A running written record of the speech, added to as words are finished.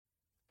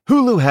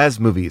Hulu has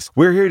movies.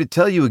 We're here to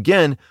tell you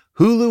again,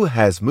 Hulu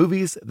has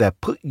movies that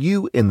put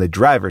you in the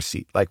driver's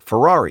seat, like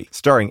Ferrari,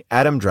 starring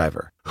Adam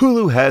Driver.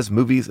 Hulu has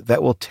movies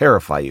that will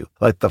terrify you,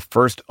 like The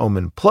First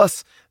Omen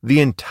plus the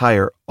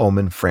entire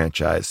Omen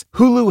franchise.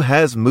 Hulu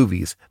has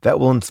movies that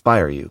will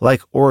inspire you,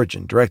 like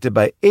Origin, directed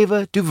by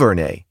Ava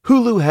DuVernay.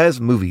 Hulu has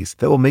movies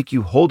that will make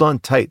you hold on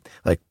tight,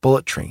 like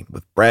Bullet Train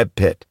with Brad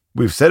Pitt.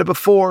 We've said it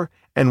before,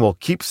 and we'll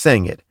keep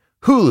saying it.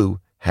 Hulu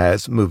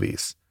has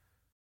movies.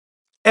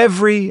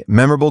 Every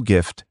memorable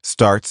gift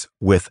starts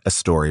with a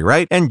story,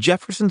 right? And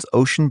Jefferson's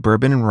Ocean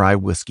Bourbon and Rye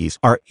whiskeys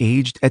are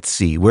aged at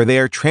sea, where they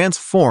are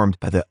transformed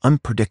by the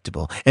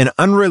unpredictable and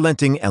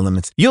unrelenting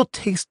elements. You'll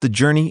taste the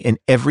journey in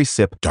every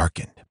sip,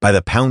 darkened by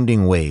the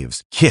pounding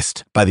waves,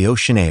 kissed by the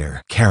ocean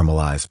air,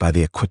 caramelized by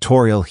the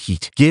equatorial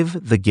heat.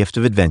 Give the gift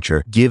of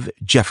adventure. Give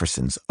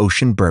Jefferson's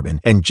Ocean Bourbon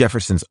and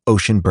Jefferson's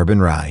Ocean Bourbon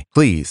Rye.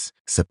 Please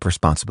sip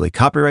responsibly.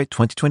 Copyright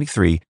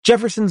 2023,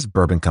 Jefferson's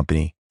Bourbon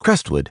Company,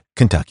 Crestwood,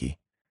 Kentucky.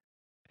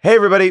 Hey,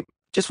 everybody.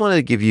 Just wanted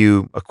to give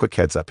you a quick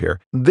heads up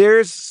here.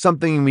 There's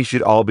something we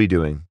should all be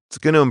doing. It's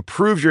going to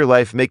improve your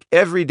life, make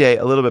every day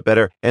a little bit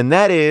better, and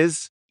that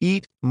is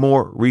eat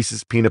more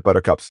Reese's Peanut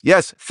Butter Cups.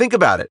 Yes, think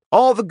about it.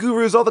 All the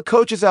gurus, all the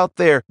coaches out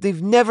there,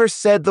 they've never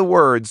said the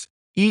words,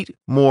 eat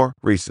more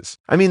Reese's.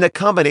 I mean, that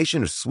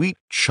combination of sweet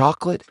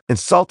chocolate and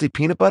salty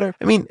peanut butter,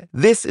 I mean,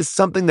 this is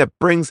something that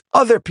brings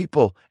other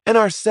people and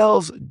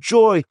ourselves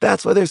joy.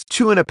 That's why there's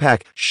 2 in a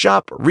pack.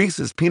 Shop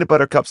Reese's Peanut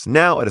Butter Cups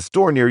now at a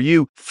store near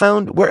you,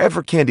 found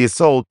wherever candy is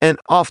sold, and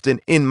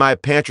often in my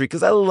pantry,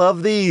 because I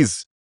love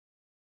these.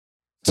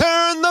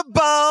 Turn the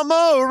bomb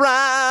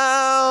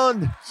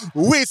around.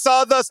 We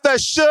saw the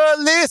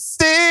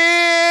specialist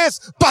is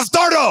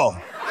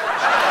Bastardo.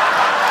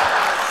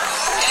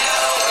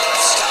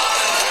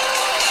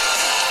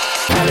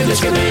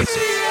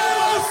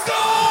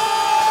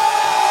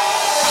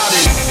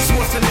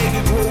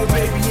 Schwarzenegger,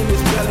 baby in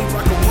his belly,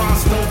 rock a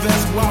rhinestone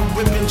vest while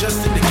whipping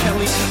Justin to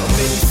Kelly. Or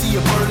maybe see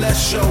a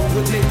burlesque show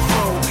with Nick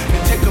Crow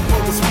and take a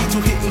boat with speed to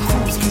hitting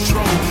cruise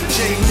control.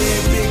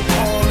 J-Man, Big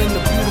Paul, and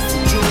the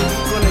beautiful June.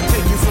 Gonna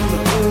take you from the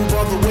groove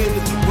all the way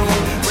to the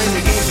room. Rain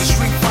the games of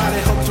Street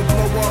Fighter, help to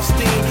blow off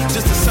steam.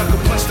 Just a sucker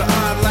punch the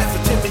odd life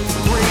for Timothy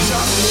Green.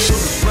 Sharp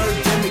little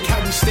birdemic, how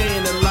we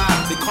staying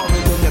alive. They call him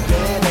the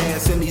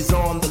badass and he's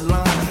on the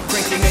line.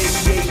 Cranking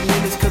 88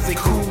 minutes cause they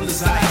cool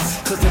as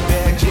ice. Cause the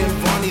bad Jim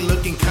Varney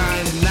looking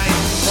kinda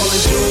nice. All in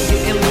June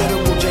getting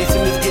literal,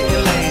 Jason is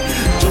getting laid.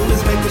 June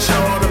is making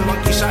sure all the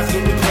monkey shots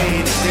getting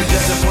paid. They're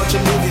just a bunch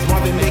of movies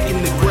while they're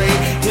making the grade.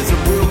 Here's a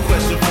real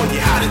question for you,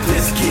 how did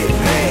this get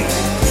made?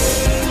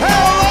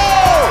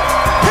 Hello,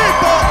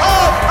 people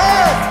of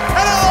Earth,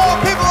 and hello,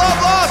 people of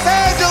Los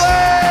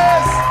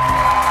Angeles!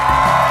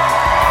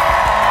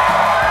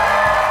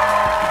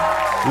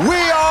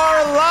 We are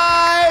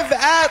live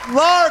at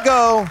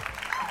Largo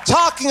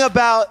talking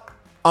about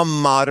a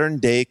modern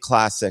day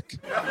classic.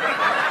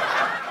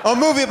 A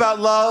movie about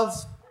love,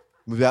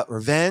 a movie about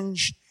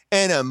revenge,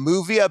 and a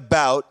movie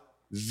about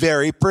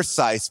very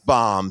precise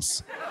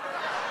bombs.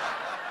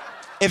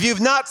 If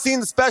you've not seen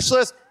The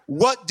Specialist,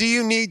 what do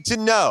you need to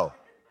know?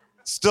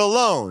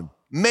 Stallone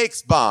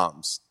makes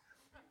bombs.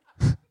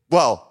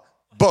 Well,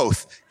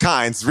 both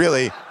kinds,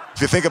 really,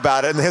 if you think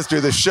about it in the history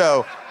of the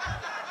show.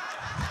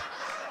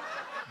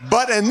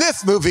 But in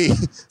this movie,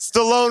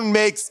 Stallone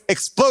makes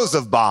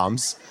explosive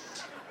bombs.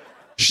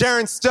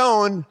 Sharon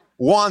Stone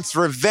wants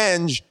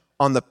revenge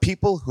on the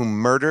people who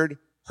murdered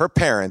her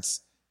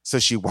parents, so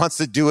she wants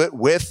to do it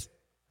with,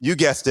 you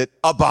guessed it,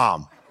 a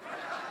bomb.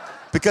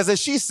 Because as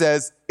she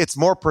says, it's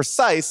more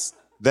precise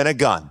than a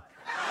gun.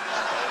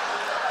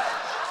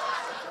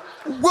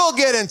 We'll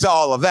get into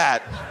all of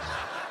that.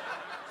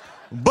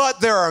 But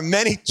there are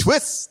many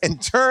twists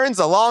and turns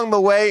along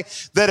the way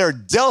that are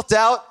dealt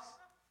out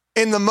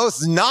in the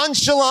most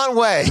nonchalant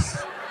way.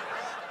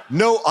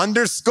 No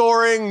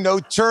underscoring, no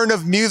turn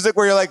of music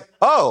where you're like,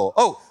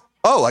 oh,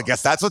 I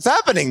guess that's what's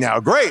happening now.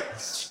 Great.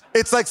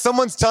 It's like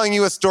someone's telling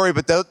you a story,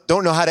 but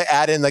don't know how to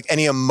add in like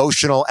any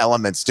emotional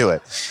elements to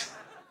it.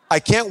 I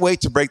can't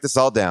wait to break this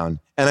all down,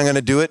 and I'm going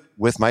to do it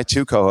with my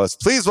 2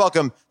 co-hosts. Please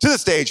welcome to the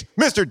stage,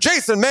 Mr.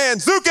 Jason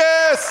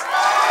Mantzoukas.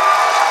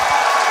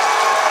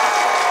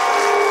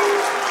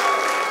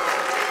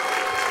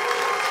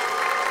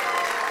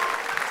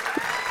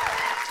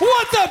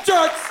 What's up,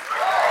 jerks?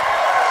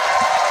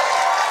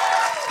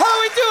 How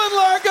we doing,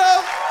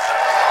 Largo?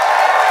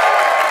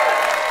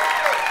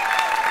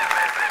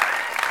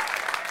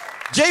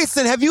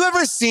 Jason, have you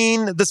ever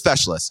seen The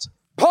Specialist?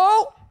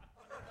 Paul?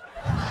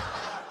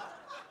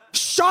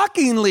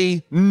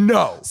 Shockingly,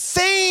 no.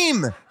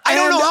 Same. I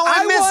don't know how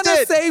I missed it. I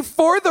want to say,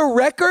 for the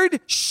record,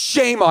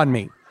 shame on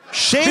me.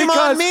 Shame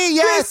on me,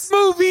 yes. This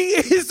movie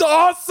is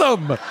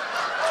awesome.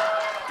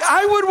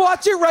 I would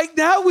watch it right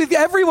now with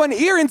everyone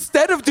here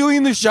instead of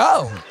doing the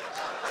show.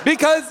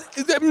 Because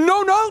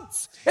no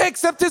notes,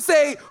 except to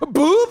say,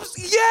 boobs,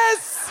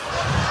 yes.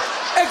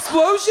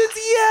 Explosions,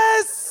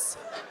 yes.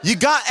 You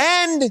got,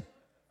 and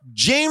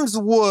James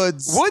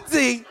Woods.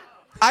 Woodsy.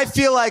 I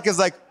feel like is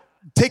like,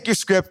 take your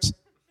script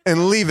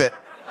and leave it.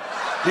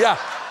 Yeah.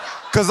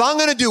 Because I'm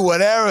going to do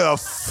whatever the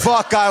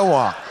fuck I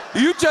want.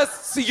 You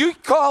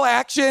call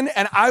action,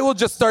 and I will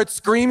just start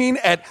screaming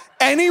at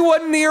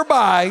anyone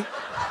nearby,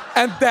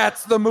 and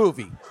that's the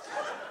movie.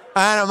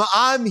 And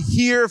I'm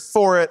here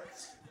for it.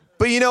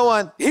 But you know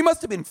what? He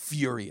must have been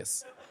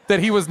furious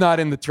that he was not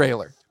in the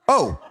trailer.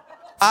 Oh,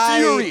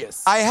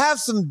 Furious. I have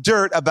some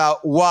dirt about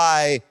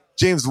why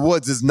James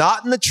Woods is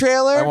not in the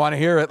trailer. I want to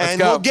hear it. Let's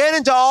go. We'll get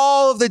into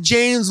all of the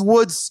James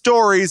Woods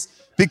stories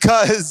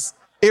because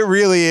it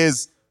really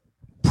is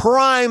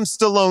prime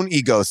Stallone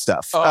ego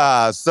stuff.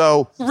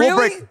 So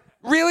really?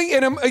 Really?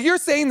 You're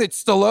saying that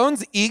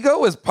Stallone's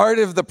ego is part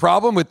of the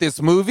problem with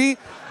this movie?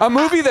 A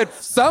movie that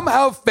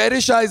somehow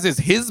fetishizes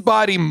his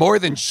body more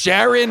than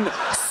Sharon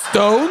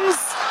Stone's?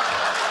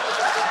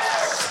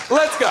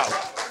 Let's go.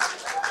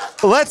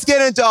 Let's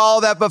get into all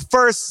that. But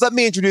first, let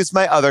me introduce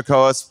my other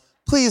co-host.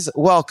 Please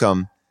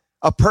welcome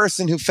a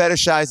person who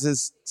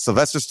fetishizes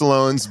Sylvester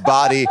Stallone's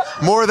body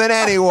more than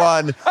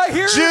anyone,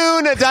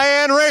 June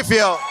Diane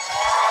Raphael.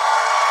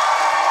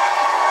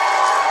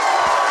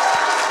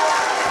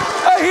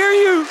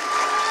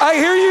 I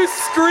hear you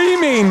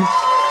screaming.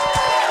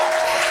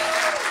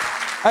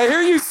 I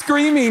hear you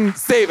screaming,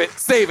 save it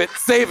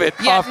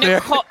off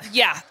Nicole, there.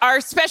 Yeah,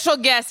 our special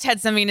guest had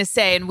something to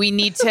say, and we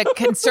need to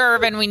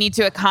conserve and we need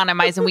to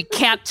economize, and we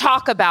can't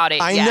talk about it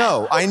I yet.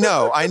 know.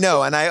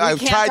 And I've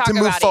tried to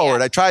move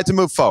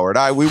forward.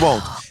 We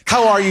won't.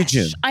 How are you,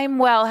 June? I'm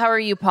well. How are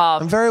you,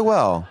 Paul? I'm very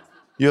well.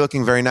 You're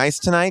looking very nice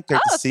tonight. Great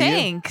to see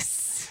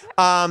thanks.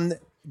 you.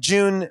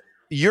 June,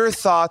 your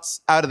thoughts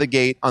out of the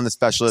gate on The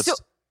Specialist. So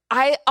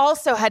I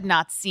also had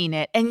not seen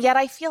it, and yet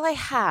I feel I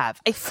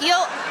have. I feel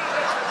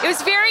it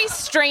was very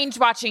strange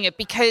watching it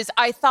because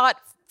I thought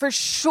for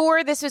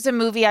sure this was a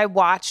movie I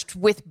watched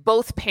with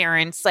both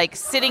parents, like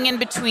sitting in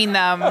between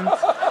them in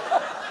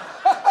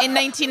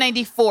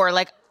 1994.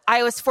 Like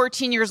I was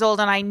 14 years old,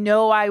 and I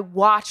know I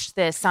watched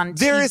this on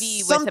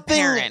TV with a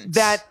parent.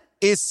 That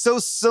is so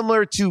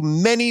similar to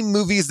many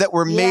movies that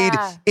were made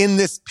in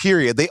this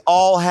period. They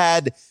all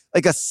had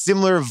like a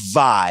similar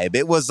vibe.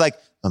 It was like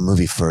a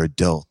movie for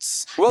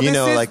adults. Well,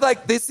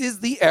 this is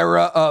the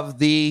era of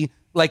the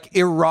like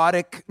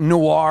erotic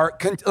noir,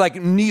 like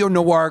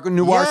neo-noir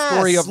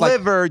story of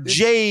Sliver, like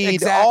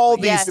Jade, all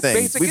these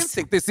things. Basic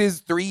Instinct. This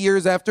is 3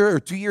 years after or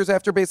 2 years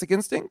after Basic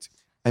Instinct.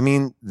 I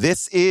mean,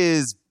 this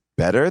is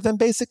better than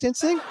Basic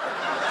Instinct?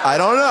 I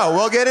don't know.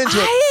 We'll get into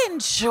it. I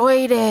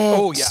enjoyed it.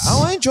 Oh, yeah.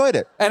 Oh, I enjoyed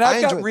it. And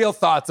I've got real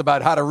thoughts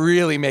about how to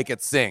really make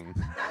it sing.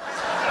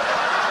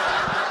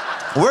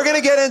 We're going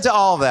to get into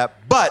all of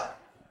that, but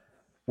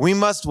we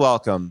must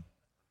welcome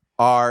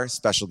our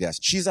special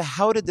guest. She's a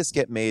How Did This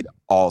Get Made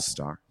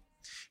all-star.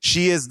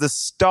 She is the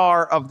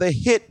star of the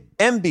hit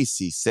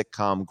NBC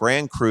sitcom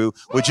Grand Crew,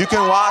 which you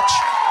can watch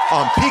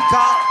on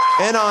Peacock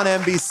and on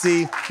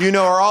NBC. You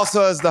know her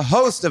also as the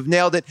host of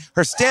Nailed It.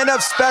 Her stand-up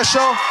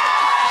special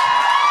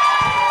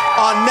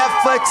on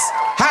Netflix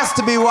has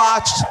to be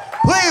watched.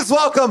 Please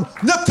welcome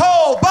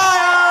Nicole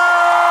Byer!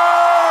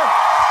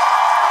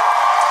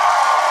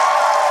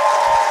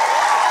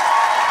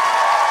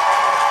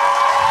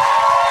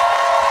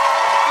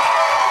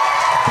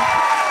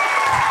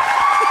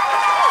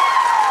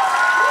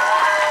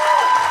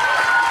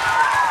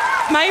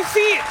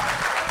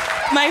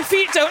 My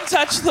feet don't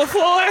touch the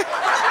floor.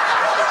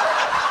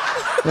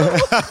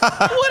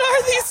 What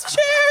are these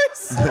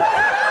chairs?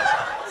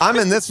 I'm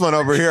in this one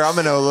over here. I'm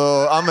in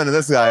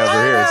this guy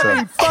over here. I'm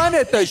having fun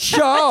at the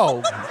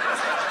show.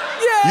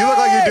 Yay! You look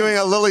like you're doing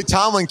a Lily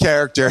Tomlin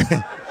character.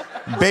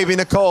 Baby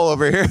Nicole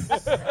over here.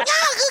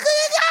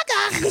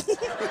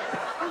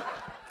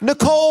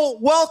 Nicole,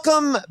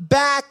 welcome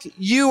back.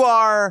 You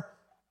are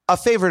a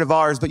favorite of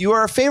ours, but you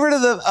are a favorite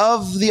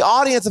of the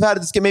audience of How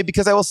Did This Get Made,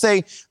 because I will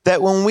say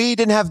that when we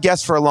didn't have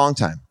guests for a long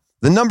time,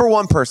 the number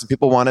one person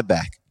people wanted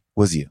back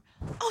was you.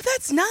 Oh,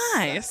 that's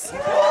nice.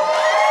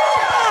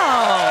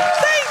 Oh,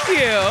 thank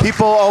you.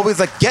 People always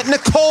like, get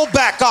Nicole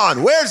back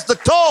on. Where's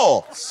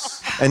Nicole?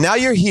 And now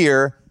you're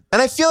here, and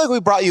I feel like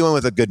we brought you in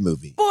with a good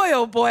movie. Boy,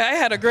 oh boy, I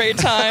had a great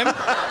time.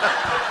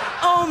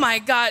 Oh my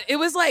God. It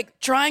was like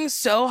trying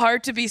so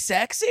hard to be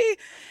sexy,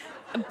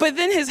 but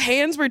then his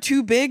hands were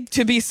too big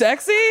to be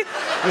sexy.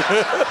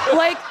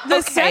 Like,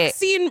 the sex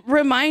scene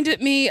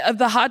reminded me of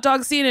the hot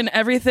dog scene in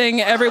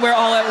Everything, Everywhere,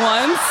 All at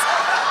Once.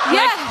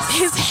 Yes. Like,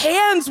 his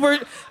hands were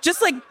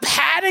just like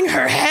patting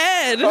her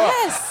head.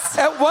 Yes.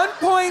 At one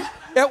point,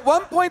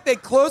 they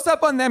close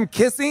up on them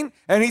kissing,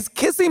 and he's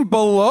kissing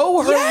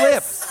below her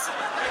lips.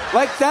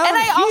 Like down And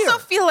I here. also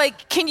feel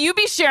like, can you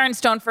be Sharon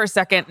Stone for a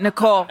second,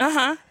 Nicole?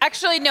 Uh-huh.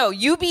 Actually, no,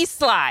 you be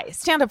Sly.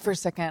 Stand up for a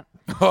second.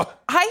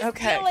 I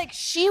feel like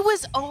she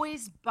was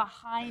always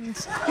behind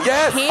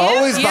Yes, him.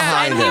 always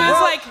behind And him. he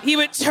was like, he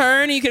would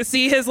turn, you could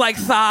see his like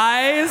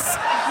thighs.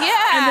 Yeah.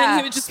 And then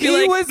he would just be He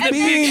like, was the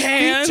being big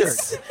hands.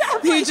 featured.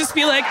 He would just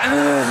be like,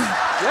 ugh.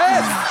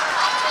 Yes.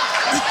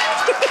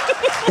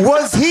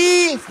 Was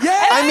he?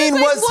 Yes. I mean,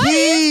 Like, was what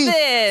he? is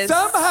this?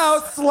 Somehow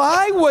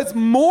Sly was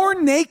more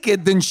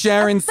naked than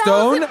Sharon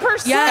Stone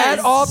 1,000%. Yes. at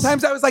all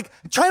times. I was like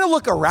trying to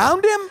look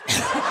around him.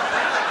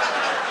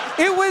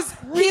 It was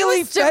really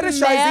he was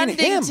fetishizing demanding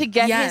him. to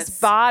get his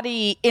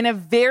body in a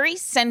very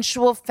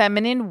sensual,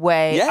 feminine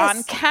way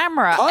on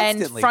camera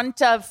and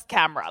front of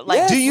camera.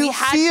 Like, do you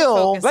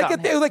feel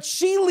like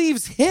she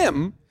leaves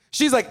him?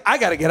 She's like, I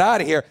gotta get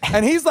out of here,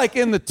 and he's like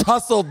in the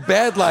tussled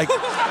bed, like.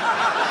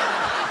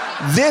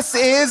 This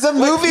is a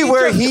movie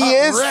where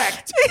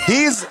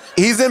he's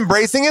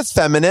embracing his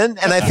feminine,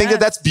 and I think that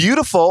that's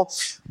beautiful.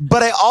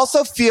 But I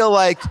also feel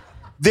like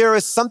there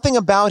is something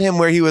about him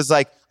where he was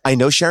like, I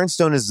know Sharon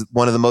Stone is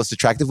one of the most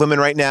attractive women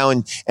right now,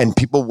 and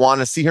people want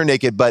to see her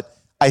naked, but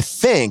I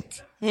think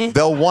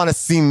they'll want to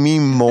see me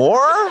more.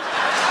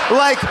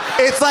 Like,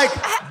 it's like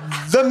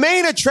the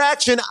main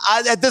attraction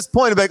at this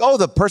point, like, oh,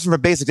 the person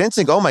from Basic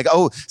Instinct, oh my God,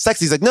 oh,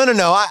 sexy. He's like, no,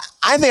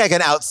 I think I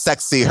can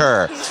out-sexy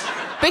her.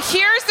 But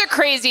here's the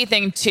crazy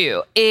thing,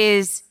 too,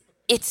 is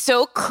it's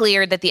so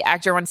clear that the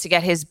actor wants to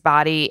get his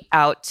body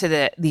out to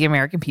the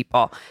American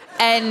people.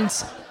 And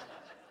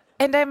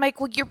I'm like,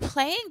 well, you're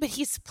playing, but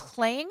he's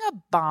playing a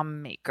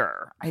bomb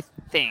maker, I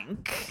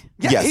think.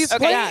 Yeah, yes.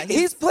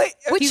 He's playing.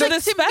 He's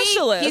the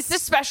specialist. He's the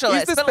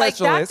specialist. He's the but like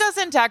that specialist.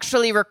 doesn't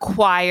actually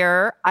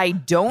require, I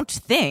don't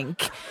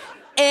think,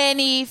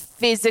 any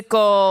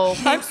physical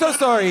I'm so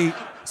sorry.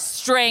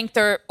 strength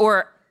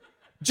or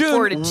June,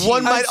 fortitude.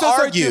 One might I'm so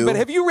sorry, argue. June, but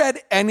have you read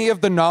any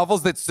of the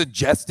novels that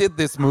suggested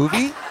this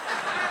movie?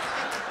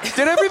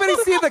 Did everybody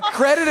see the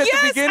credit at the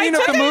beginning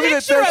of the movie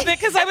that says of it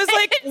because I was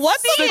like, what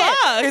the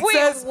fuck? it Wait,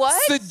 says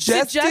what?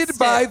 suggested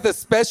by the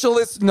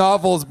Specialist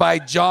novels by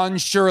John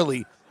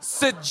Shirley.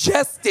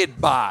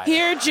 Suggested by.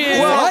 Here,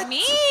 June. What does that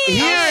mean?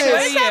 Here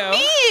What is- does that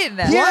mean?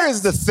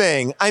 Here's the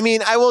thing. I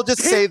mean, I will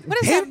just say,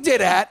 Hinted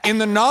at in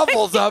the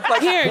novels of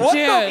like, Here, what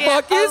June. the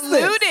fuck is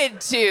this?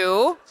 Alluded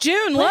to.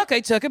 June, look,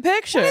 I took a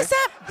picture. What is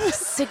that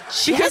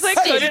suggested Because I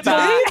couldn't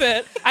by? believe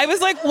it. I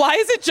was like, why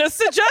is it just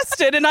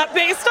suggested and not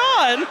based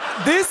on?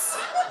 This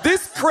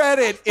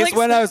credit is Like-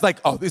 when I was like,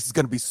 oh, this is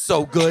gonna be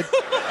so good.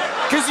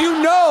 Because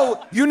you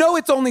know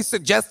it's only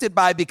suggested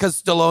by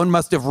because Stallone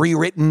must have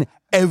rewritten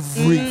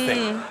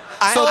everything.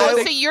 So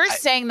you're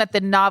saying that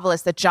the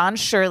novelist, that John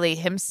Shirley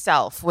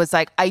himself, was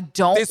like, I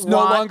don't This no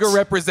longer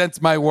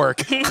represents my work.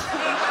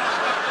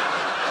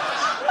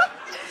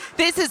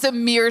 This is a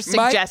mere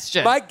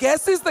suggestion. My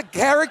guess is the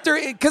character,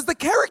 because the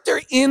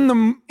character in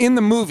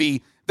the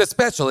movie, the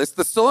specialist,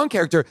 the Stallone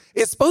character,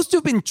 is supposed to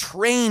have been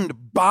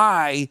trained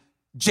by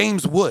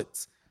James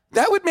Woods.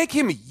 That would make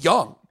him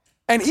young.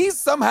 And he's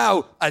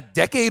somehow a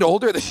decade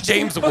older than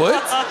James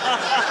Woods.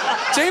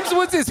 James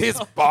Woods is his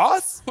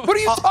boss? What are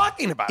you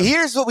talking about?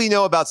 here's what we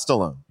know about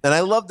Stallone. And I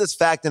love this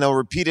fact, and I'll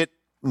repeat it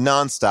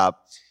nonstop.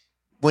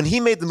 When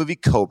he made the movie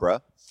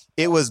Cobra,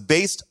 it was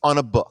based on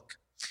a book.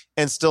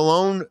 And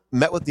Stallone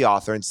met with the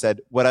author and said,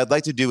 what I'd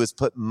like to do is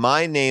put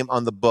my name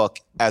on the book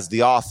as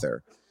the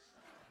author.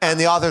 And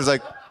the author's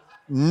like,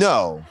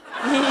 no.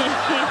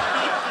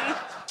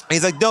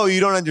 He's like, no, you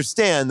don't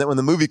understand that when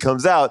the movie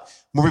comes out,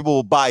 more people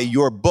will buy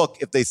your book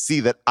if they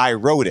see that I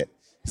wrote it.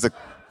 He's like,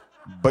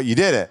 but you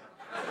didn't.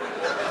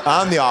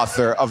 I'm the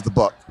author of the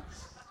book.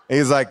 And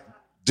he's like,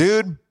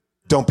 dude,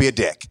 don't be a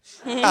dick.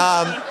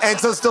 And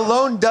so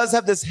Stallone does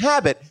have this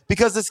habit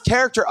because this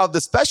character of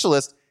the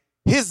specialist,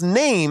 his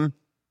name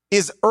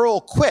is Earl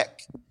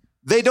Quick.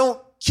 They don't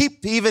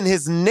keep even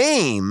his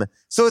name.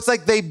 So it's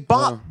like they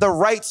bought the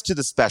rights to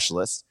the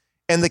specialist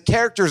and the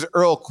character's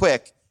Earl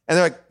Quick. And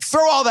they're like,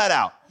 throw all that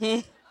out.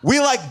 We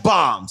like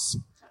bombs.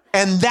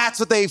 And that's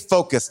what they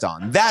focused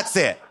on. That's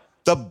it.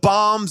 The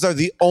bombs are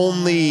the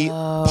only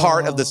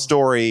part of the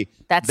story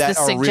That's that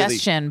the are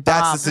suggestion, really,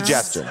 that's bombs. the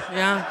suggestion.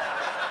 Yeah.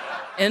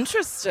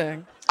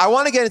 Interesting. I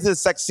want to get into the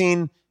sex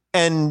scene,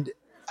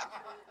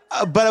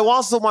 but I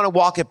also want to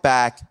walk it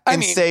back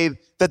and say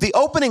that the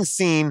opening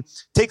scene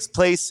takes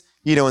place,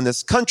 in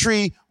this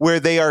country where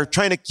they are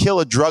trying to kill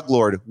a drug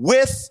lord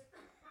with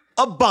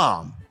a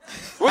bomb.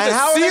 With and a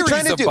how are they series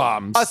trying to of do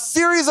bombs. a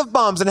series of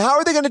bombs? And how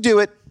are they going to do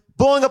it?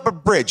 Blowing up a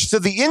bridge. So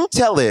the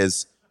intel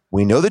is,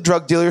 we know the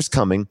drug dealer's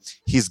coming.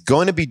 He's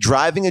going to be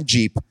driving a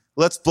Jeep.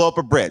 Let's blow up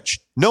a bridge.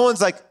 No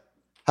one's like,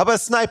 how about a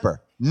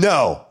sniper?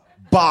 No.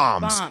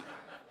 Bombs. Bomb.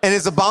 And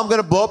is the bomb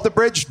going to blow up the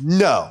bridge?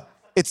 No.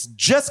 It's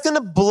just going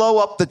to blow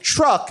up the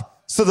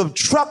truck so the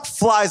truck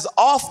flies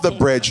off the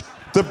bridge.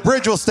 The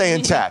bridge will stay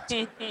intact.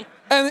 And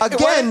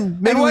Again,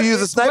 maybe we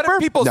use a sniper? What if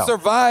people No.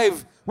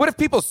 survive? What if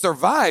people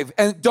survive?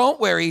 And don't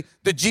worry,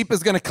 the Jeep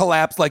is going to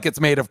collapse like it's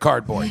made of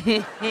cardboard.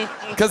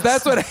 Because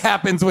that's what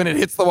happens when it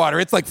hits the water.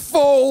 It's like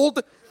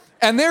fold.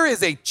 And there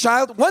is a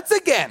child. Once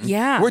again,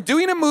 we're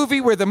doing a movie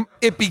where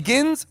it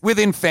begins with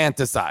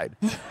infanticide.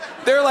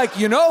 They're like,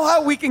 you know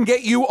how we can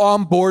get you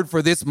on board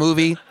for this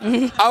movie?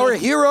 Our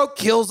hero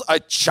kills a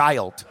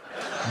child.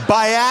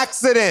 By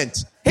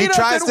accident. He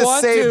tries to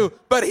want save. to,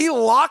 but he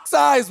locks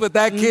eyes with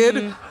that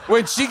kid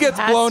when she gets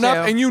Has blown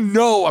up, to. and you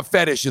know a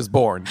fetish is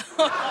born.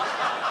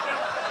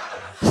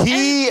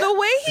 And the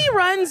way he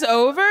runs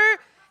over,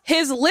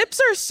 his lips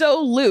are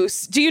so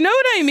loose. Do you know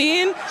what I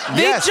mean?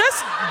 They Yes.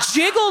 just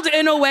jiggled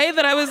in a way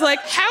that I was like,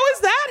 how is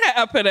that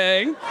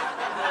happening?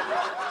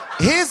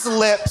 His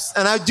lips,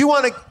 and I do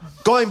want to,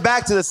 going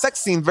back to the sex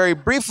scene very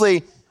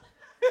briefly,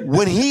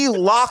 when he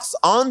locks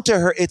onto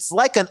her, it's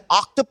like an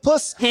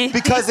octopus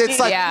because it's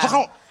like,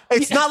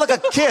 it's not like a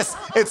kiss.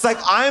 It's like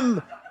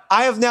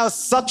I have now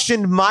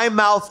suctioned my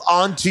mouth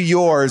onto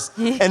yours,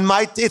 and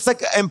it's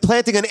like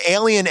implanting an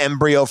alien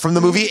embryo from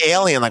the movie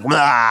Alien. Like,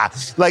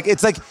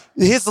 it's like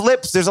his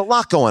lips. There's a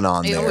lot going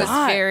on there. It was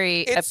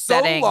very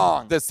upsetting. So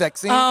long. The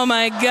sex scene. Oh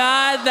my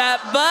God,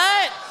 that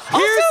butt.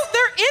 Also,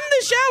 they're in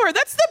the shower.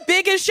 That's the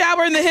biggest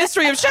shower in the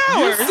history of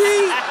showers.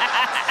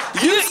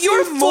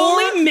 You're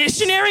fully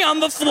missionary on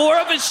the floor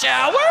of a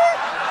shower?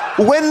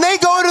 When they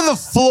go to the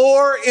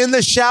floor in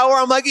the shower,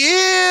 I'm like, ew!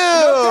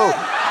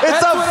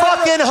 It's a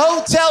fucking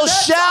hotel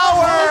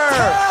shower!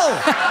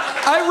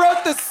 I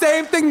wrote the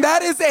same thing.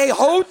 That is a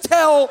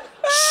hotel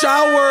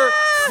shower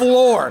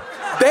floor.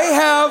 They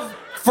have,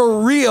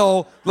 for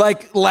real,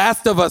 like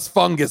Last of Us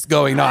fungus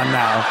going on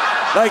now.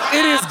 Like,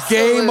 it is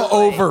game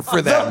over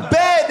for them. The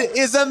bed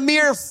is a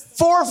mere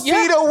 4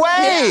 feet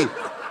away.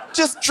 Yeah.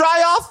 Just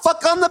dry off,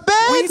 fuck on the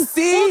bed.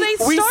 They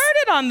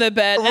started on the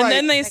bed, and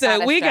then they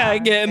said, we gotta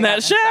get in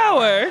that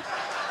shower.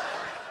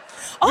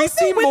 We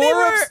see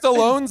more of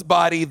Stallone's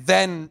body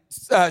than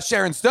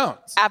Sharon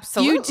Stone's.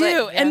 Absolutely. You do.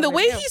 Yeah, and the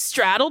way he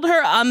straddled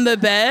her on the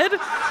bed,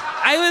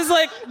 I was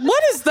like,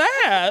 what is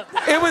that?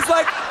 It was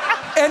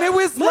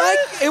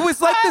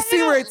like the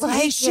scene where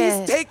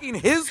she's taking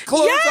his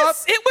clothes up.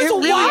 It was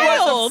really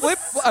wild.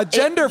 Was a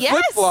gender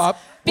flip-flop.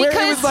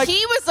 Because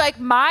he was like,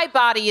 my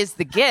body is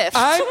the gift.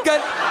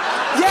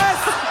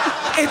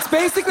 Yes. It's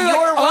basically You're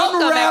like,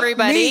 welcome, unwrap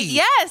everybody. me.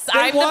 Yes, They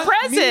I'm want the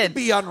present. Me to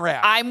be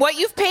unwrapped. I'm what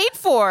you've paid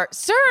for.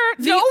 Sir,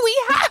 no,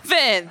 we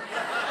haven't.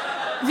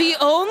 The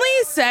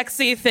only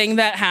sexy thing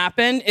that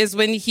happened is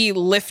when he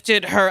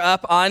lifted her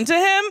up onto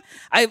him.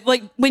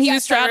 When he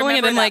was straddling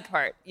and then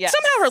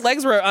somehow her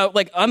legs were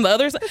on the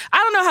other side. I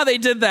don't know how they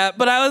did that,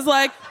 but I was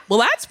like, well,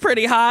 that's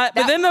pretty hot.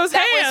 But then those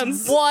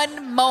hands. Was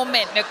one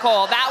moment,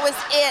 Nicole. That was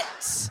it.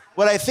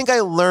 What I think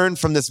I learned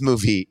from this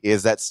movie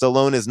is that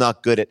Stallone is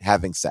not good at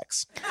having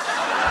sex.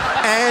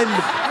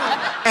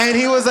 And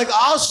he was like,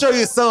 I'll show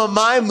you some of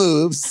my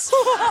moves.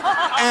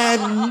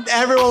 And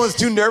everyone was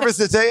too nervous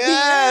to say,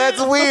 that's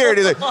weird.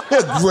 He's like,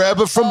 grab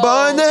her from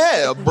behind the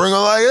head. I'll bring her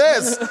like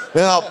this.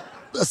 And I'll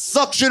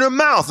suction her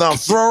mouth. And I'll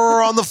throw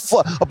her on the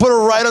floor. I'll put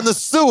her right on the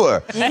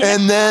sewer.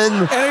 And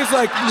he's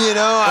like,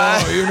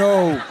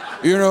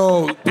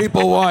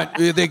 people want,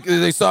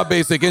 they saw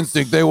Basic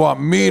Instinct. They want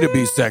me to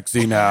be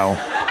sexy now.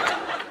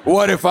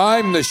 What if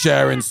I'm the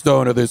Sharon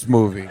Stone of this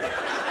movie?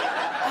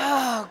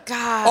 Oh,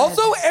 God.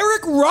 Also,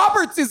 Eric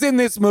Roberts is in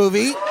this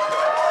movie.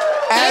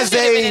 As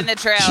a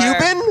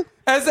Cuban?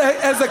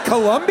 As a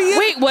Colombian?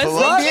 Wait, was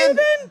Colombian?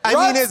 he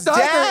I mean, his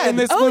dad. In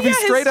this movie,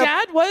 straight his up.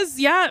 dad was,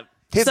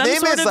 his some name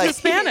sort is of like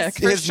Hispanic.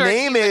 His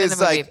name is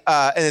like,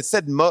 and it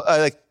said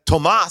like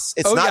Tomas.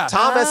 It's not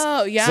Thomas.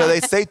 Oh, yeah. So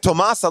they say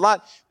Tomas a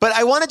lot. But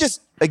I want to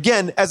just,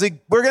 again,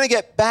 we're going to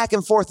get back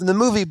and forth in the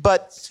movie,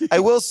 but I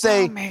will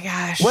say, oh my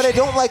gosh, what I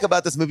don't like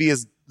about this movie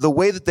is the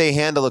way that they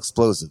handle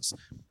explosives.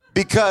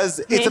 Because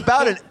it's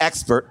about an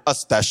expert, a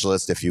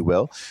specialist, if you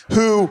will,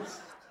 who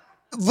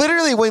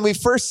literally, when we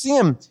first see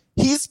him,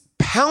 he's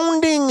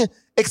pounding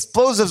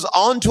explosives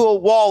onto a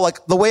wall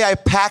like the way I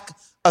pack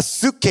a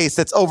suitcase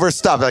that's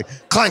overstuffed. Like,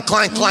 clank,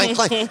 clank, clank,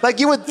 clank. Like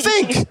you would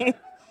think.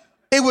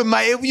 You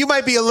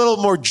might be a little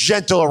more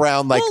gentle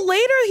around. Like, well,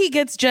 later he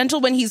gets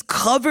gentle when he's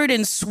covered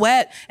in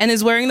sweat and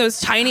is wearing those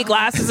tiny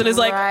glasses and is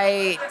like,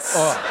 right.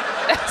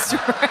 That's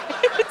right.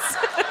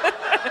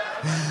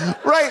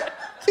 Right.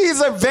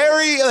 He's a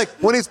very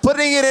when he's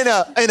putting it in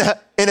a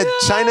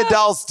China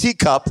doll's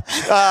teacup.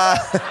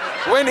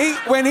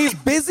 When he's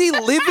busy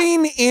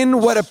living in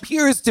what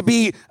appears to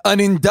be an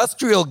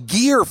industrial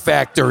gear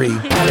factory.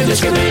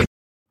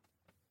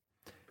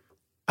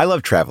 I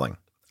love traveling.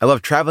 I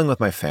love traveling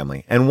with my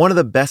family. And one of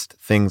the best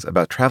things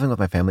about traveling with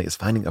my family is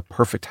finding a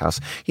perfect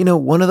house. You know,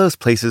 one of those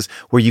places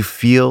where you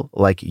feel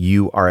like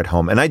you are at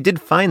home. And I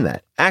did find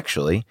that,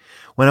 actually,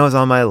 when I was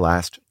on my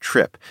last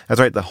trip. That's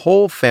right. The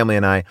whole family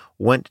and I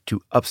went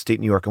to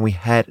upstate New York, and we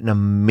had an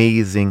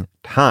amazing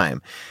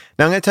time.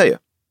 Now, I'm going to tell you,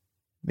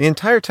 the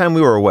entire time we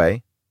were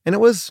away, and it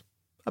was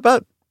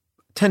about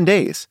 10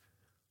 days,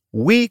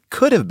 we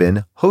could have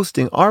been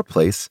hosting our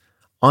place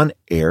on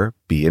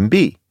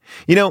Airbnb.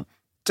 You know,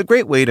 it's a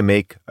great way to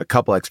make a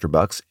couple extra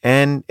bucks,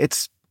 and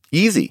it's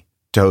easy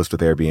to host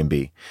with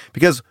Airbnb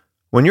because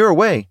when you're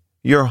away,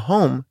 your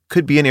home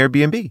could be an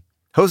Airbnb.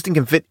 Hosting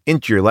can fit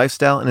into your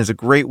lifestyle and is a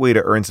great way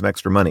to earn some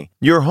extra money.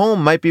 Your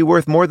home might be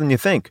worth more than you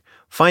think.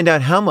 Find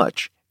out how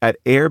much at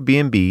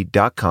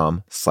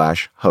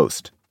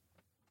airbnb.com/host.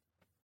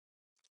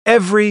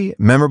 Every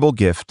memorable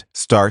gift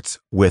starts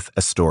with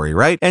a story,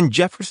 right? And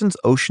Jefferson's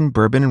Ocean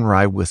Bourbon and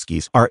Rye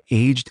whiskeys are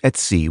aged at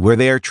sea, where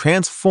they are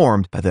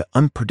transformed by the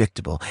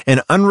unpredictable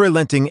and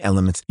unrelenting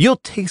elements. You'll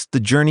taste the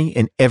journey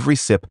in every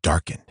sip,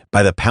 darkened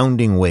by the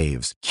pounding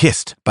waves,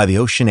 kissed by the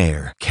ocean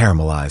air,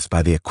 caramelized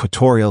by the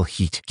equatorial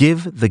heat.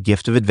 Give the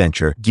gift of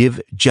adventure. Give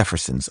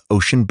Jefferson's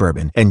Ocean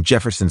Bourbon and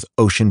Jefferson's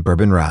Ocean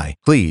Bourbon Rye.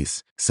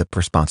 Please sip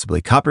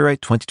responsibly.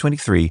 Copyright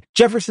 2023,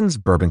 Jefferson's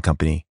Bourbon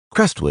Company,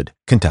 Crestwood,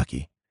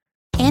 Kentucky.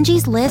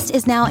 Angie's List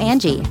is now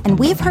Angie, and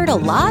we've heard a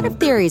lot of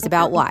theories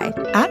about why.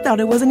 I thought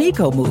it was an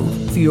eco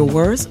move. Fewer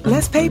words,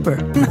 less paper.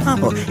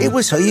 No, it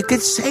was so you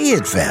could say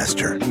it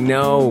faster.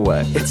 No,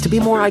 it's to be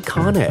more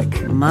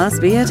iconic.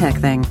 Must be a tech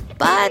thing.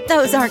 But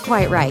those aren't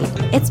quite right.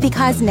 It's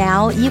because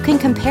now you can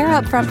compare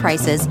upfront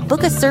prices,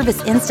 book a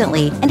service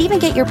instantly, and even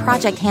get your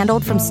project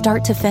handled from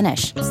start to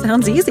finish.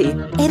 Sounds easy.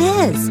 It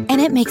is, and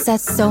it makes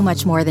us so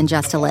much more than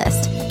just a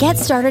list. Get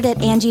started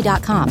at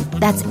Angie.com.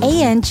 That's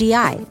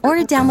ANGI, or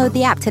download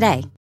the app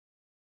today.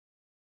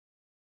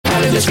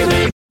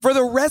 For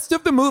the rest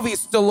of the movie,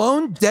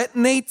 Stallone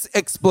detonates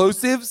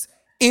explosives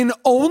in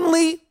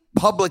only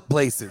public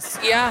places.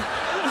 Yeah.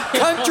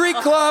 Country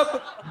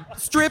club,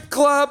 strip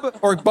club,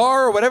 or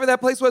bar, or whatever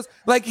that place was.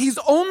 Like, he's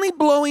only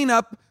blowing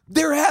up.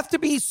 There have to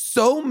be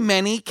so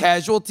many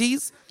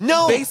casualties.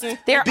 No,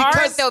 There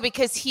aren't, though,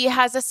 because he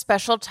has a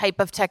special type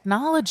of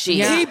technology.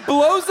 Yeah. He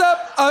blows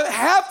up,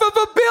 half of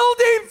a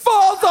building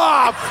falls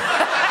off.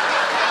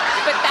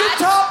 But that's,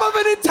 The top of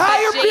an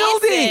entire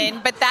building.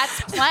 But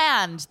that's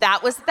planned.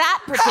 That was that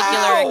particular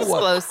How?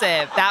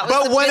 explosive. That was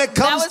But when it comes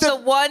that was to- the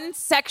one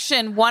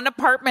section, one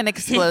apartment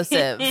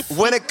explosive.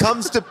 when it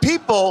comes to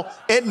people,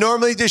 it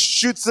normally just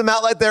shoots them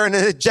out like they're in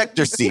an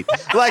ejector seat.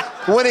 Like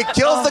when it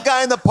kills the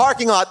guy in the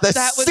parking lot, the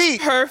That was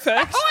seat.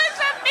 perfect.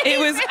 It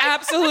was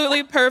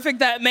absolutely perfect.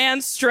 That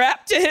man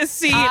strapped to his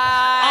seat,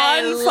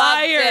 I on loved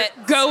fire,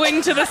 it.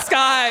 going to the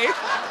sky.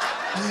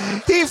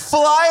 He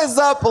flies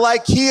up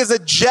like he is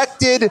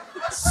ejected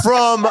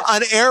from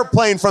an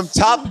airplane from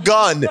Top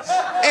Gun.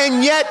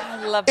 And yet,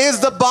 loved is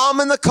it. the bomb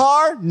in the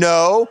car?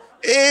 No.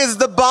 Is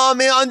the bomb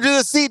under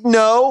the seat?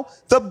 No.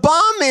 The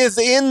bomb is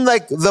in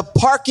like the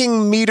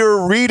parking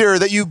meter reader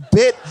that you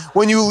bit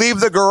when you leave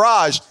the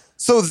garage.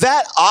 So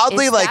that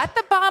oddly, Is like, that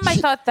the bomb? I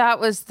thought that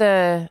was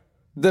the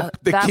The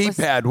that was-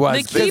 keypad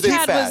was. The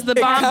keypad was the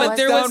bomb, but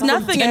there was Down from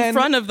nothing 10. in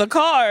front of the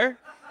car.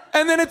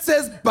 And then it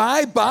says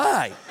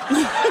bye-bye.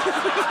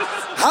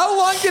 How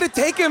long did it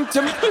take him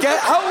to get,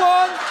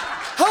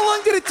 how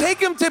long did it take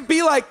him to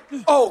be like,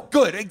 oh,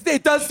 good,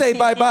 it does say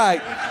bye-bye.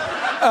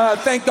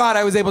 Thank God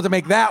I was able to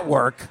make that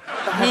work.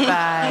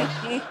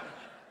 Bye.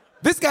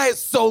 This guy is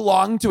so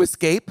long to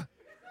escape.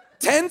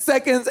 10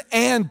 seconds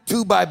and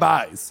 2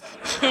 bye-byes.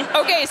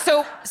 Okay,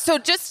 so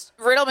just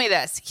riddle me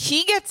this.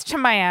 He gets to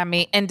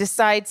Miami and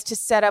decides to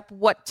set up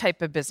what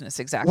type of business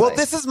exactly? well,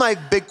 this is my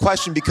big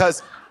question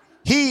because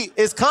he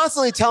is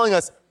constantly telling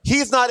us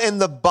he's not in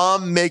the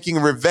bomb-making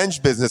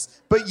revenge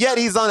business, but yet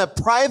he's on a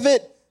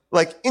private,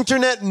 like,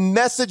 internet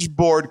message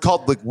board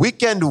called, like,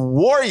 Weekend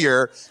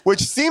Warrior,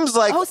 which seems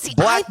like Oh, see,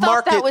 black I thought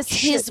market that was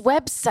shit. his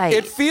website.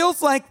 It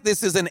feels like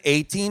this is an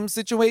A-team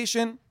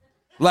situation,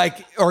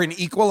 like, or an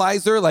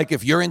equalizer. Like,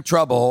 if you're in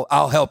trouble,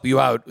 I'll help you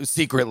out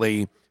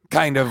secretly,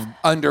 kind of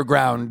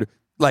underground,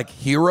 like,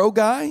 hero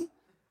guy.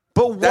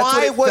 But That's what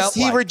why it was felt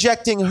he like.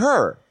 rejecting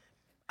her?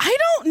 I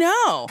don't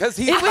know. Because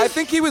I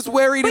think he was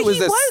worried it But was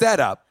he a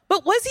setup.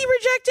 But was he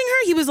rejecting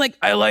her? He was like,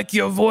 I like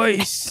your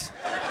voice.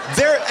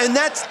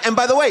 And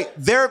by the way,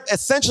 they're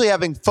essentially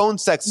having phone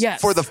sex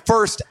Yes. for the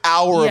first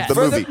hour Yes. of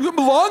the For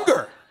movie.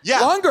 Longer. Yeah.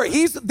 Longer.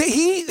 He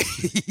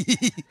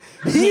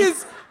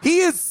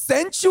is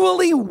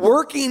sensually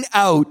working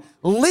out,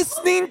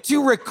 listening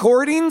to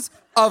recordings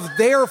of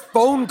their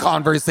phone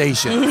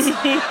conversations.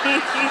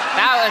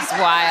 That was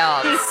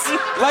wild.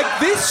 Like,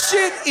 this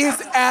shit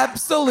is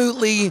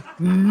absolutely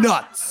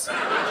nuts.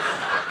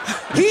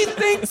 He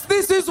thinks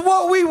this is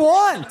what we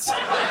want.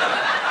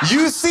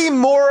 You see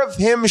more of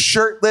him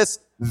shirtless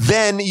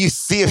than you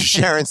see of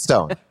Sharon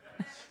Stone.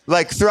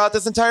 Like throughout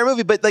this entire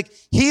movie. But like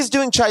he's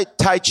doing Tai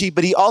Chi,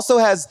 but he also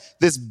has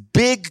this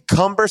big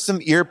cumbersome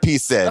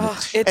earpiece in.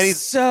 It's and he's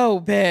so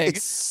big.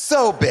 It's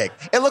so big.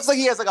 It looks like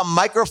he has like a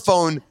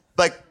microphone,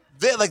 like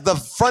the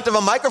front of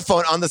a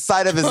microphone on the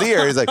side of his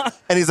ear.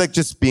 He's like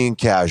just being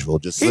casual,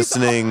 just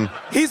listening.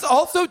 He's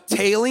also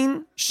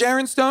tailing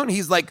Sharon Stone.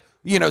 He's like,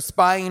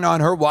 spying on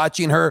her,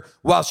 watching her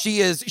while she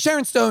is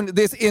Sharon Stone.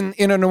 This in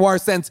a noir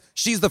sense,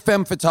 she's the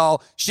femme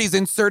fatale. She's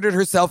inserted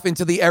herself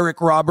into the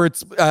Eric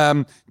Roberts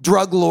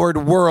drug lord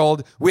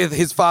world with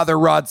his father,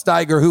 Rod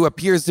Steiger, who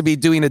appears to be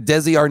doing a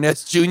Desi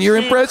Arnaz Jr.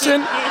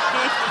 impression.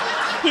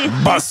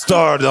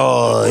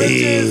 Bastardo. Which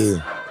is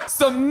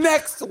some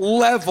next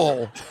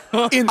level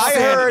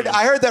insanity.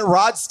 I heard that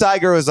Rod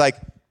Steiger was like,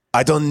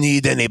 I don't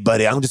need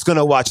anybody. I'm just going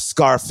to watch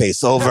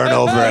Scarface over and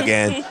over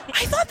again.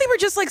 I thought they were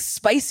just like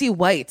spicy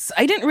whites.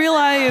 I didn't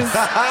realize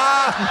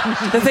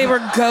that they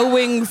were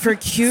going for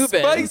Cuban.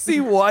 Spicy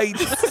white.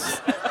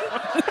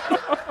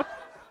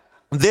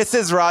 This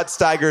is Rod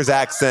Steiger's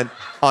accent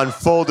on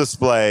full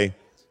display.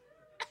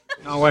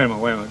 Now, wait a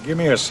minute. Give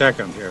me a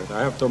second here. I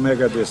have to make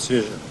a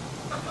decision.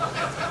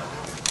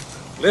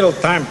 Little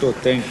time to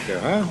think here,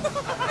 huh?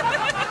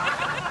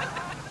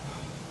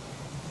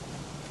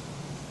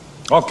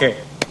 Okay.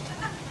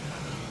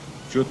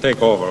 You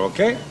take over,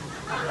 okay?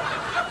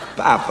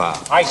 Papa.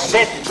 I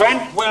said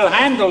Trent will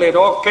handle it,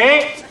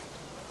 okay?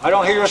 I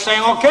don't hear you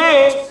saying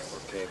okay.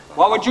 Okay.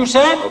 What would you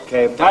say?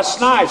 Okay.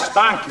 That's nice,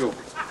 thank you.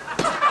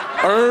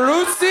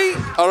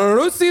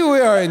 Lucy, we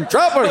are in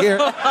trouble here.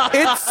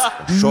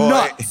 It's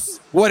nuts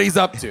what he's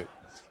up to.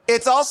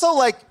 It's also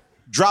like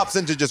drops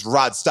into just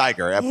Rod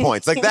Steiger at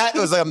points. Like that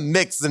was a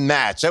mix and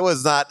match. That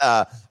was not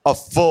a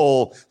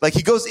full, like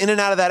he goes in and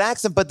out of that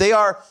accent, but they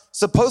are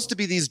supposed to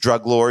be these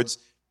drug lords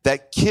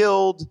that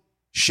killed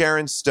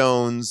Sharon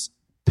Stone's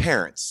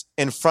parents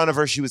in front of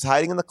her. She was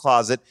hiding in the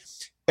closet.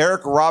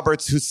 Eric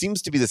Roberts, who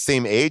seems to be the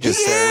same age as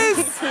Sarah.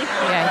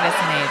 Yeah, he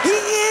doesn't age. He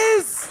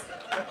is.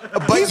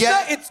 But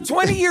yet, it's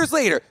 20 years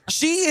later.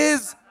 She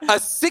is a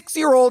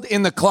 6-year-old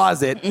in the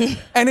closet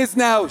and is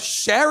now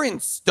Sharon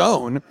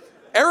Stone.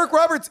 Eric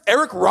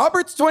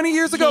Roberts 20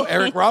 years ago,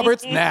 Eric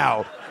Roberts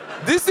now.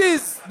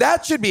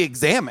 That should be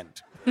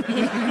examined.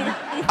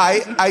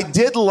 I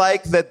did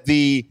like that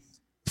the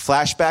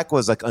flashback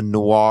was like a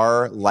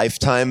noir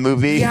Lifetime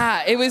movie.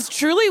 Yeah, it was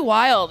truly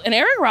wild. And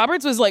Eric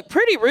Roberts was like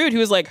pretty rude. He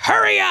was like,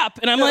 hurry up.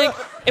 And I'm like,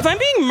 if I'm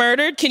being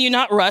murdered, can you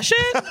not rush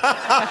it?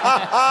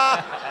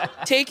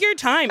 Take your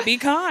time. Be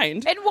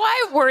kind. And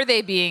why were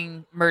they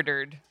being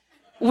murdered?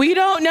 We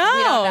don't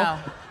know.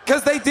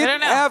 Because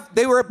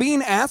they were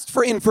being asked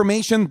for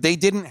information they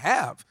didn't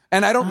have.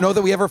 And I don't know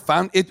that we ever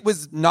found, it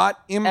was not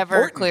important.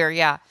 Ever clear,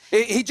 yeah.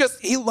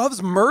 He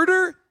loves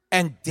murder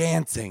and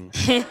dancing.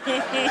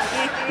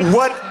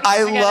 What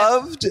I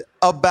loved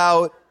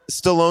about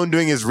Stallone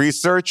doing his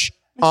research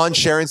on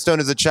Sharon Stone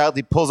as a child,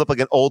 he pulls up like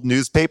an old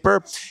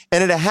newspaper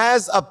and it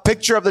has a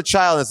picture of the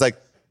child. And it's like,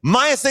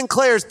 Maya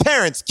Sinclair's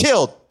parents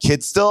killed,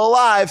 kid still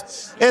alive.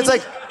 And it's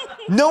like,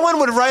 no one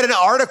would write an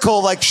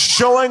article like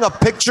showing a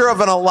picture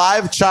of an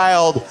alive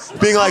child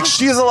being like,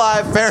 she's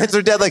alive, parents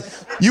are dead. Like,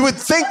 you would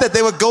think that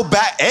they would go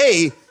back.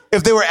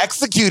 If they were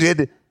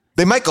executed,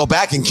 they might go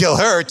back and kill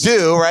her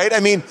too, right? I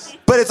mean,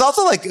 but it's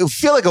also like, it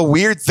feel like a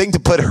weird thing to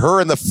put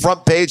her in the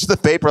front page of the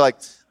paper, like,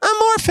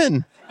 I'm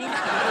orphan.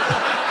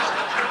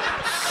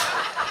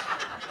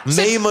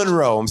 Mae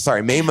Monroe. I'm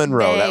sorry, Mae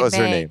Monroe. That was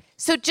her name.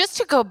 So just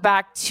to go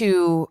back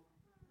to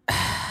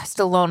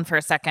Stallone for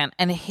a second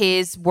and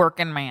his work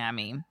in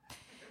Miami.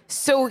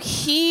 So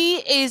he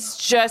is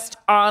just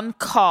on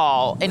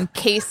call in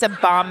case a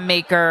bomb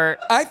maker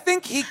I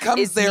think he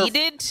comes there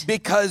needed?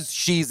 Because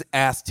she's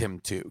asked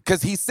him to.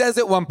 Because he says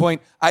at one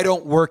point, I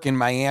don't work in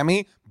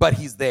Miami, but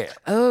he's there.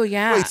 Oh,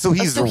 yeah. Wait, so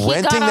he's So he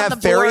renting got on that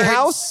the ferry boards.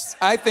 house?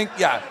 I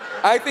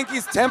think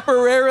he's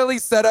temporarily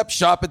set up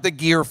shop at the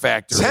gear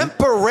factory.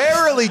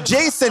 Temporarily,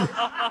 Jason.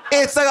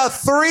 It's like a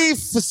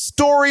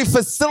 3-story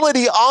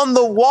facility on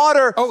the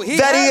water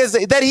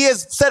that he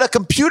has set a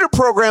computer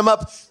program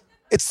up.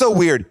 It's so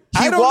weird.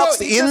 He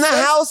walks in the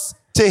house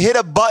to hit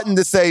a button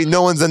to say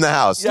no one's in the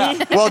house.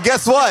 Yeah. Well,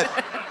 guess what?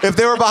 If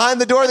they were behind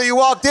the door that you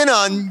walked in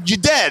on, you're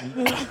dead.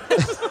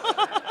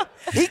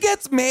 He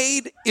gets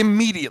made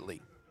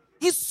immediately.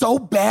 He's so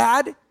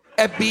bad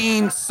at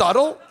being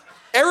subtle.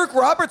 Eric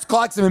Roberts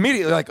clocks him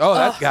immediately, like, oh,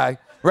 that guy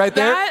right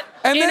there.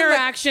 That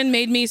interaction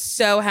made me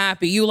so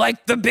happy. You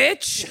like the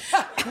bitch?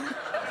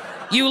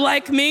 You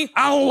like me?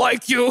 I don't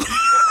like you.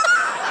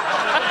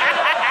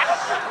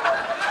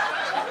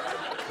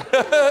 He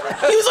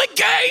was like,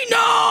 gay,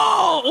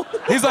 no!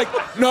 He's like,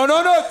 no,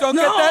 don't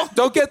get that.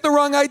 Don't get the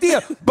wrong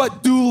idea.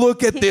 But do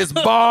look at this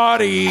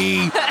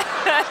body.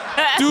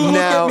 Do look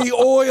at me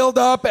oiled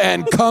up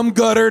and cum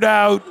guttered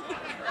out.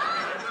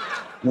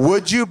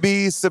 Would you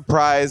be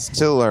surprised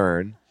to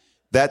learn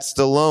that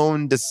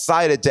Stallone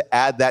decided to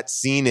add that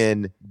scene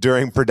in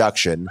during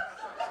production?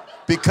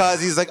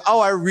 Because he's like, oh,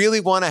 I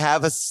really want to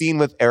have a scene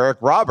with Eric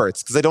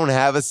Roberts because I don't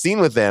have a scene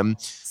with him.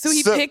 So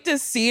he picked a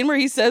scene where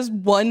he says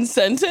one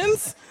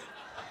sentence?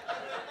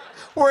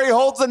 Where he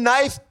holds a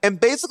knife and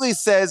basically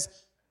says,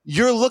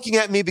 you're looking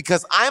at me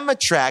because I'm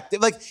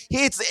attractive. Like,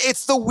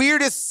 it's the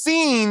weirdest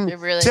scene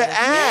to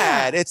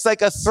add. It's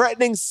like a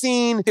threatening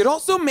scene. It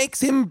also makes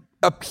him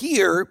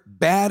appear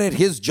bad at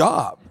his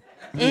job.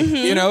 Mm-hmm.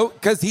 You know,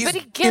 because he's... But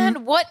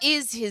again, what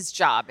is his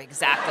job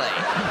exactly?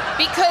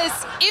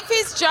 Because if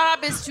his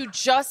job is to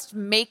just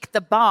make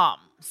the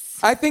bombs,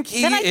 I think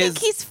think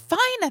he's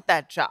fine at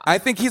that job. I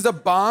think he's a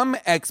bomb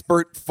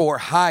expert for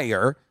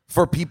hire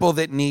for people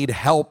that need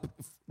help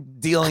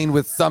dealing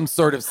with some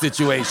sort of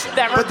situation.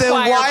 But then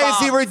why is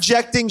he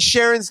rejecting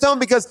Sharon Stone?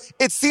 Because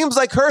it seems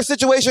like her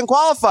situation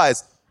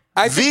qualifies.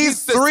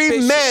 These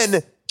 3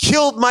 men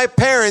killed my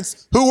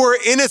parents who were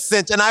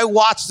innocent and I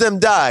watched them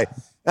die.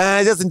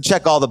 It doesn't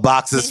check all the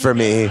boxes for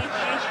me.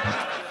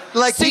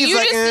 Like, so he's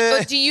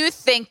like, do you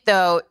think,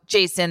 though,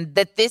 Jason,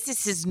 that this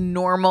is his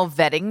normal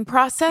vetting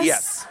process?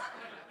 Yes.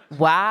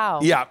 Wow.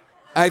 Yeah.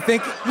 I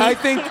think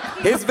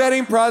his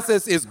vetting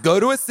process is go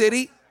to a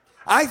city.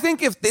 I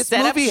think if this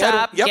movie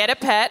get a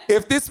pet.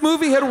 If this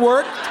movie had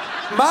worked,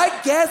 my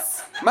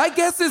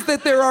guess is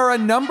that there are a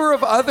number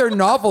of other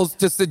novels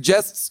to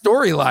suggest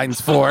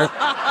storylines for.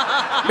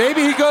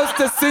 Maybe he goes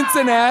to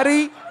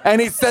Cincinnati and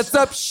he sets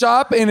up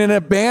shop in an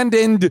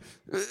abandoned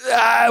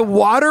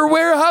water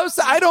warehouse.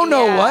 I don't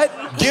know what.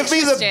 Give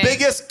me the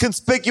biggest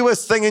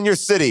conspicuous thing in your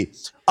city.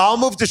 I'll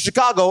move to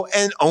Chicago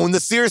and own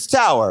the Sears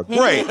Tower.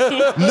 Great.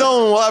 No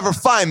one will ever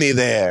find me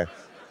there.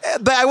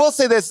 But I will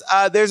say this.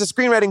 There's a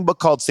screenwriting book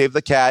called Save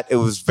the Cat. It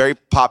was very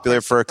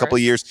popular for a couple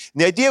of years.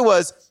 And the idea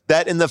was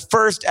that in the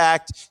first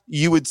act,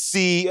 you would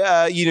see,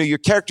 your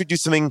character do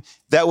something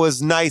that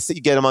was nice that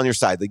you get him on your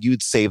side. Like you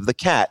would save the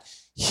cat.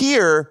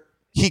 Here,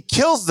 he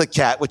kills the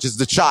cat, which is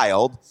the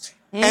child,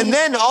 and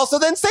then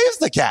saves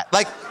the cat.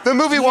 Like the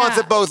movie wants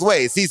it both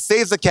ways. He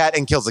saves the cat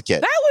and kills the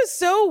kid. That was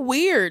so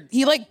weird.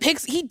 He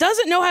he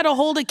doesn't know how to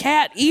hold a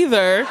cat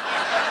either.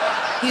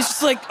 He's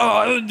just like,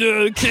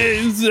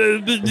 kids,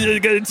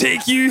 gotta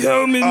take you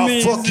home and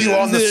I'll fuck you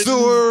on the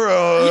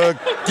sewer,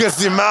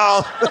 kiss your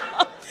mouth.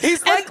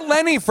 He's like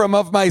Lenny from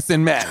Of Mice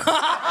and Men.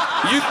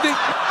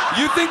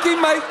 You think he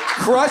might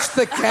crush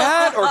the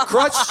cat or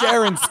crush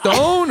Sharon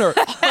Stone or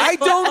I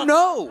don't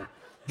know.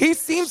 He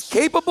seems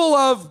capable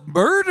of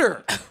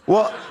murder.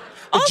 Well,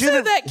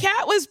 also, that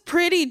cat was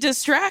pretty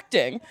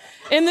distracting.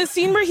 In the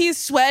scene where he's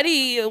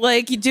sweaty,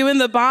 like doing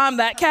the bomb,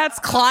 that cat's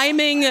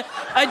climbing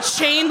a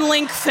chain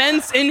link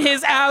fence in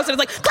his house.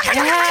 And it's like,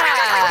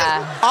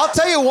 Yeah. I'll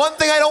tell you one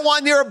thing I don't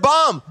want near a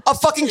bomb: a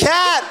fucking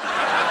cat.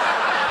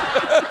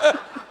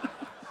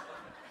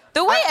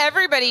 The way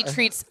everybody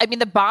treats,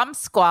 the bomb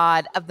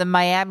squad of the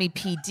Miami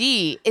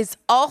PD is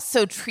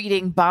also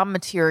treating bomb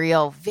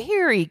material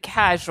very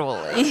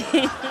casually.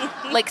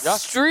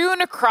 Strewn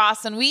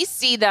across, and we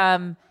see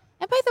them.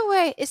 And by the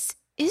way, is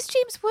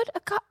James Wood a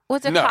cop?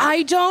 Was a cop?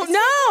 I don't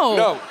know.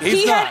 No,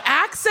 he's he not. had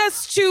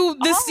access to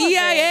the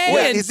CIA.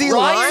 Wait, is he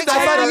lying?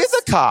 I thought he is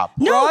a cop.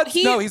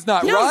 No, he's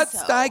not. No, Rod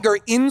Steiger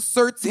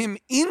inserts him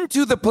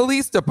into the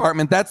police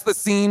department. That's the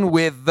scene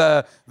with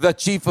the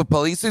chief of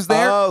police who's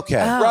there. Oh, okay.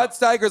 Rod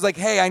Steiger's like,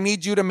 hey, I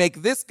need you to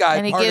make this guy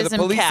And he part of gives the him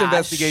police cash.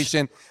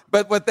 investigation.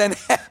 But what then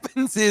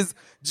happens is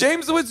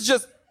James Woods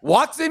just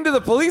walks into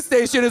the police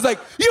station and is like,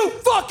 you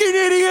fucking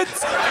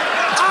idiots!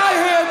 I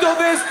handle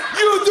this!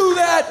 You do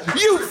that!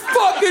 You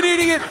fucking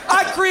idiot!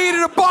 I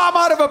created a bomb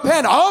out of a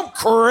pen! I'm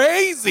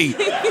crazy!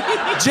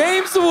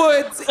 James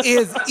Woods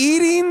is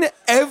eating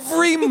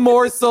every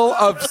morsel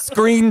of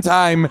screen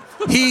time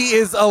he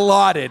is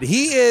allotted.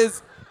 He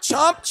is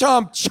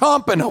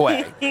chomping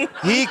away.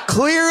 He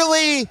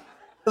clearly,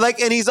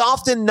 and he's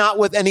often not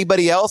with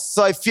anybody else,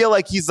 so I feel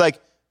like he's like,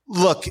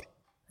 look,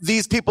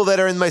 these people that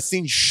are in my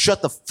scene,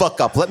 shut the fuck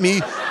up. Let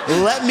me cook.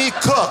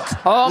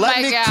 Oh Let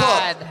my me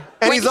God. cook.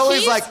 And he's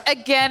always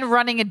again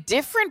running a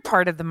different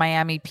part of the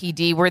Miami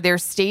PD where they're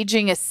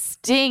staging a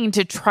sting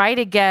to try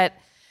to get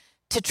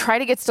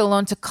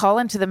Stallone to call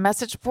into the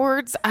message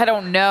boards. I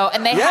don't know.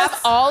 And they have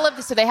all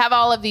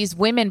of these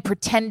women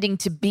pretending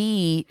to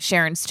be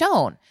Sharon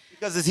Stone.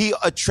 Because is he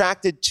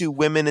attracted to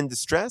women in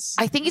distress?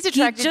 I think he's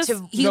attracted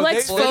to He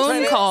likes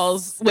phone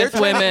calls with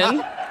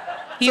women.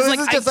 He's So like,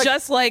 this I is just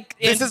just like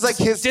this is like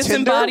his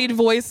disembodied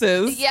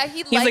voices. Yeah,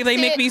 he's like, they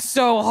make me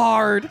so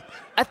hard.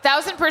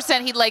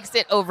 1,000% he likes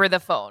it over the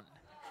phone.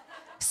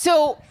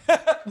 So,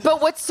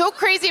 but what's so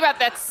crazy about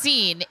that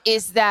scene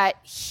is that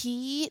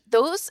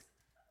those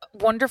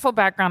wonderful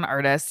background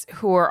artists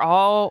who are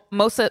all,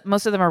 most of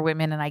them are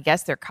women, and I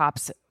guess they're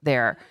cops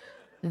there,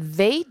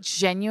 they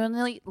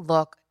genuinely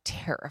look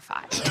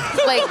terrified.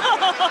 Like,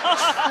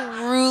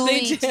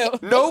 truly. They do.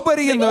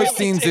 Nobody in those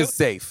scenes is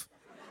safe.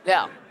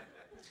 Yeah.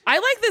 I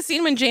like the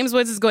scene when James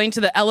Woods is going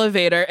to the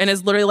elevator and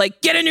is literally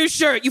like, get a new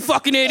shirt, you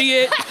fucking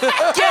idiot. Get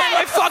in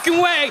my fucking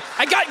way.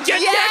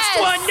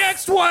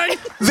 Next one.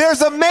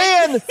 There's a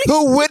man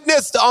who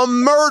witnessed a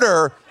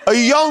murder, a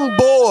young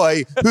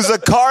boy who's a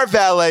car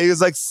valet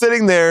who's like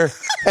sitting there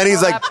and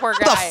he's like, that poor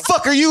what guy. the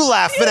fuck are you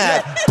laughing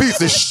at,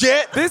 piece of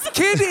shit? This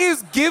kid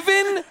is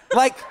given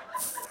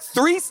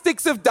 3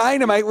 sticks of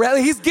dynamite.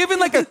 He's given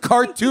a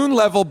cartoon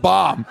level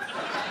bomb.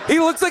 He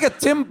looks like a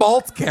Tim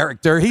Baltz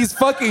character. He's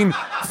fucking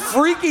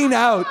freaking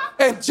out.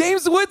 And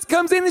James Woods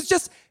comes in.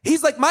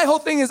 He's like, my whole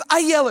thing is I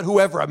yell at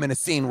whoever I'm in a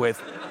scene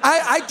with.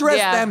 I dress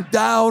them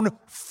down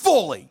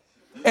fully.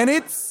 And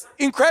it's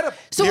incredible.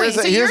 So Here's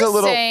wait, a- here's you're a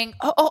little- saying,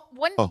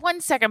 one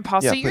second,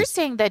 Paul. Yeah, So you're please.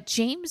 saying that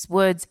James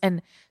Woods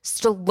and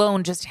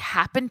Stallone just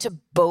happened to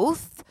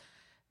both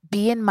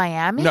be in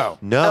Miami? No.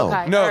 Okay. All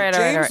right,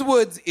 James all right.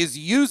 Woods is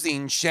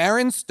using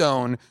Sharon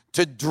Stone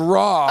to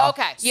draw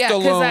Okay. Yeah,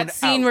 because Stallone that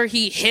scene out. where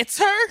he hits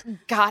her,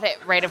 Got it.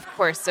 Right. Of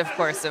course.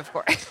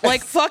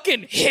 like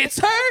fucking hits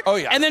her, Oh,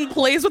 yeah. and then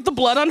plays with the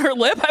blood on her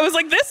lip. I was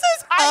like, this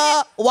is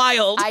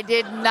wild. I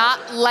did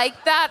not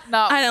like that. No,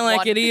 I didn't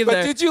like it either.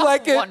 But did you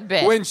like it One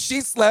bit. when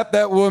she slapped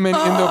that woman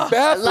in the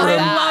bathroom? that.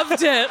 I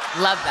loved it.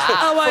 Love that.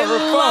 Oh, I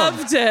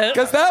loved it.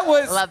 Because that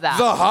was Love that.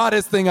 the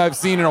hottest thing I've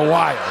seen in a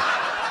while.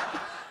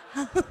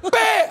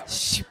 Bam!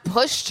 She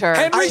pushed her.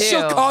 Henry, too.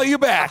 she'll call you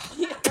back.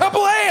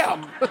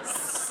 Kablam!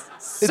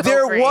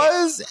 There great.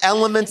 was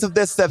elements of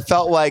this that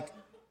felt like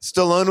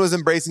Stallone was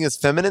embracing his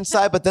feminine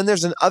side, but then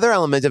there's another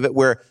element of it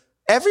where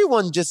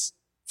everyone just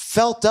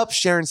felt up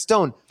Sharon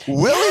Stone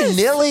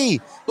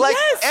willy-nilly. Like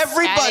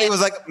everybody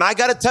was like, I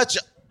got to touch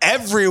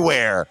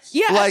everywhere.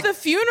 Yeah, like, at the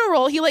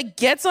funeral, he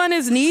gets on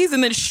his knees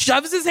and then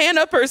shoves his hand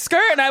up her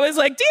skirt, and I was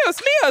like, Dios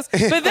míos.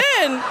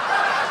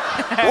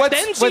 But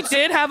then, she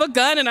did have a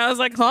gun, and I was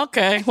like,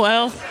 okay,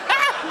 well.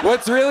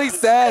 What's really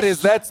sad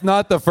is that's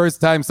not the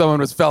first time someone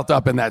was felt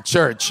up in that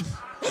church.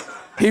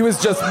 He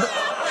was just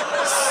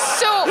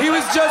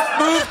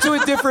moved to a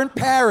different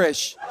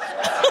parish.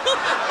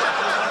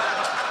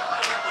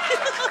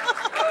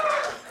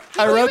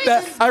 I wrote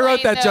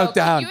that joke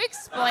down. Can you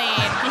explain?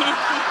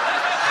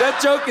 That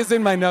joke is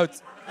in my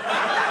notes.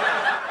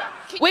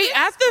 Wait,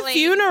 at the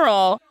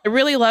funeral, I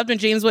really loved when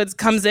James Woods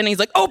comes in and he's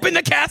like, open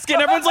the casket.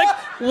 And everyone's like,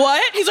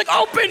 what? He's like,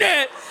 open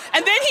it.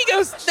 And then he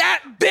goes,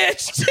 that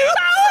bitch, too.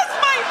 That was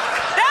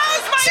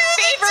my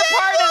favorite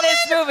part of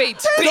this movie.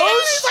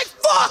 He's like,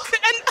 fuck.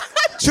 And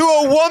To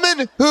a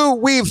woman who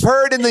we've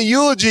heard in the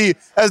eulogy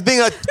as being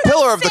a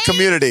pillar of the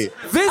community.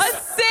 A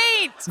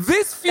saint.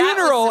 This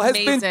funeral has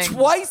been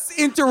twice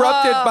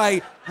interrupted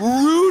by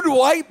rude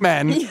white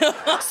men.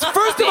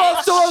 First of all,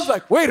 Stallone's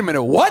like, wait a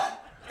minute, what?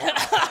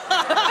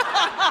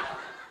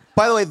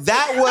 By the way,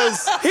 that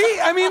was...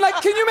 can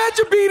you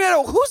imagine being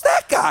who's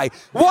that guy?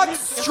 Walks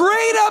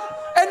straight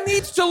up and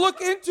needs to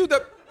look into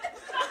the...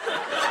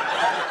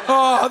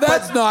 Oh,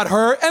 that's not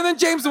her. And then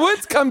James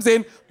Woods comes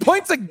in,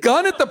 points a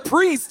gun at the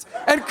priest,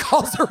 and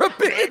calls her a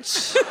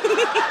bitch.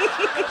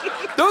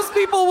 Those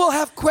people will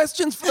have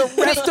questions for the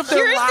rest of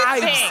their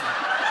lives.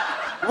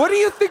 What do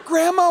you think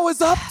Grandma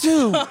was up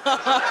to?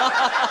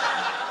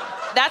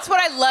 That's what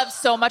I love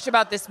so much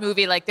about this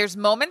movie. Like, there's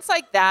moments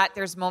like that.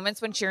 There's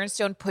moments when Sharon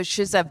Stone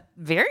pushes a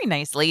very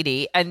nice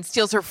lady and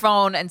steals her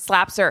phone and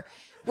slaps her,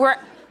 where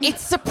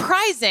it's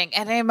surprising.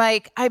 And I'm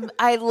like,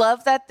 I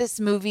love that this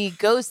movie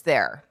goes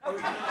there.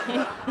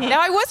 Now,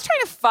 I was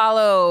trying to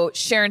follow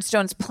Sharon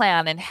Stone's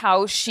plan and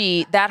how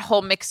that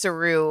whole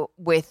mixeroo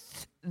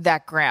with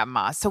that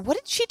grandma. So what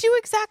did she do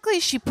exactly?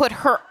 She put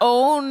her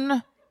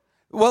own...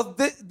 Well,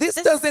 this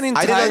doesn't entirely...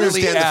 I didn't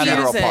understand the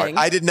funeral part.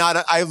 I did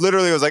not. I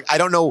literally was like, I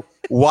don't know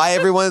why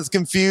everyone's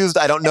confused.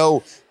 I don't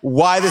know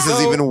why this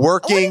is even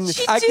working.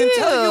 I can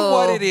tell you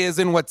what it is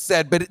and what's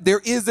said, but there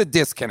is a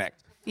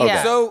disconnect. Yeah.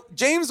 Okay. So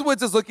James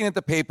Woods is looking at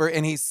the paper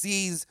and he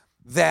sees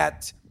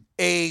that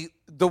a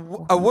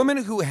woman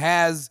who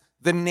has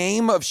the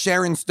name of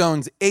Sharon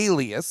Stone's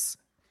alias...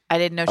 I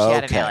didn't know she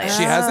had an alias.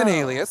 She has an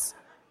alias.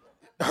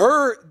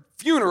 Her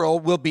funeral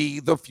will be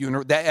the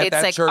funeral at that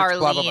like church, Arlene,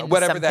 blah, blah, blah,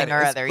 whatever that something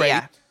or is. other, right?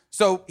 yeah.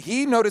 So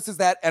he notices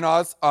that, and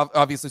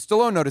obviously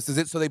Stallone notices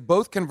it, so they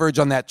both converge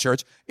on that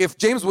church. If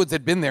James Woods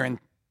had been there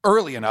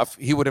early enough,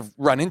 he would have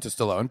run into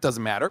Stallone.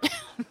 Doesn't matter.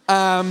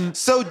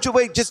 So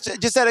wait,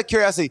 just out of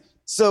curiosity,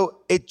 so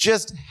it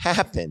just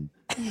happened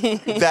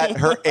that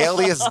her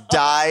alias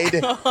died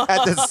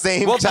at the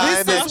same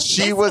time that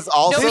she was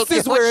also... This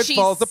is where it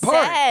falls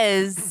apart.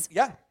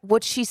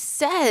 What she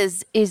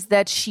says is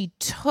that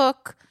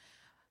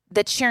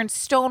that Sharon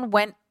Stone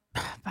went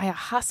by a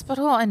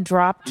hospital and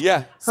dropped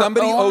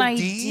somebody her own OD'd.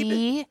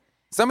 ID.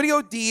 Somebody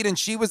OD'd, and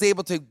she was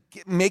able to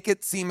make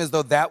it seem as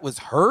though that was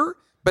her,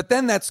 but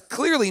then that's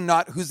clearly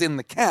not who's in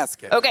the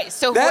casket. Okay,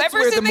 so that's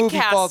whoever's where in the movie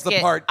falls casket,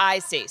 apart. I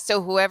see.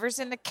 So whoever's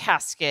in the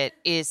casket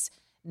is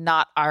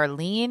not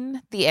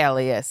Arlene, the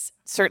alias,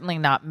 certainly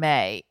not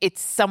May.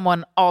 It's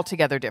someone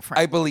altogether different.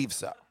 I believe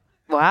so.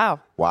 Wow.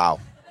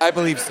 I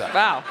believe so.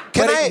 Wow.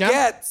 But it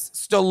gets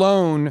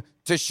Stallone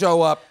to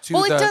show up to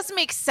it does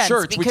make sense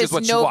church, which is because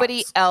what she nobody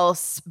wants.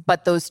 else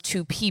but those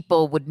two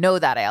people would know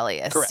that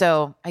alias. Correct.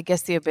 So I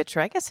guess the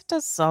obituary, it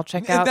does all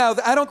check out. Now,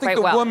 I don't think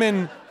quite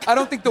well. I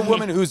don't think the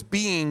woman who's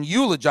being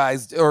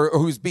eulogized or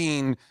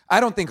I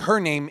don't think her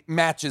name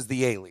matches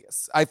the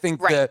alias. I think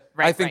the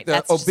That's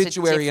just a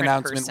obituary different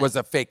announcement person. was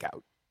a fake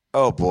out.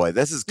 Oh boy,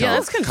 this is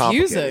that's confusing.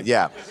 complicated.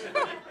 Yeah.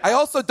 I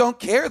also don't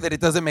care that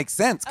it doesn't make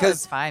sense because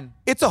it's fine.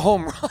 It's a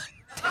home run.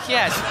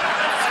 Yeah, it's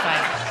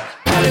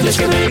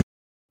fine.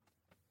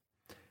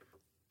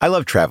 I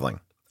love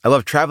traveling. I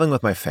love traveling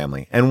with my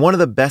family. And one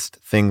of the best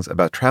things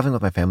about traveling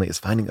with my family is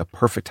finding a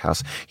perfect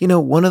house. You know,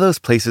 one of those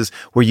places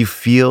where you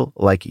feel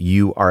like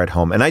you are at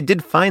home. And I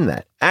did find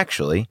that,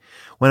 actually,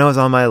 when I was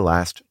on my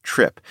last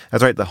trip.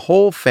 That's right. The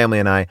whole family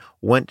and I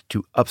went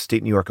to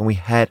upstate New York, and we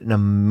had an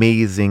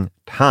amazing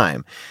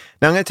time.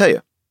 Now, I'm going to tell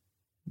you,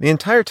 the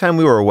entire time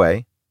we were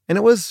away, and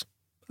it was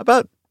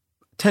about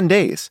 10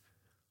 days,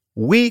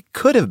 we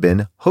could have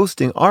been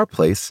hosting our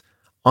place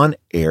on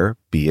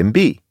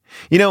Airbnb.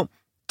 You know,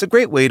 it's a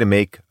great way to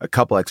make a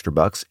couple extra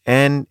bucks,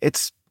 and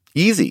it's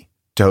easy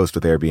to host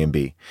with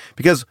Airbnb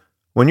because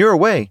when you're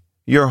away,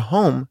 your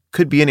home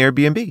could be an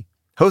Airbnb.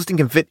 Hosting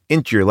can fit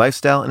into your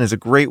lifestyle and is a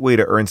great way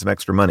to earn some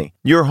extra money.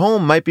 Your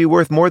home might be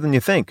worth more than you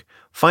think.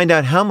 Find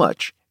out how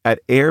much at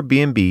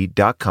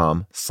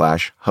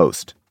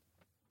airbnb.com/host.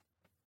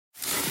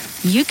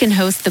 You can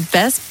host the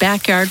best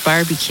backyard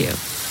barbecue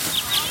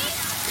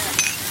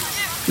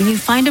when you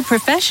find a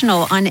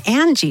professional on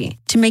Angie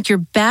to make your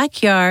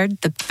backyard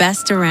the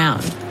best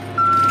around.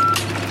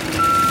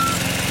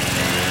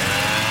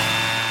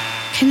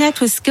 Connect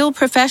with skilled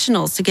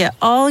professionals to get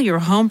all your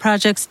home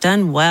projects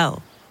done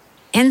well.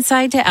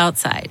 Inside to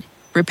outside,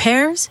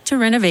 repairs to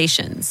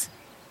renovations.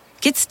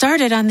 Get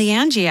started on the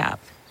Angie app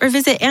or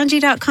visit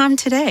Angie.com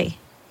today.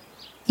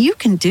 You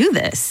can do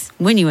this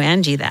when you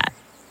Angie that.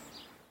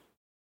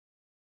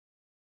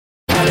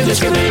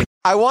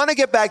 I want to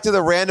get back to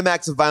the random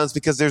acts of violence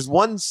because there's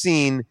one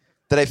scene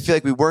that I feel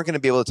like we weren't going to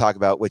be able to talk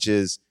about, which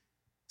is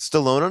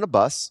Stallone on a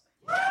bus.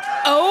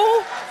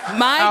 Oh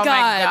my God.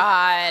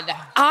 My God.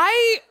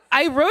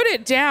 I wrote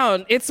it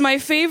down. It's my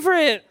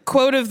favorite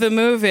quote of the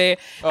movie.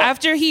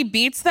 After he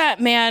beats that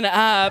man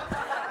up.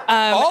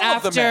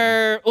 Of the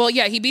men. Well,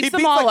 yeah, he beats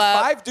them all like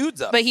up. 5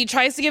 dudes up. But he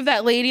tries to give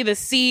that lady the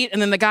seat,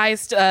 and then the guy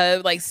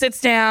sits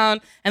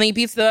down, and then he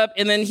beats them up,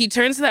 and then he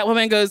turns to that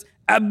woman and goes,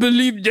 "I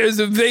believe there's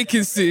a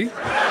vacancy."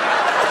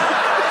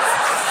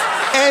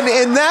 And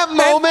in that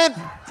moment,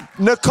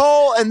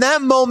 Nicole, in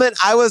that moment,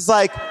 I was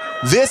like,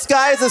 this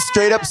guy is a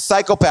straight up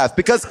psychopath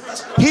because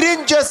he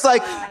didn't just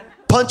like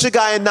punch a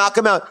guy and knock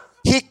him out.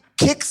 He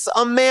kicks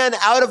a man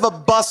out of a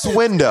bus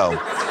window.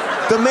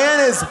 The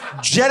man is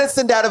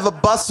jettisoned out of a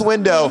bus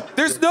window.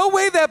 There's no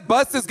way that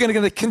bus is going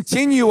to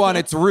continue on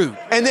its route.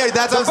 And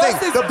that's what I'm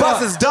saying. The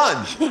bus is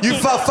done. You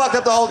fucked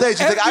up the whole day.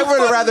 She's like, I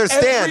would rather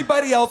stand.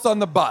 Everybody else on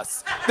the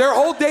bus. Their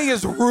whole day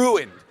is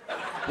ruined.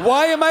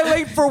 Why am I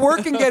late for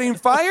work and getting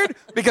fired?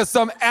 Because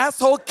some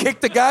asshole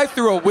kicked a guy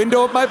through a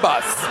window of my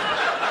bus.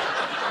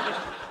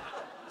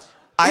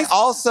 I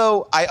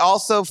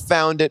also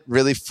found it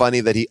really funny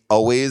that he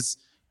always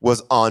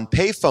was on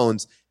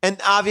payphones. And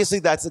obviously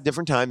that's a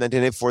different time,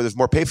 1984, there's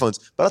more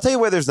payphones. But I'll tell you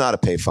where there's not a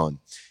payphone.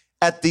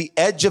 At the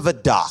edge of a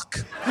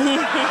dock,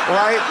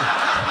 right?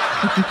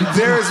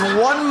 There's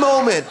one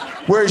moment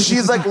where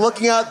she's like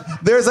looking out,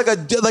 there's like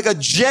a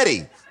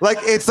jetty. Like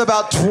it's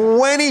about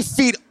 20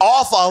 feet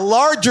off a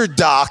larger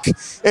dock.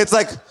 It's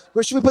like,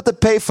 where should we put the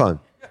payphone?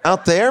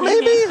 Out there,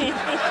 maybe?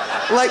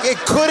 Like it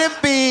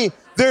couldn't be.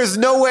 There's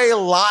no way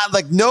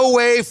no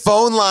way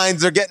phone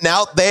lines are getting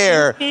out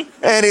there.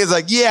 And he's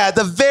like, yeah, at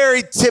the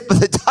very tip of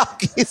the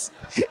dock.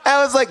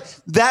 I was like,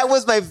 that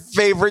was my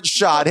favorite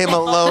shot. Him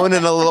alone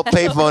in a little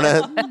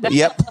payphone.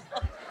 Yep.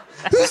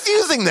 Who's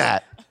using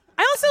that?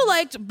 I also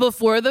liked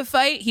before the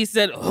fight, he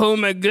said, "Oh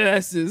my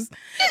glasses."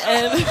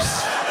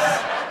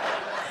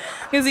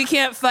 Because he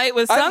can't fight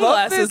with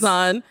sunglasses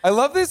on. I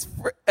love this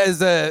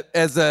as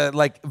a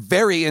like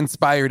very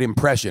inspired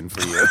impression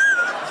for you.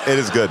 It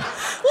is good. Well,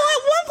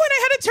 at one point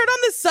I had to turn on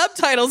the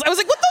subtitles. I was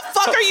like, what the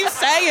fuck are you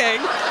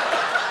saying?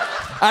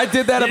 I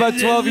did that about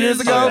 12 years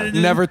ago.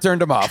 Never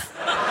turned them off.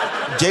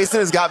 Jason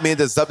has got me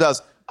into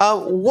subtitles.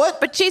 What?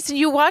 But Jason,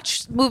 you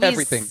watch movies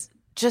Everything.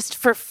 just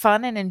for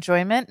fun and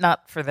enjoyment,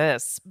 not for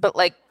this, but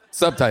like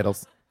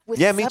subtitles.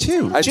 Yeah, me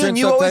too. I June, turn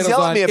you always subtitles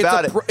yell on. at me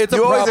about it. It's a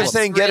you always problem. are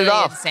saying, "Get really it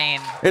off." Insane.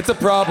 It's a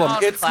problem.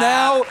 Don't It's clap.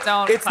 now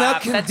Don't it's now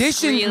clap. That's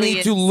conditioned really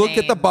me to look at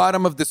the insane.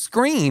 bottom of the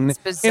screen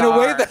It's in a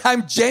way bizarre. that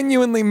I'm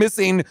genuinely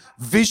missing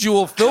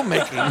visual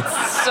filmmaking.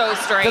 So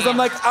strange. Because I'm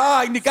like,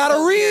 you gotta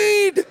So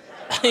read.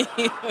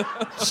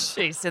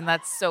 Jason,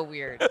 that's so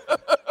weird.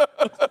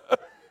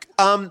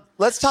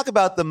 Let's talk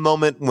about the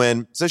moment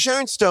when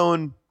Sharon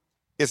Stone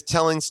is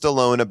telling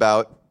Stallone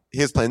about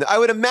his plan. I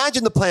would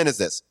imagine the plan is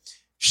this.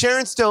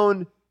 Sharon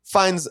Stone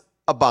finds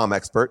a bomb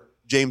expert,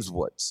 James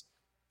Woods,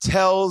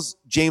 tells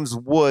James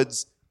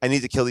Woods, I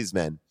need to kill these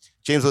men.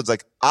 James Woods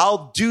like,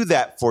 I'll do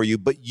that for you,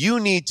 but you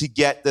need to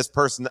get this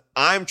person that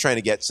I'm trying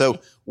to get. So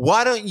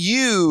why don't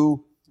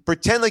you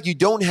pretend like you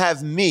don't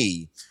have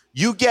me?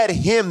 You get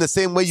him the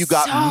same way you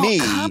got So me.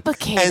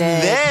 complicated.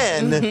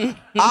 And then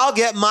I'll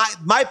get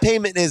my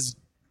payment is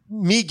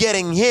me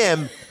getting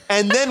him,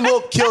 and then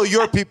we'll kill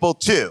your people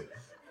too.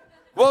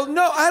 Well,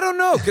 no, I don't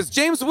know, because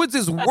James Woods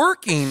is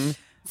working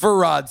for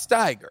Rod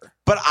Steiger.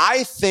 But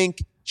I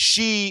think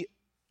she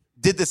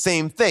did the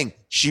same thing.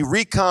 She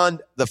reconned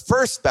the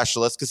first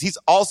specialist, because he's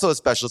also a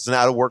specialist, an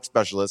out-of-work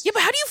specialist. Yeah,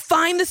 but how do you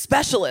find the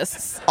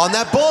specialists? On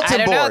that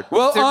bulletin board.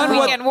 Well, They're on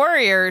Weekend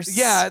Warriors.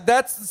 Yeah,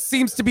 that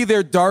seems to be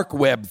their dark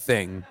web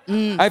thing.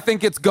 I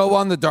think it's go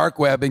on the dark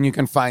web and you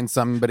can find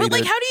somebody.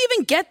 But how do you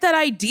even get that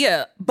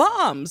idea?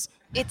 Bombs.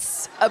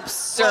 It's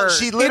absurd. Well,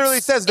 she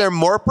literally says they're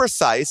more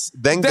precise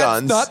than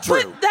guns. That's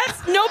not true.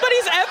 But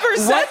nobody's ever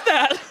said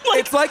that.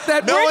 It's like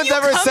that. No one's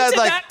ever said,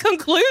 like, that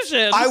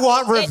conclusion. I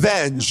want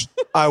revenge.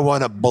 I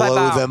want to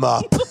blow them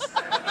up.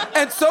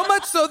 And so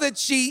much so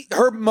that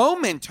her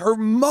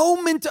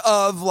moment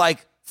of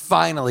like,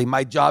 finally,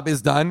 my job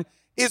is done,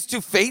 is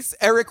to face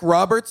Eric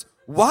Roberts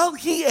while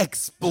he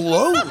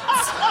explodes.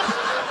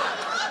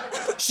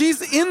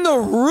 She's in the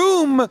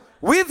room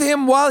with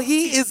him while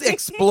he is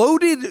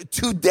exploded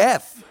to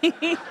death.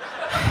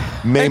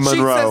 May and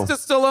Monroe. she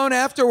says to Stallone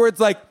afterwards,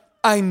 like,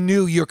 I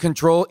knew your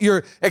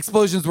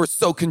explosions were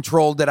so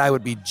controlled that I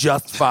would be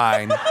just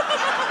fine. And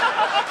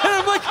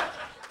I'm like,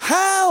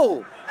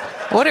 how?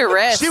 What a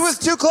risk. She was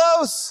too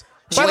close.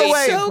 By the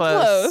way, so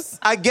close.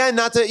 Again,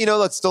 not to,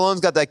 look, Stallone's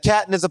got that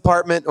cat in his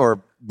apartment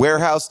or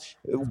warehouse,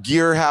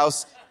 gear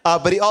house,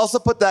 but he also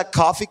put that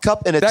coffee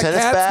cup in a tennis bag.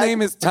 That cat's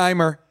name is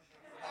Timer.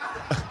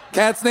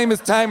 Cat's name is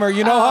Timer.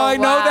 You know how I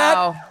know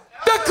wow. that?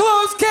 The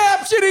closed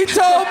caption he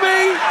told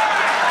me.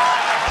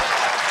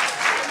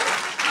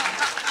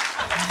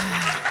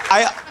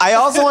 I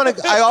also want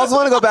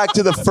to go back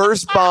to the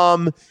first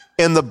bomb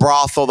in the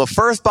brothel. The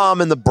first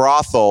bomb in the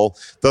brothel,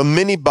 the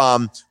mini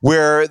bomb,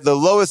 where the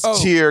lowest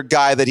tier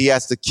guy that he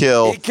has to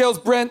kill. He kills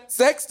Brent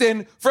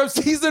Sexton from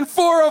season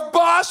 4 of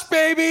Bosch,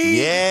 baby.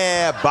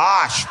 Yeah,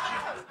 Bosch.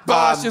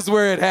 Bosch is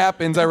where it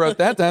happens. I wrote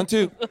that down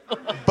too.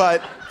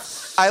 But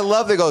I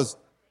love that it goes,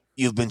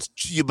 you've been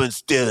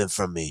stealing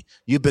from me.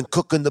 You've been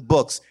cooking the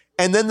books.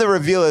 And then the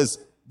reveal is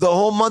the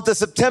whole month of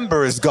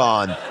September is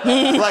gone.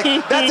 Like,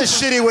 that's a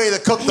shitty way to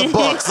cook the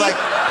books. Like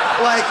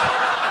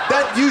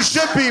that you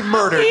should be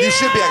murdered. Yeah. You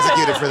should be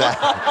executed for that.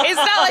 It's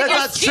not like that's you're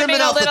not skimming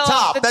trimming a off the little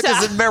top. off the That's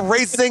just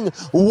erasing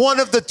one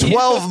of the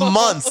 12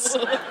 months.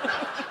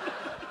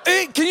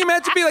 Hey, can you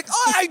imagine being like,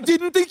 oh, I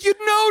didn't think you'd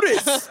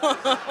notice.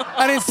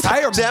 An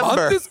entire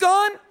month is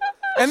gone?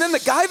 And then the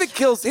guy that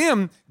kills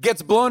him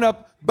gets blown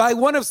up by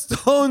one of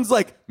Stone's,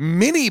 like,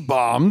 mini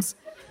bombs,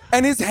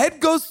 and his head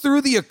goes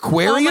through the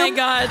aquarium. Oh, my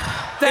God.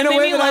 That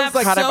made me laugh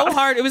so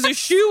hard. It was a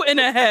shoe and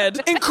a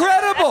head.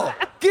 Incredible.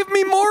 Give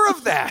me more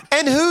of that.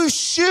 And whose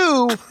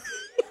shoe?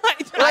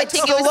 I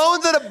think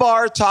Stallone's at a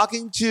bar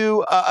talking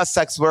to a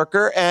sex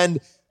worker, and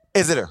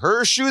is it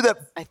her shoe that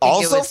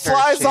also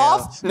flies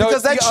off? No,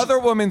 because it's the other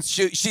woman's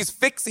shoe. She's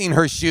fixing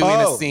her shoe in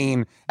a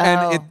scene,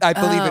 and I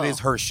believe it is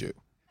her shoe.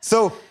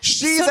 So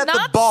she's at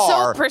the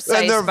bar, so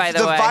precise, and by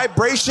the way.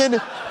 vibration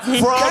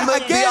from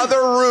the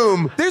other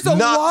room. There's a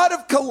lot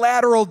of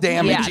collateral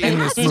damage in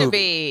this movie. Has to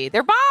be.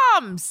 They're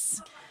bombs.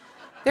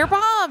 They're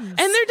bombs. And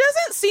there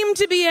doesn't seem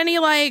to be any,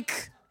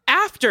 like,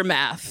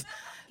 aftermath.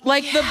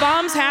 Like, the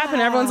bombs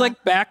happen, everyone's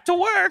like, back to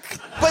work.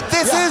 But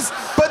this is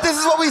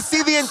what we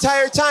see the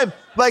entire time.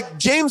 Like,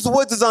 James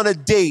Woods is on a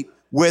date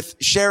with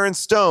Sharon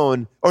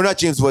Stone, or not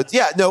James Woods.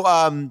 Yeah,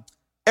 no,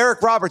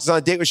 Eric Roberts is on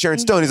a date with Sharon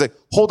Stone. He's like,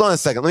 hold on a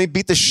second. Let me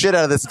beat the shit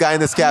out of this guy in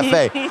this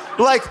cafe.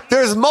 Like,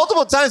 there's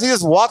multiple times he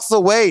just walks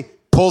away,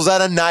 pulls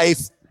out a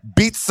knife,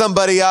 beats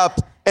somebody up.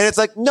 And it's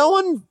like, no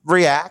one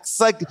reacts.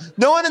 Like,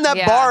 no one in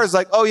that bar is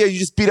like, oh, yeah, you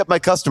just beat up my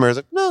customer. It's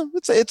like, no,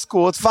 it's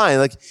cool. It's fine.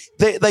 Like,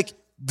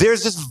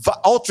 there's just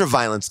ultra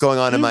violence going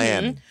on in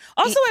Miami.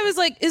 Also, I was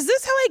like, is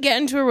this how I get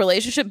into a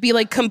relationship? Be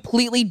like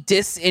completely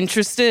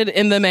disinterested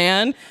in the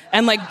man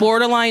and like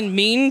borderline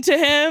mean to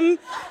him?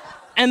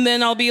 And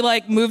then I'll be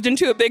like moved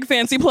into a big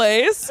fancy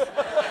place.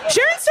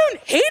 Sharon Stone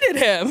hated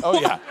him. Oh,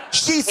 yeah.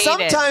 She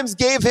sometimes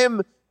gave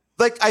him,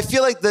 like, I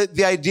feel like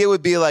the idea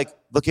would be like,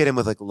 look at him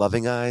with like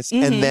loving eyes.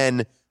 And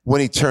then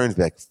when he turns,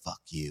 be like,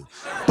 fuck you.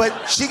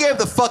 But she gave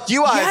the fuck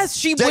you eyes. Yes,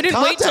 she wouldn't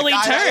wait till he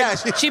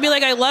turned. She'd be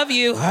like, I love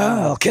you.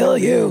 I'll kill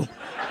you.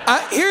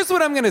 Here's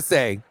what I'm going to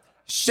say.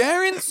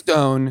 Sharon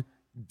Stone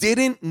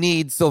didn't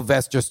need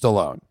Sylvester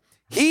Stallone.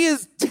 He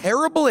is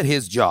terrible at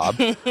his job.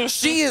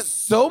 She is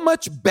so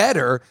much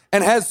better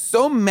and has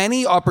so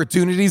many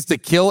opportunities to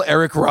kill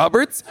Eric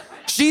Roberts.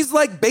 She's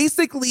like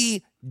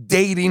basically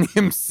dating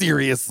him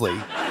seriously.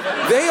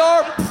 They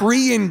are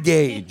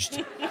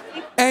pre-engaged.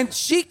 And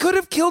she could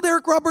have killed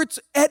Eric Roberts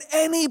at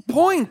any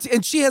point,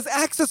 and she has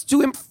access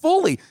to him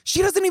fully.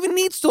 She doesn't even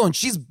need Stallone.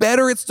 She's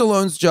better at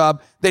Stallone's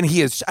job than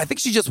he is. I think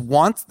she just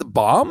wants the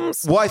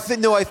bombs. Well, I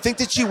think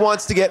that she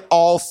wants to get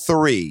all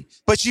three.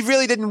 But she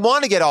really didn't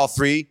want to get all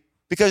three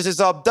because it's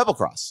a double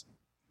cross.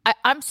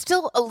 I'm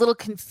still a little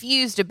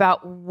confused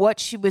about what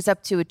she was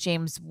up to with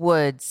James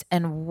Woods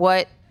and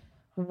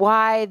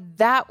why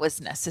that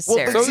was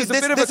necessary. Well, so it was a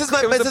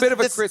bit of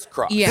a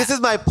crisscross. Yeah. This is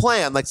my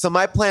plan. Like, so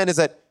my plan is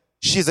that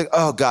she's like,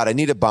 oh, God, I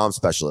need a bomb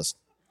specialist.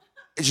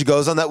 And she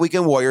goes on that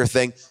Weekend Warrior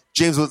thing.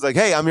 James was like,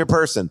 hey, I'm your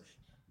person.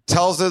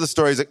 Tells her the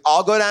story. He's like,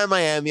 I'll go down to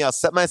Miami. I'll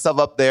set myself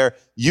up there.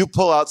 You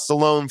pull out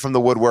Stallone from the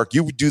woodwork.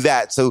 You do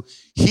that. So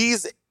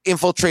he's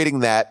infiltrating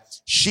that.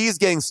 She's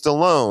getting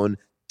Stallone,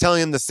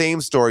 telling him the same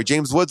story.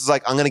 James Woods is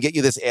like, I'm going to get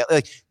you this.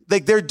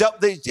 Like they're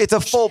it's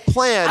a full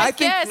plan. I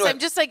guess I'm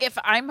just like, if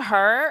I'm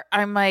her,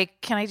 I'm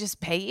like, can I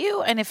just pay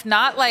you? And if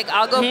not, like,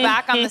 I'll go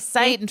back on the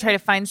site and try to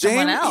find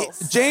someone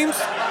else. James,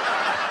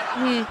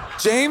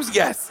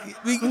 yes.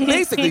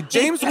 Basically,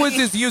 James Woods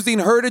is using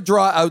her to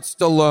draw out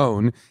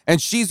Stallone,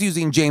 and she's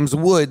using James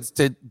Woods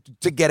to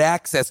get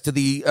access to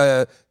the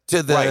Rod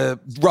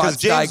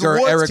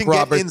Steiger, Eric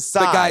Roberts, the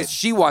guys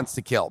she wants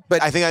to kill.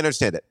 But I think I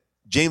understand it.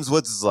 James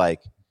Woods is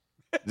like,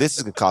 this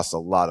is going to cost a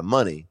lot of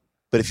money,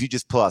 but if you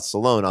just pull out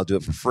Stallone, I'll do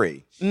it for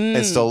free. And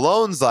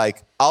Stallone's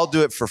like, I'll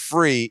do it for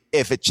free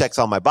if it checks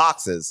all my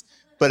boxes.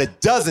 But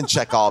it doesn't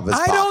check all of his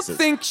boxes. I don't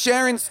think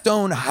Sharon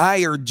Stone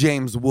hired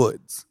James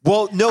Woods.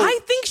 Well, no. I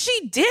think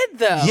she did,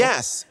 though.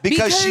 Yes,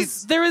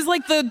 because there was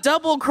like the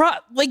double cross.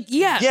 Like,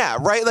 yeah. Yeah,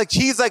 right? Like,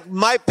 he's like,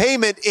 my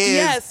payment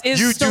is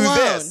you Stallone.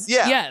 Do this.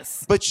 Yeah.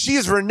 Yes. But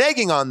she's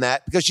reneging on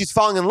that because she's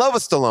falling in love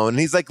with Stallone. And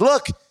he's like,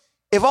 look,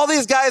 if all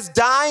these guys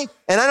die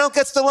and I don't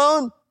get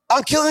Stallone,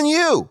 I'm killing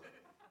you.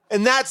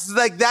 And that's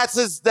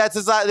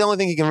the only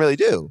thing he can really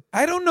do.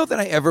 I don't know that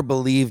I ever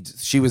believed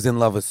she was in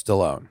love with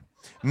Stallone.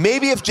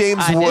 Maybe if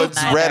James Woods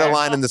read a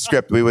line in the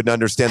script, we would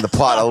understand the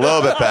plot a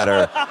little bit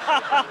better.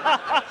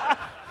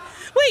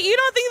 Well, Wait, you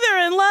don't think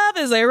they're in love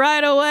as they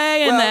ride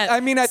away in that I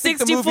think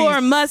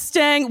 64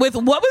 Mustang with,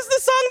 what was the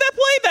song that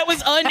played? That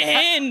was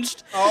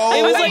Unhinged.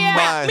 It was like,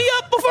 wake me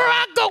up before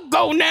I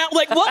go now.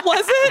 Like, what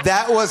was it?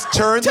 That was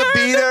Turn the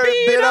Beat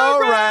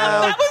Around.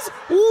 That was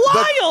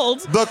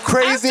wild. The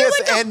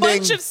craziest After, like, ending. A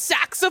bunch of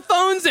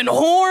saxophones and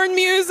horn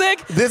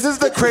music. This is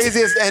the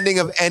craziest ending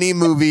of any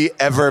movie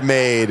ever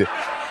made.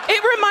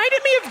 It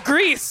reminded me of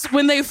Grease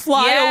when they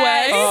fly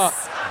away.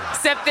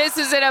 Except this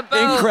is in a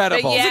boat.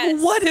 Incredible. Yes.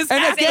 Like, what is And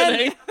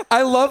happening? again,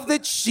 I love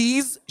that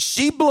she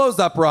blows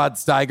up Rod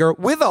Steiger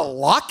with a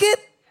locket.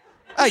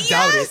 I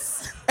doubt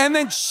it. And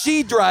then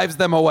she drives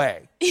them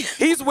away.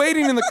 He's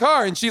waiting in the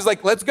car, and she's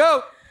like, "Let's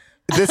go."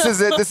 This is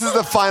it. This is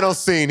the final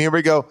scene. Here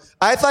we go.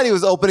 I thought he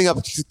was opening up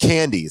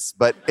candies,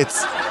 but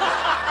it's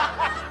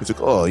like,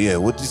 oh yeah,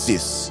 what is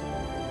this?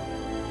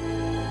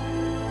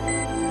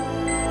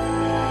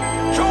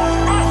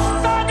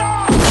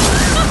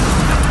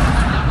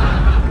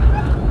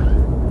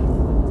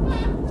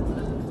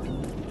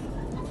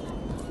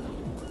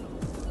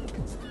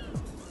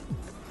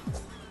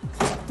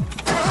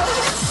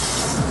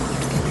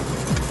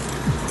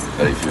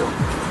 How do you feel?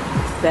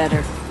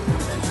 Better.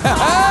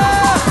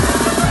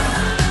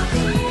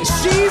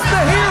 She's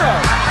the hero.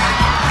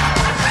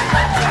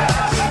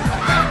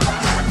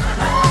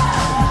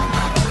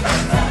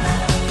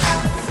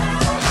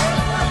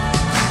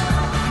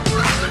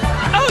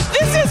 Oh,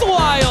 this is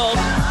wild.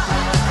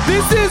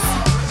 This is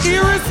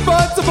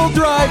irresponsible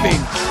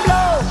driving.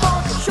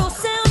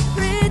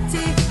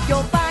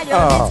 Your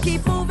violins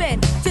keep moving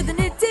to the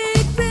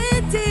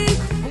nitty-gritty.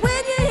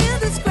 When you hear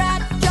the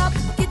scratch up,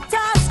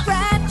 guitar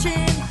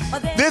scratching.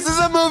 This is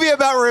a movie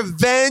about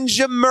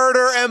revenge,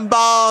 murder, and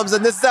bombs,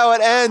 and this is how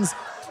it ends.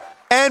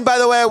 And by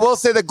the way, I will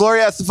say that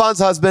Gloria Estefan's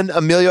husband,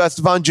 Emilio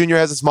Estefan Jr.,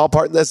 has a small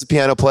part in this, as a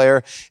piano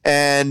player,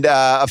 and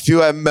a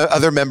few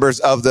other members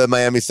of the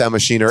Miami Sound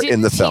Machine are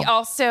in the film. He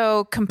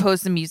also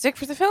composed the music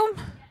for the film?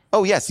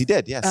 Oh, yes, he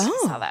did, yes. I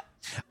saw that.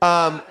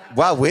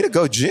 Wow, way to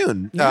go,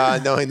 June,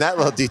 knowing that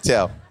little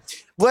detail.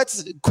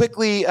 Let's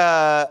quickly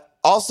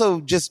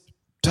also just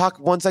talk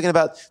 1 second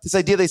about this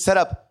idea they set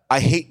up. I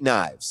hate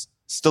knives.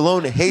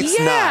 Stallone hates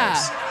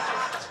knives.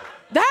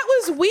 That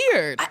was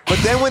weird. But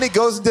then when he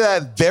goes into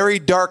that very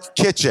dark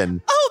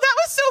kitchen. Oh, that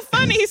was so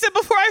funny. He said,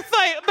 before I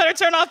fight, I better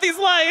turn off these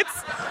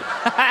lights.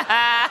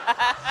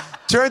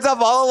 Turns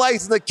off all the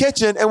lights in the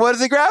kitchen, and what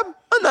does he grab?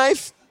 A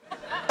knife.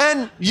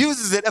 And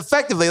uses it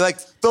effectively. To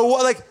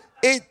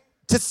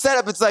set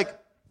up, it's like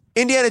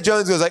Indiana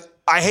Jones goes like,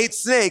 I hate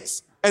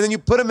snakes. And then you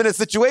put him in a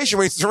situation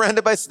where he's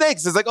surrounded by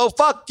snakes. It's like, oh,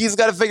 fuck, he's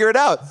got to figure it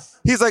out.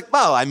 He's like,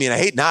 well, I mean, I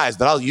hate knives,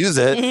 but I'll use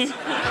it.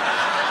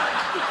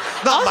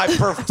 Not my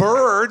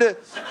preferred,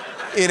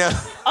 you know.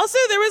 Also,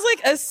 there was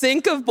like a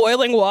sink of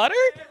boiling water.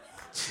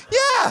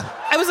 Yeah.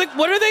 I was like,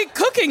 what are they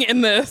cooking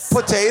in this?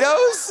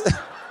 Potatoes?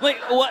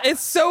 Like, what?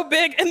 It's so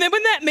big. And then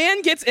when that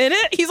man gets in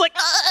it, he's like,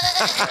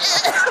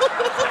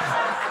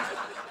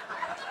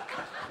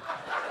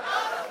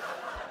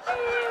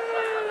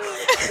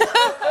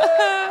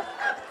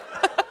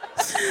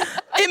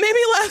 it made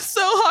me laugh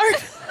so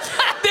hard.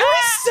 There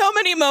were so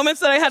many moments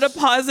that I had to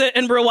pause it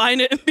and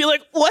rewind it and be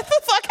like, what the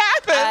fuck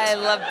happened? I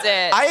loved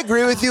it. I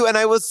agree with you, and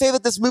I will say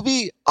that this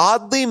movie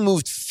oddly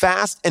moved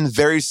fast and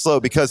very slow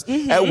because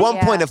at one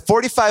point, at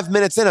 45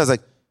 minutes in, I was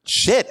like,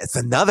 shit, it's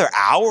another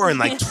hour and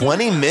like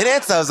 20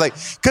 minutes? I was like,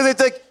 because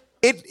it's like,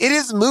 it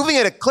is moving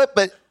at a clip,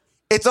 but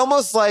it's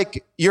almost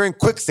like you're in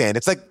quicksand.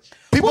 It's like,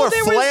 people are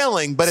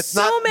flailing, but it's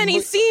not. So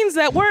many scenes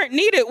that weren't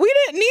needed. We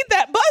didn't need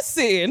that bus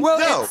scene. Well,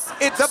 No,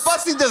 the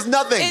bus scene does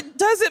nothing. It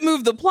doesn't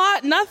move the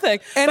plot, nothing.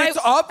 And But it's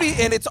obvious,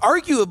 and it's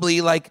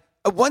arguably like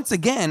once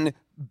again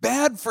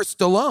bad for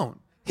Stallone.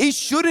 He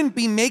shouldn't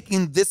be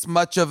making this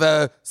much of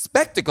a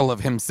spectacle of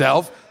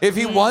himself if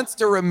he wants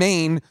to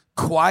remain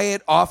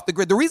quiet off the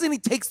grid. The reason he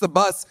takes the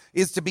bus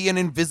is to be an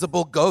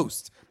invisible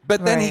ghost,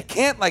 but then he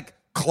can't like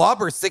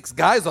clobber 6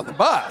 guys on the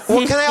bus.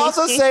 Well, can I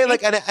also say,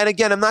 like, and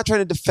again, I'm not trying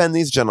to defend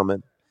these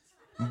gentlemen,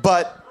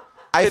 but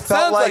It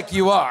sounds like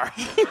you are.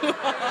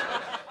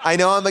 I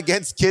know I'm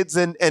against kids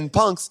and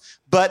punks,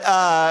 but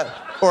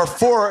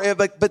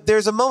but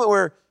there's a moment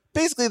where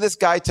basically this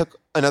guy took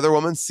another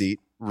woman's seat,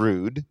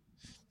 rude,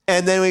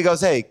 and then he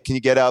goes, "Hey, can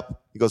you get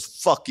up?" He goes,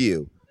 "Fuck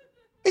you."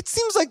 It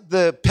seems like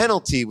the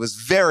penalty was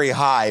very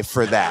high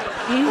for that.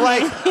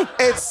 Like,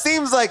 it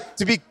seems like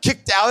to be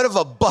kicked out of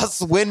a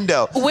bus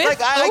window. With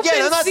I'm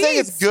not saying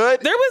it's good.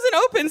 There was an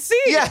open seat.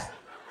 Yeah.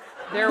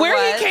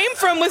 Where he came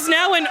from was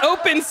now an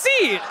open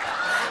seat.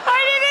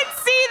 I didn't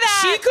see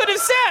that. She could have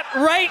sat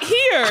right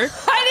here.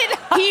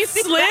 He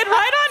slid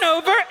right on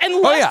over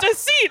and left a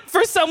seat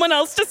for someone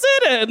else to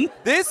sit in.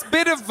 This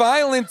bit of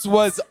violence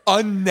was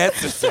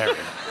unnecessary.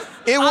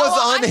 It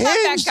was unhinged. I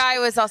thought that guy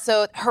was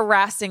also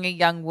harassing a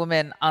young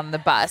woman on the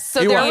bus. So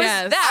He there was. was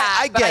Yes. that,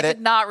 I but get I it.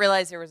 did not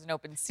realize there was an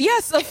open seat.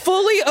 Yes, a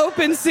fully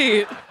open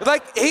seat.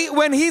 Like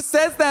when he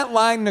says that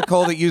line,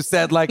 Nicole, that you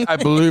said, like, I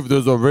believe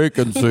there's a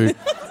vacancy.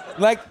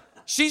 Like,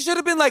 she should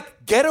have been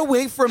like, get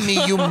away from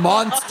me, you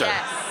monster.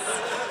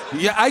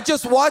 Yeah, I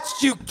just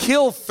watched you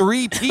kill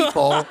 3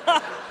 people.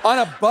 on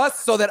a bus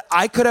so that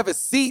I could have a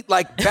seat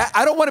like that.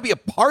 I don't want to be a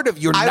part of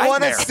your nightmare.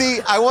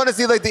 I want to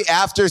see like the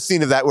after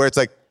scene of that where it's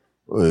like,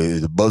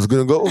 is the bus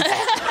gonna go? And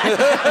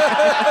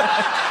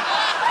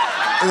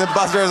the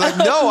bus driver's like,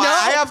 no,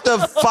 I have to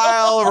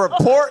file a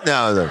report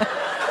now.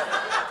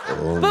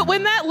 But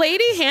when that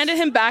lady handed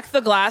him back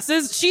the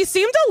glasses, she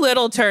seemed a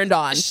little turned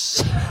on.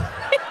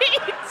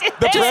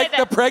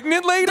 The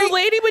pregnant lady? The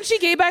lady, when she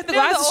gave back the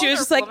glasses, she was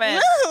just like, no.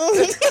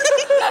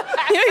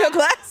 Here are your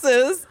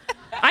glasses.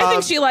 I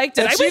think she liked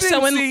it. I wish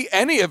someone see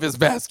any of his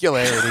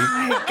vascularity.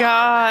 Oh my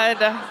God.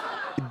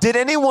 Did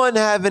anyone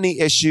have any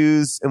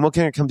issues, and we'll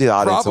come to the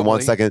audience in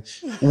 1 second,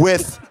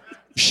 with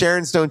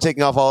Sharon Stone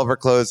taking off all of her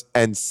clothes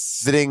and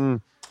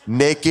sitting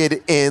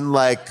naked in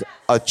like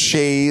a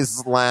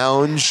chaise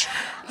lounge?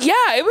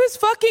 Yeah, it was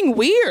fucking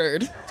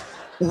weird.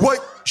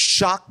 What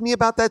shocked me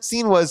about that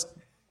scene was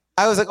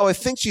I was like, oh, I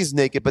think she's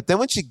naked. But then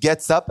when she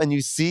gets up and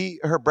you see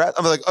her breath,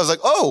 I was like,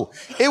 oh,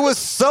 it was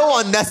so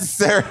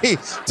unnecessary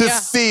to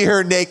see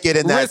her naked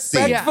in that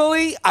scene.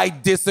 Respectfully, I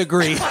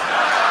disagree.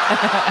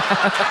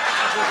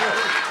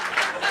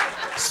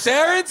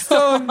 Sharon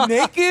Stone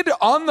naked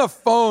on the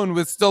phone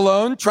with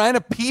Stallone trying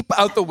to peep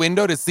out the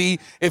window to see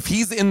if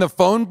he's in the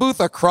phone booth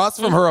across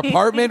from her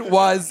apartment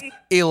was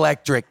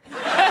electric.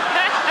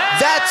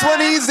 That's when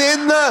he's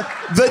in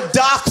the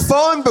Doc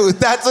phone booth.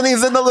 That's when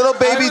he's in the little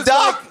baby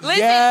Doc. Like,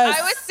 listen,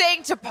 I was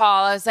saying to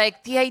Paul, I was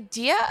like, the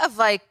idea of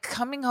like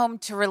coming home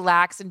to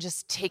relax and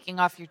just taking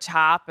off your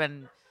top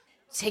and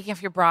taking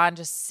off your bra and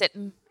just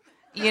sitting,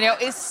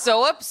 is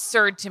so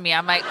absurd to me.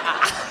 I'm like,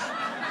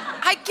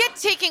 I get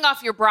taking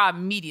off your bra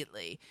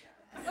immediately.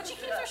 But she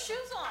keeps her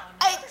shoes on.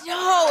 I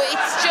know.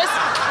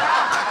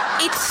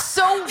 It's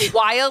so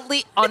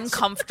wildly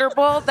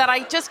uncomfortable that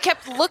I just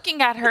kept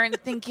looking at her and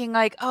thinking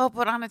like, oh,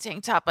 put on a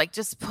tank top. Like,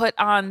 just put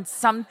on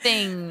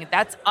something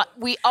that's,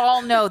 we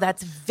all know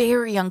that's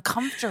very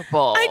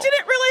uncomfortable. I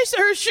didn't realize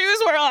her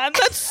shoes were on.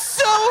 That's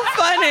so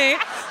funny.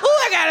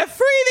 Oh, I gotta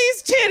free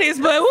these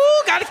titties, but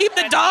gotta keep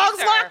the dogs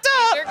locked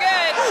up. You're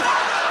good.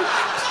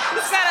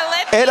 Just gotta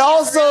let It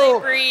really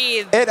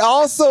breathe. It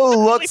also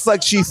looks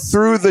like she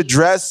threw the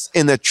dress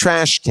in the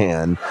trash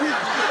can.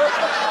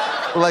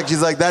 Like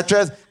she's like, that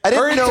dress.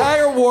 Her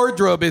entire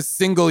wardrobe is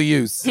single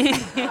use.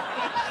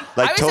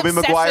 Like Tobey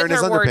Maguire in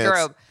his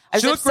underpants. I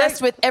was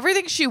obsessed with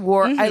everything she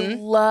wore. I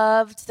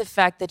loved the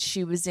fact that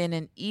she was in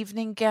an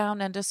evening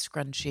gown and a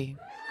scrunchie.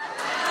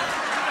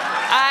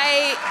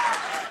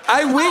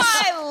 I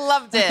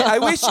loved it. I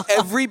wish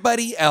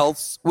everybody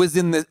else was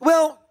in the.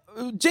 Well,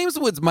 James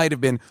Woods might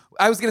have been.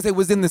 I was going to say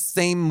was in the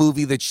same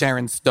movie that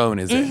Sharon Stone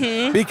is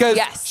in because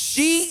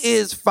she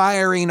is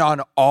firing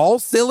on all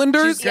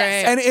cylinders. She's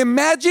great. And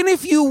imagine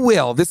if you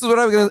will. This is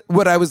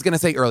what I was going to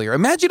say earlier.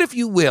 Imagine if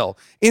you will,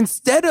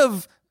 instead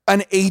of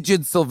an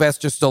aged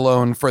Sylvester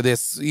Stallone for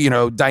this,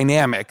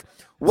 dynamic.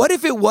 What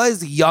if it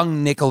was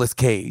young Nicolas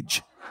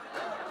Cage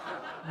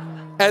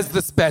as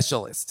the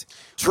specialist,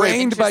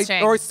 trained by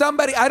or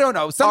somebody? I don't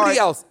know, somebody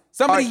else,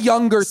 somebody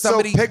younger.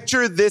 Somebody. So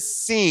picture this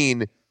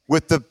scene.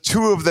 With the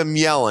two of them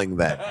yelling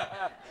then.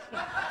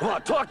 Come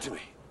on, talk to me.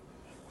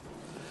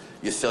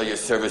 You sell your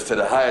service to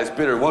the highest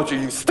bidder, won't you,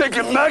 you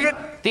stinking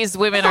maggot? These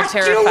women are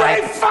terrified. You,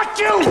 Ray, fuck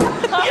you!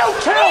 You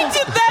killed!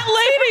 Did that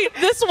lady?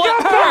 This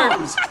one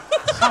bombs!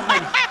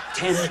 Something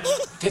 10,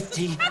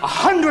 50,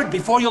 100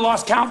 before you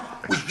lost count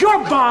with your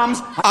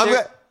bombs.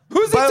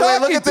 Who's he by the way,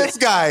 talking look at to? this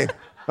guy.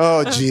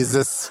 Oh,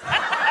 Jesus.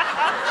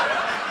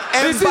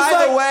 And this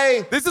by the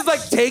way, this is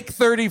like take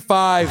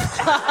 35.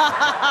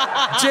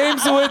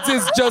 James Woods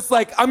is just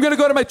like, I'm going to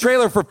go to my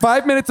trailer for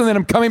 5 minutes and then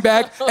I'm coming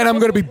back and I'm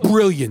going to be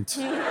brilliant.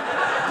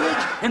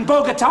 In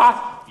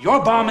Bogota,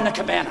 your bomb in the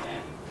cabana.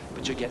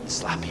 But you're getting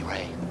sloppy,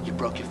 Ray. You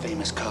broke your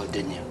famous code,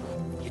 didn't you?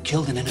 You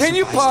killed an innocent Can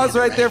you pause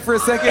right there for a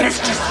second?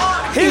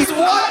 His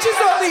watch is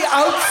on the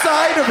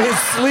outside of his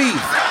sleeve.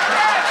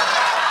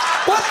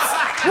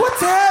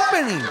 What's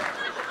happening?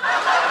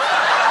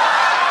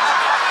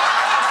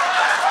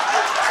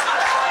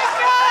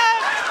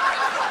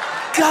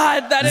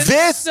 God, that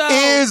is so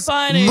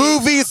funny.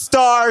 Movie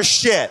star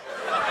shit.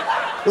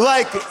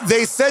 Like,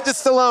 they said to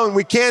Stallone,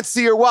 we can't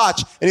see your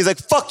watch. And he's like,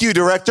 fuck you,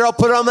 director. I'll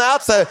put it on the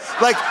outside.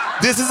 Like,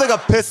 this is like a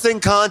pissing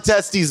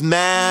contest. He's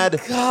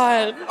mad.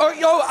 God.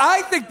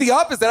 I think the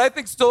opposite. I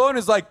think Stallone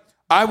is like,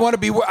 I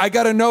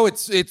got to know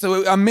it's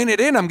a minute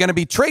in. I'm going to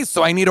be traced,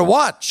 so I need a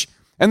watch.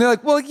 And they're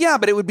like, well, yeah,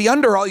 but it would be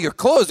under all your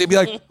clothes. He'd be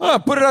like,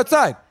 put it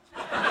outside.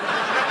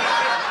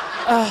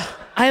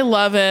 I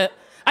love it.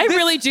 I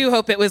really do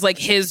hope it was like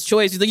his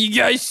choice. He's like, you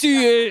guys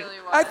see it.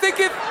 I think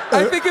if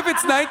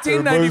it's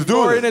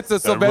 1994 and it's a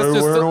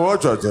Sylvester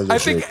Stallone, I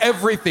think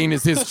everything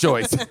is his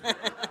choice.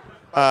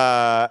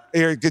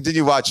 Here,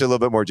 continue watch a little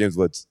bit more James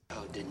Woods.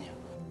 Oh, didn't you?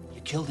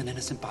 You killed an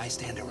innocent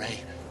bystander,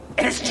 Ray.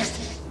 And it's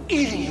just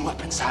eating you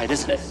up inside,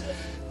 isn't it?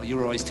 Well, you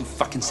were always too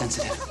fucking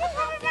sensitive.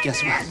 But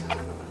guess what?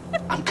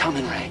 I'm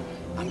coming, Ray.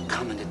 I'm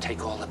coming to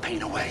take all the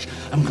pain away.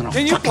 I'm gonna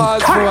Can you fucking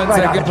pause cut for it 1 right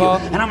second, out of you, Paul?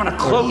 and I'm gonna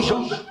close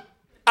your...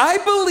 I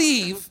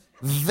believe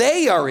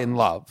they are in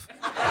love.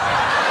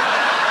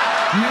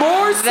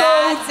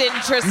 That's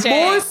interesting.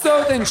 More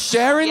so than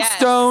Sharon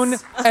Stone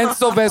and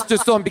Sylvester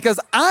Stallone, because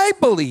I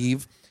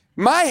believe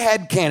my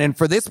headcanon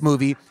for this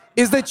movie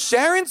is that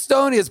Sharon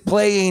Stone is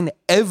playing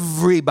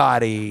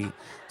everybody.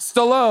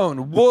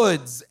 Stallone,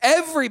 Woods,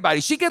 everybody.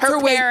 She gets her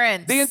way.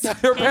 Parents.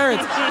 Her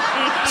parents.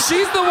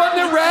 She's the one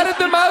that ratted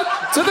them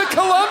out to the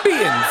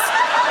Colombians.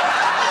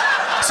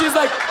 She's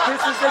like,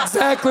 this is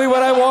exactly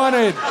what I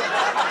wanted.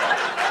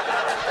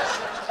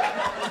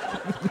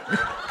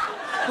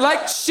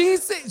 Like she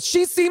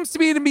seems to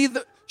me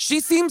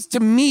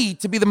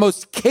to be the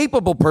most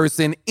capable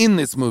person in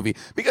this movie,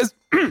 because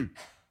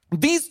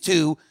these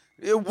two,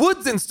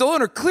 Woods and Stallone,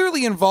 are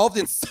clearly involved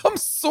in some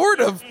sort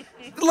of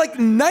like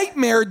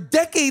nightmare,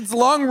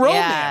 decades-long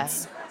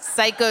romance.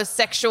 Yeah.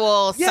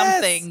 Psychosexual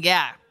something.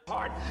 Yeah.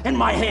 In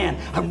my hand,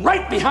 I'm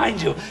right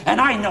behind you, and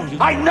I know you.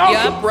 I know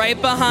Yep, right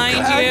behind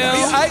you.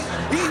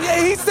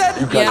 He said,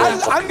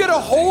 I'm gonna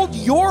hold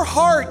your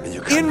heart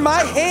in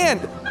my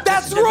hand.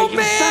 That's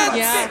romance.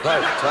 Yeah.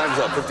 Right, time's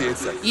up. 58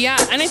 seconds. Yeah,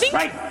 and I think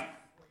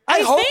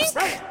I hope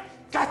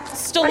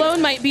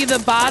Stallone might be the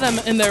bottom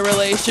in their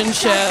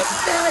relationship.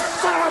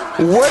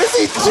 What is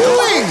he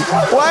doing?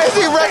 Why is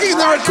he wrecking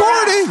the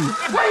recording?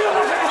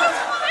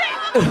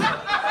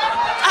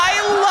 I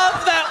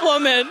love that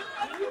woman.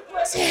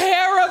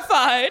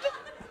 Terrified.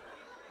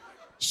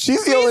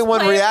 She's the only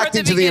one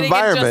reacting to the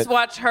environment. Just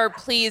watch her,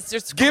 please.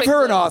 Just give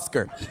her an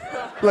Oscar.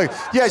 Like,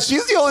 yeah,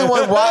 she's the only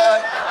one.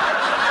 Why?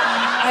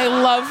 I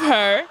love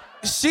her.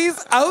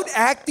 She's out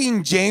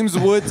acting James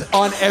Woods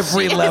on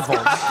every level.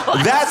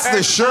 That's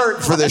the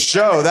shirt for the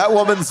show. That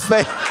woman's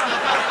face.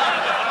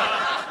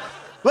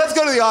 Let's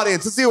go to the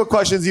audience. Let's see what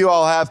questions you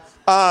all have.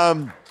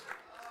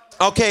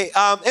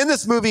 In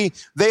this movie,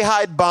 they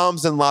hide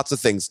bombs and lots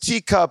of things.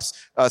 Teacups,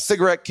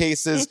 cigarette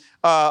cases,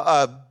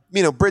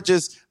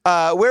 bridges.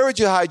 Where would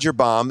you hide your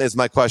bomb is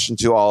my question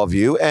to all of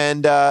you.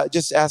 And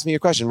just ask me your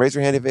question. Raise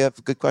your hand if you have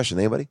a good question.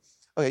 Anybody?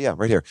 Okay, yeah,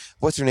 right here.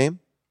 What's your name?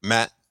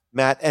 Matt.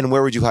 Matt, and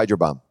where would you hide your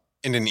bomb?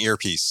 In an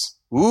earpiece.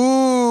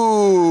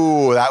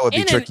 Ooh, that would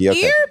be tricky. In an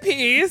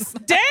earpiece?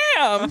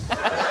 Damn.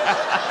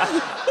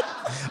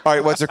 All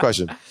right, what's your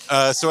question?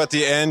 So at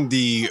the end,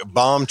 the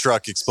bomb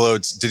truck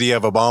explodes. Did he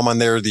have a bomb on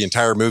there the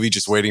entire movie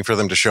just waiting for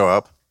them to show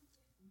up?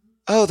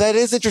 Oh, that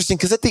is interesting,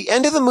 because at the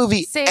end of the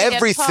movie,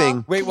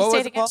 everything... Wait, what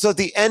was it called? So at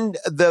the end,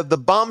 the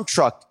bomb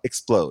truck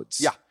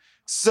explodes. Yeah.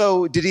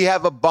 So did he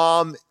have a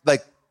bomb,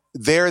 like,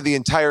 there the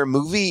entire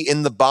movie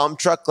in the bomb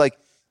truck? Like,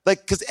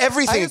 because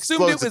everything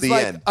explodes at the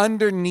end.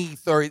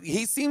 Underneath, or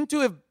he seemed to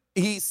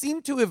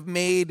have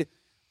made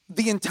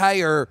the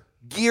entire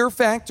gear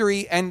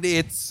factory and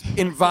its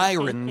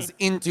environs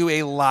into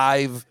a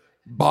live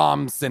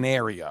bomb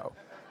scenario.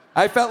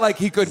 I felt like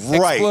he could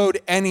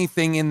explode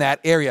anything in that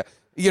area.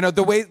 You know,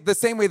 the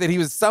same way that he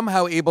was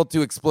somehow able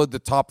to explode the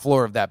top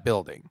floor of that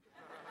building.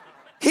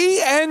 He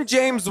and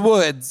James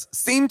Woods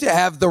seem to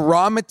have the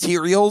raw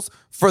materials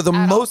for the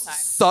most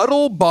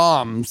subtle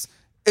bombs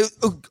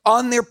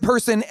on their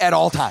person at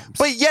all times.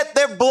 But yet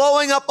they're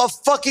blowing up a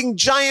fucking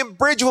giant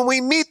bridge when we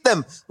meet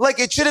them. Like,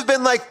 it should have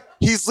been like,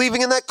 he's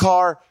leaving in that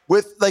car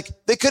with, like,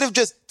 they could have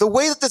just, the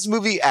way that this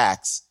movie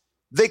acts,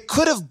 they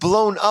could have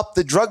blown up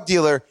the drug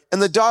dealer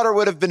and the daughter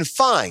would have been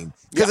fine.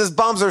 Because his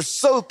bombs are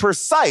so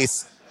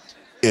precise,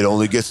 it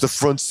only gets the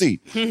front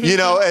seat. You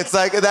know, it's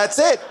like, that's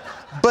it.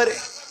 But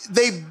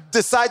they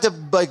decide to,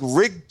 like,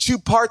 rig two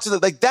parts of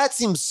it. Like, that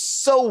seems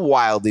so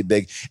wildly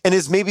big. And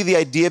is maybe the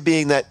idea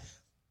being that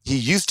he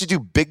used to do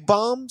big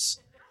bombs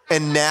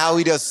and now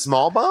he does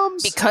small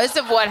bombs? Because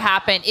of what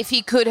happened, if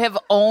he could have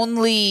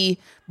only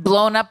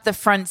blown up the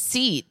front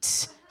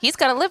seat, he's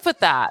got to live with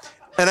that.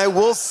 And I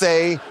will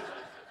say,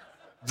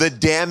 the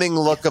damning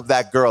look of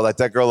that girl,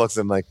 that girl looks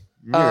at him like,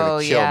 you're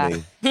going to kill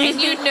me.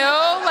 And you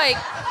know, like,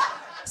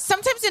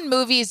 sometimes in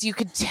movies you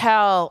could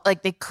tell,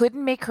 like, they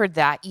couldn't make her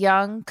that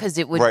young because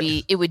it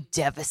would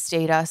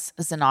devastate us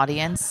as an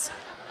audience.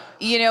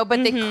 You know,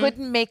 but they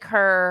couldn't make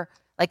her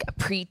like a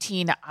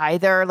preteen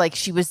either. Like,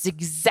 she was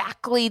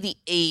exactly the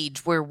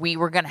age where we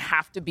were going to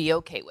have to be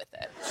okay with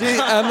it.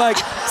 I'm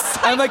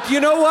like, you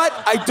know what?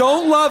 I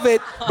don't love it,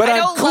 but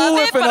I'm cool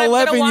if an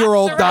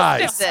 11-year-old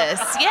dies.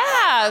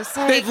 Yeah.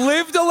 Like, they've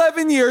lived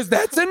 11 years.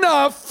 That's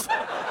enough.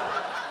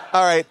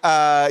 All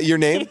right. Your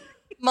name?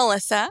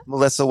 Melissa.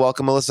 Melissa,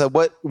 welcome, Melissa.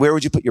 Where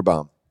would you put your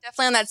bomb?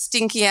 Definitely on that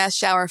stinky ass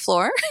shower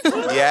floor.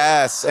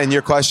 Yes. And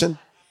your question?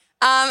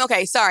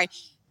 Okay, sorry.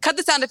 Cut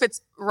this out if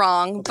it's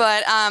wrong,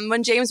 but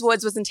when James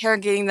Woods was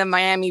interrogating the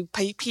Miami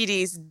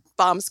PD's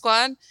bomb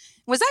squad,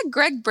 was that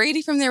Greg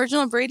Brady from the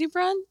original Brady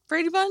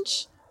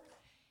Bunch?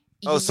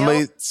 Oh,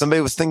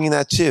 somebody was thinking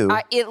that too.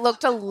 It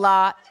looked a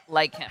lot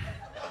like him.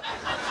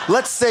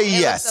 Let's say It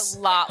yes. looked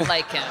a lot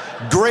like him.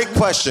 Great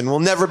question. Will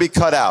never be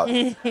cut out.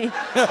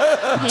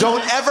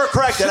 Don't ever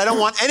correct it. I don't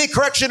want any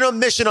correction or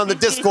omission on the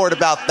Discord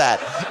about that.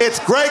 It's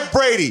Greg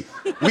Brady.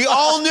 We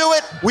all knew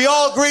it. We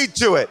all agreed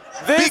to it.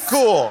 Be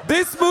cool.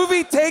 This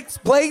movie takes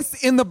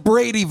place in the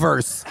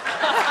Bradyverse.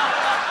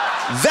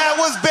 That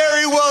was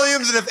Barry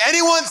Williams, and if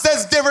anyone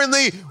says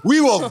differently, we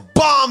will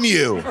bomb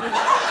you.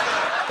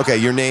 Okay,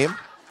 your name?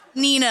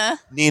 Nina.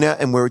 Nina,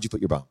 and where would you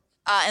put your bomb?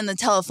 In the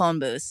telephone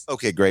booth.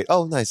 Okay, great.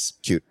 Oh, nice,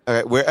 cute. All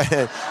right, where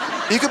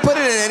you can put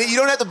it in any. You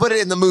don't have to put it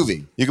in the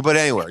movie. You can put it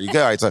anywhere. You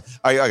go. All right. So,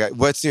 all right. Okay.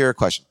 What's your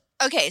question?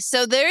 Okay,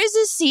 so there is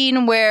a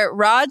scene where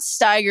Rod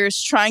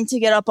Steiger's trying to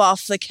get up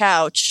off the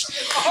couch,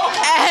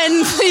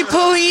 and the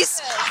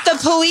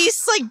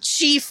police like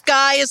chief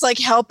guy is like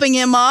helping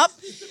him up.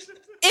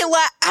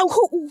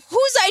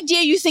 Whose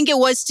idea you think it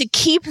was to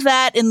keep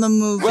that in the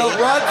movie? Well,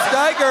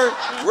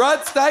 Rod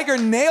Steiger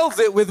nails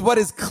it with what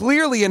is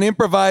clearly an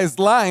improvised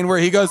line where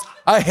he goes,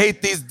 "I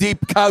hate these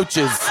deep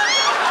couches."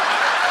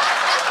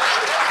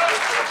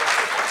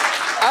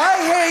 I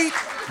hate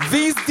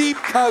these deep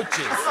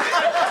couches.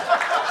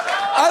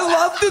 I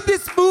love that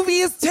this movie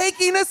is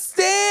taking a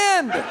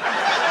stand.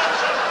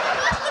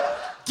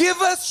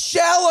 Give us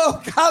shallow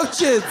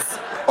couches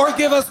or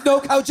give us no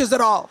couches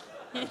at all.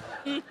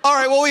 All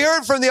right, well, we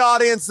heard from the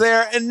audience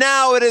there, and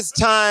now it is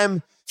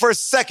time for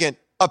second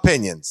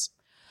opinions.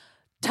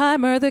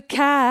 Timer the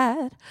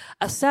cat,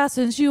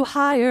 assassins you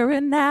hire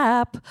in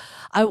nap.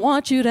 I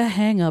want you to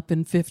hang up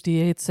in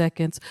 58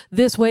 seconds.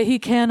 This way he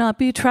cannot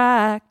be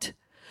tracked.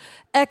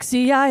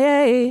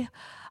 Ex-CIA,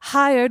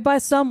 hired by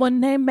someone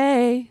named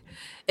May.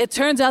 It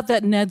turns out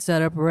that Ned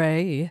set up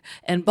Ray,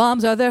 and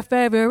bombs are their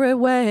favorite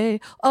way.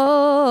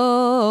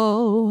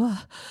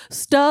 Oh,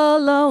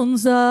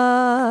 Stallone's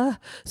a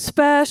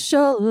specialist.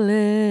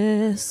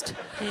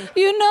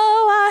 You know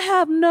I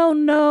have no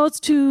notes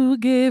to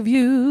give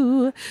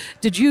you.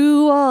 Did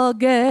you all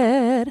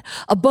get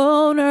a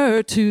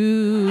boner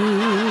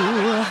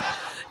too?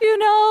 You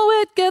know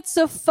it gets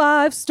a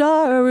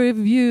 5-star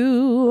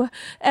review.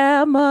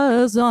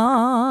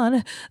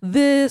 Amazon,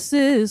 this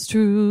is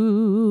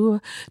true.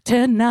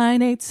 10,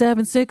 9, 8,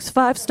 7, 6,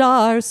 5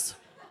 stars.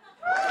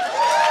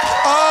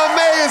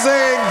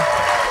 Amazing.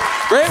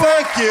 Great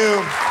work. Thank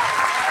you.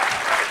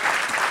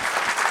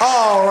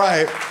 All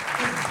right.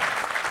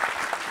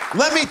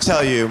 Let me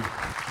tell you,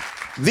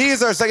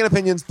 these are second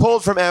opinions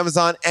pulled from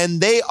Amazon,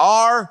 and they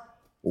are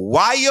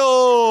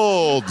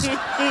wild.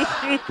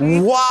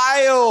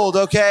 Wild,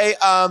 okay?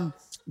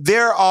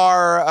 There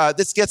are,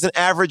 this gets an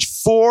average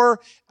 4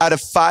 out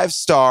of 5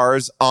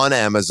 stars on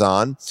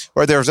Amazon,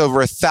 where there's over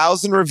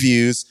 1,000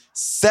 reviews.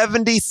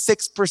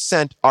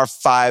 76% are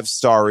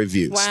 5-star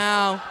reviews.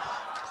 Wow.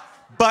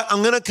 But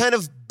I'm going to kind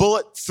of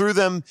bullet through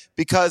them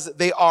because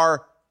they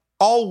are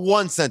all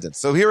one sentence.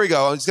 So here we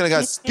go. I'm just going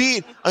to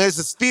speed. I'm going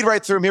to speed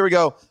right through them. Here we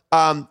go.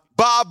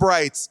 Bob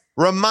writes,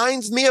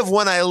 reminds me of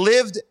when I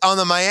lived on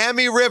the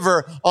Miami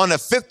River on a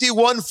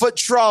 51-foot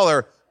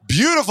trawler.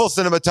 Beautiful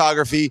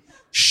cinematography.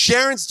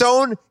 Sharon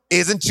Stone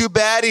isn't too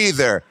bad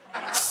either.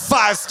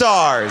 5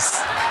 stars.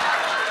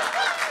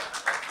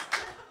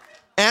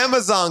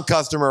 Amazon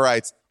customer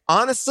writes,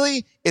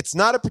 honestly, it's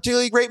not a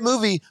particularly great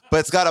movie,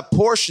 but it's got a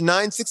Porsche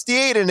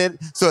 968 in it,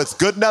 so it's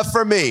good enough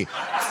for me.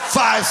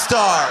 5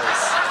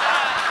 stars.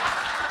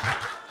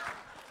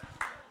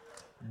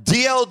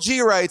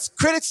 DLG writes,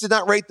 critics did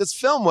not rate this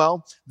film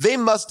well. They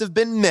must have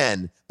been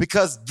men,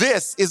 because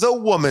this is a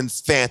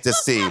woman's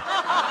fantasy.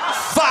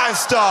 5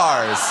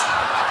 stars.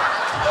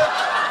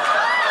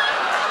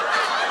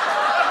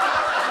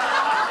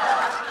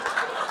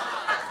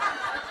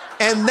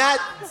 And that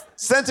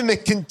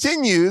sentiment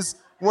continues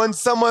when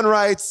someone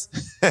writes,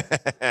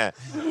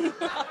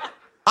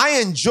 I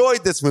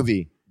enjoyed this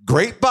movie.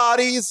 Great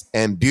bodies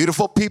and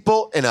beautiful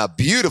people in a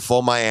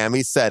beautiful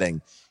Miami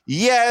setting.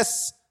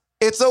 Yes,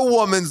 it's a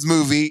woman's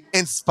movie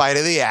in spite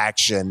of the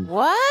action.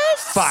 What?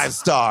 5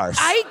 stars.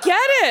 I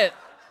get it.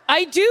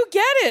 I do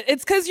get it.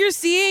 It's because you're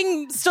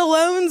seeing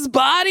Stallone's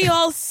body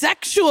all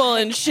sexual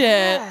and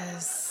shit.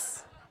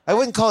 Yes. I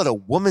wouldn't call it a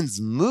woman's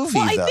movie,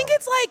 Well, I though. think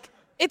it's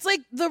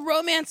like the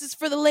romance is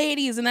for the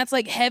ladies, and that's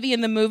like heavy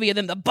in the movie, and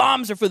then the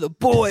bombs are for the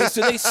boys,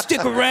 so they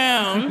stick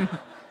around.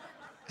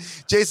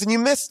 Jason, you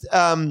missed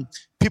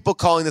people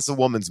calling this a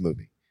woman's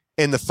movie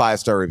in the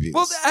 5-star reviews.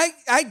 Well,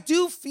 I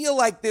do feel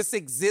like this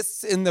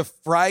exists in the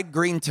fried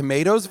green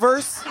tomatoes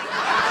verse.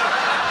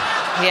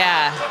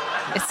 Yeah.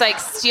 It's like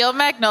Steel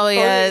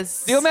Magnolias.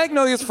 Steel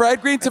Magnolias,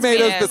 fried green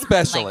tomatoes, The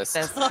Specialist.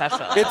 Like the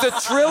Specialist. It's a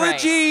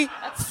trilogy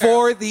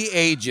for the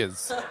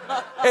ages.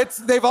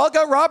 They've all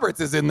got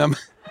Robertses in them.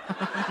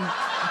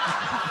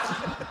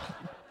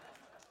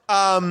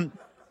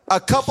 A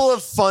couple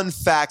of fun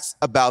facts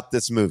about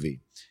this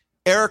movie.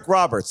 Eric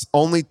Roberts,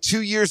 only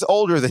 2 years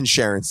older than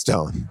Sharon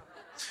Stone,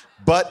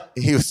 but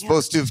he was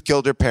supposed to have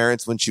killed her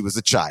parents when she was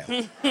a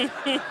child.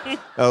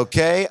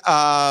 Okay.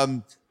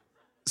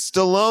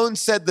 Stallone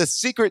said the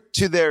secret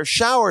to their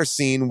shower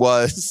scene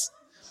was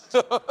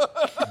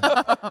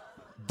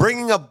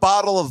bringing a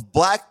bottle of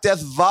Black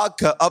Death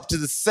vodka up to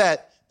the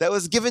set that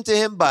was given to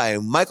him by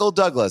Michael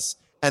Douglas.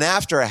 And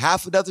after a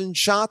half a dozen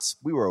shots,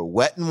 we were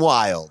wet and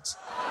wild.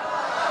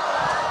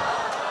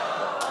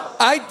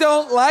 I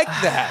don't like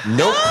that.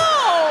 Nope.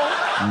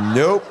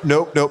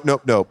 Nope.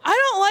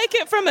 I don't like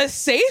it from a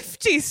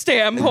safety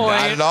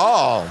standpoint. Not at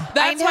all.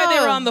 That's why they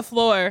were on the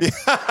floor.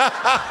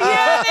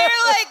 Yeah,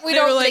 they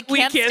were like, we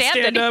can't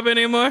stand up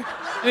anymore.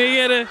 We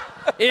gotta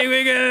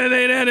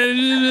lay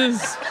down.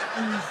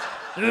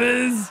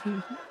 There's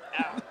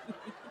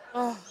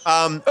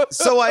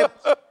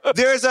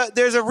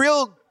a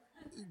real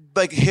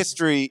like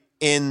history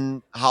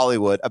in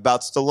Hollywood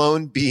about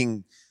Stallone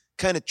being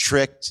kind of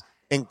tricked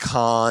and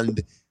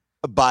conned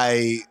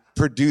by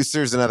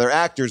producers and other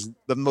actors.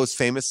 The most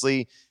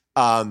famously,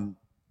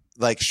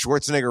 like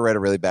Schwarzenegger read a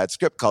really bad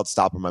script called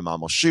 "Stop or My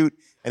Mom Will Shoot,"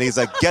 and he's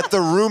like, "Get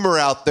the rumor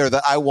out there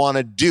that I want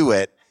to do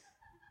it,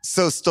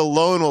 so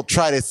Stallone will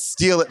try to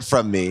steal it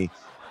from me,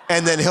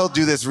 and then he'll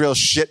do this real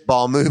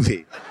shitball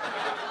movie."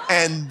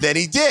 And then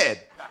he did.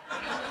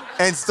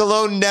 And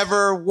Stallone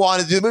never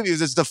wanted to do the movie. It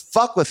was just to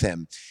fuck with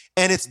him.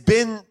 And it's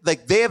been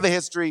like they have a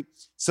history.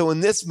 So in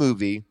this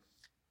movie,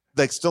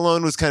 like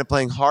Stallone was kind of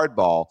playing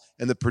hardball,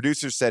 and the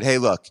producers said, "Hey,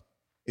 look,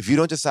 if you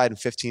don't decide in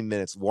 15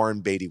 minutes,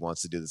 Warren Beatty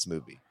wants to do this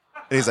movie."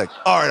 And he's like,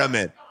 "All right, I'm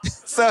in."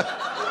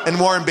 And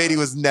Warren Beatty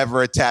was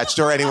never attached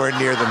or anywhere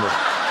near the movie.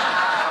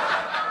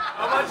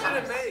 How much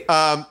did it make?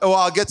 Well,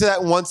 I'll get to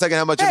that in 1 second.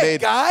 How much it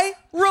made? Guy,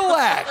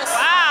 relax.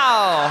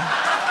 Wow.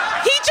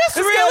 He just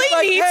This really guy's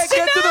like, needs hey, to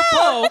get know. to the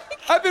point.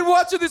 I've been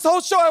watching this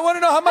whole show. I want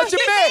to know how much it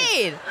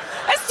made.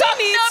 That's some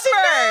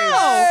numbers.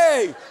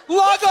 Hey,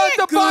 log on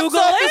to Box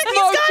Office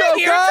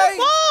Mojo, guy.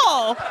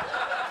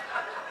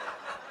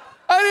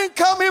 I didn't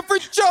come here for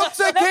jokes.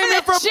 I came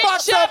here for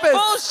Box Office.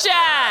 Bullshit.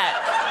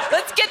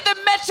 Let's get the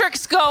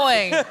metrics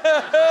going.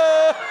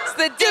 It's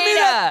the data. Give me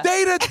that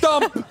data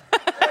dump.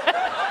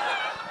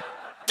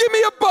 Give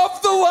me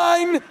above the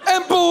line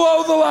and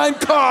below the line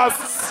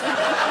costs.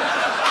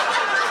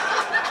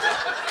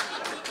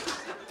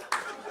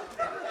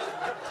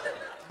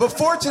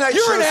 Before tonight's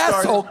You're show an started,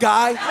 asshole,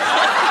 guy.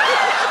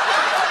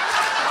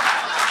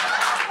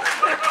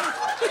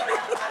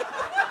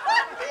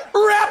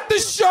 Wrap the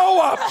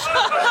show up.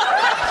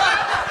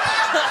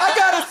 I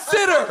got a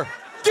sitter.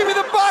 Give me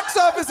the box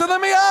office and let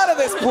me out of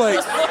this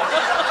place.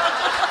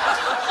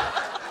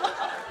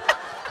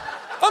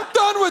 I'm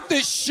done with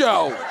this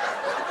show.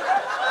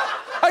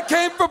 I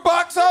came for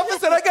box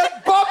office and I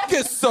got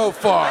bupkis so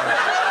far.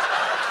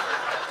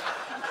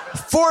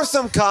 For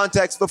some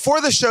context, before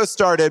the show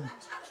started,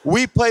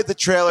 we played the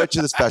trailer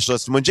to the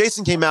specialist. And when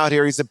Jason came out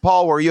here, he said,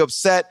 "Paul, were you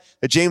upset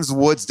that James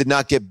Woods did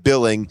not get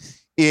billing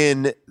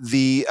in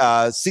the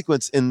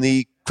sequence in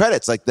the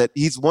credits? Like that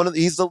he's one of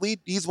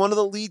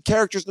the lead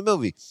characters in the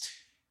movie."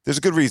 There's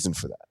a good reason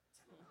for that.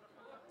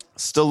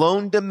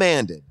 Stallone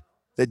demanded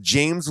that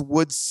James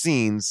Woods'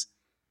 scenes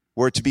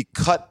were to be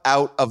cut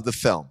out of the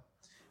film,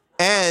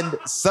 and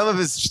some of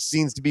his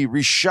scenes to be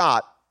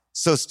reshot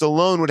so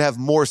Stallone would have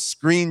more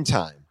screen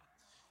time.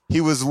 He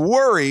was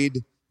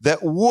worried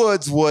that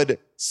Woods would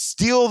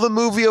steal the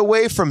movie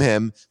away from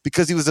him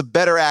because he was a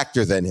better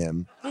actor than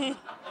him.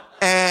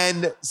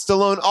 And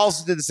Stallone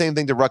also did the same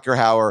thing to Rutger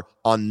Hauer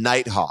on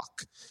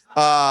Nighthawk.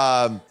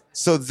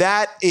 So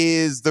that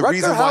is the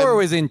reason why... Rutger Hauer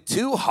was in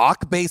 2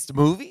 Hawk-based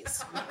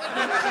movies?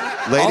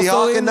 Lady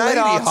also Hawk and in Lady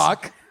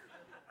Nighthawk. Hawk.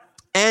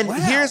 And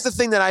here's the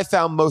thing that I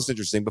found most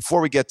interesting before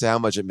we get to how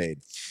much it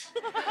made.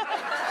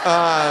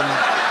 Are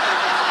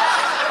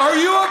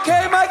you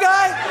okay, my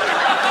guy?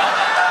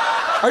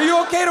 Are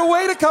you okay to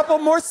wait a couple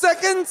more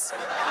seconds?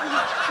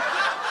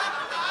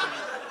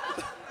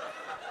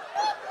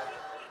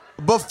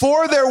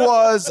 Before there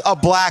was a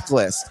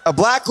blacklist. A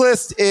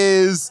blacklist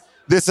is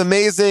this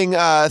amazing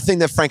thing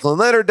that Franklin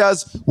Leonard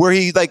does where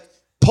he like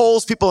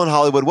polls people in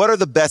Hollywood. What are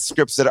the best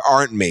scripts that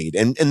aren't made?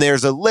 And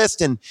there's a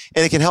list and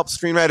it can help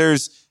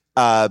screenwriters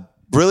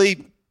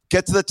really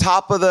get to the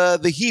top of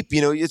the heap. You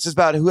know, it's just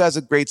about who has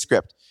a great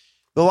script.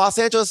 The Los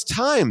Angeles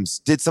Times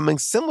did something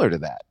similar to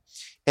that.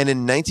 And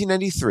in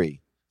 1993,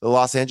 the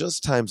Los Angeles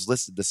Times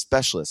listed The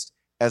Specialist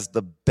as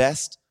the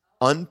best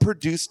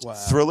unproduced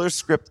thriller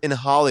script in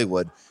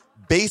Hollywood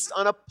based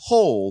on a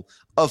poll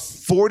of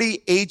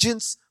 40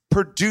 agents,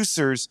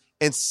 producers,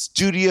 and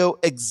studio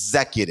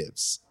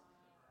executives.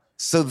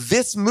 So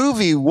this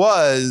movie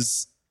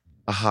was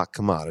a hot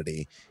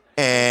commodity,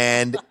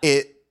 and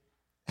it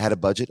had a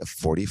budget of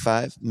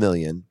 $45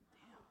 million.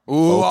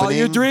 Ooh, all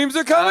your dreams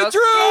are coming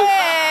true.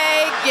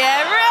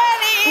 Get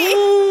ready.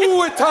 Ooh,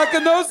 we're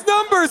talking those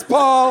numbers,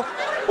 Paul.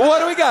 What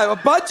do we got?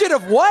 A budget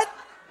of what?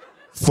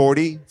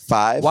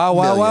 $45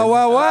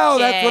 Wow.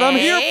 That's what I'm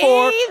here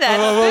for. That's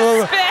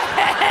the spin.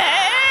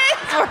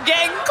 We're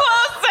getting closer.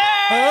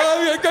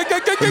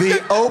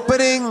 The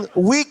opening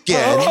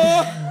weekend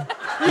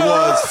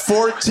was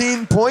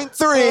 14.3.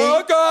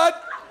 Oh, God.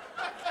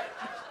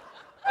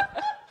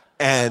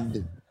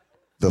 And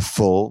the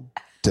full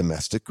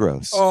domestic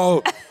gross.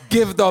 Oh,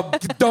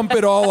 dump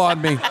it all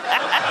on me.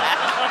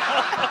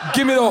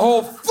 Give me the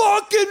whole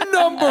fucking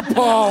number,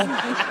 Paul.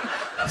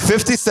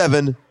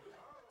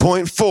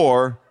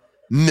 $57.4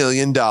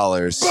 million.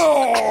 Oh.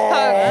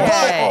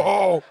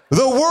 But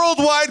the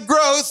worldwide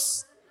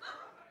gross,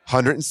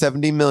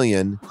 $170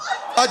 million.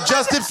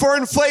 Adjusted for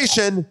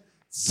inflation,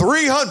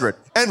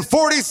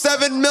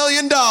 $347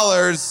 million.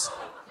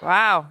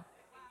 Wow.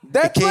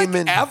 That's came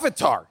like in-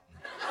 Avatar.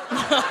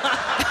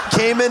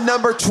 Came in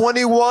number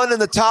 21 in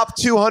the top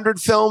 200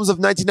 films of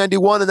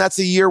 1991, and that's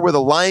a year where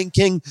The Lion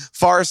King,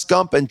 Forrest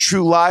Gump, and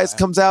True Lies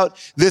comes out.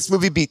 This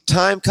movie beat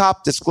Time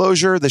Cop,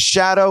 Disclosure, The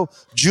Shadow,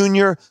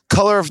 Junior,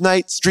 Color of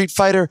Night, Street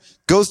Fighter,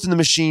 Ghost in the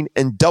Machine,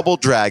 and Double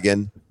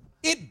Dragon.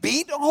 It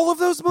beat all of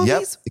those movies?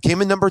 Yep, it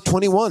came in number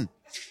 21.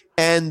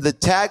 And the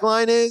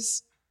tagline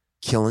is,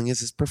 killing is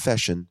his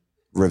profession,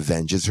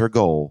 revenge is her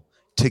goal.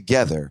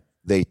 Together,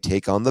 they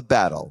take on the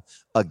battle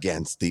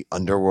against the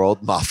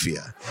underworld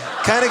mafia.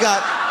 Kind of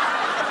got...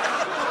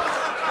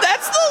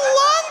 That's the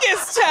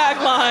longest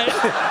tagline.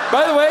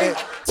 By the way,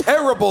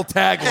 terrible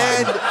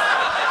tagline.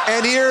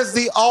 And here's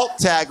the alt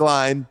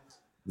tagline.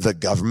 The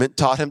government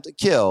taught him to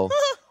kill.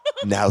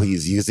 Now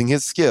he's using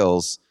his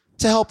skills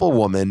to help a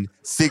woman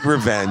seek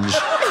revenge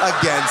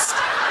against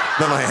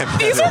the Miami.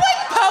 These are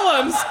like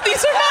poems.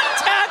 These are not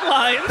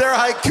taglines. They're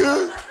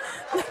haiku.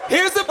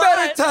 Here's a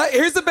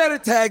better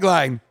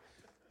tagline.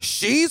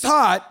 She's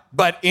hot,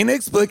 but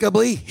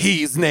inexplicably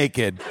he's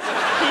naked.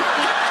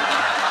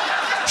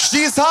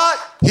 She's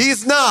hot,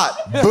 he's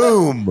not.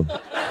 Boom.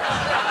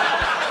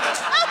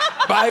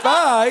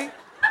 Bye-bye.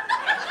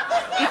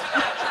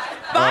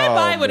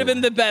 Bye-bye would have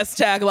been the best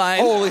tagline.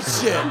 Holy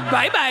shit.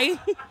 Bye-bye.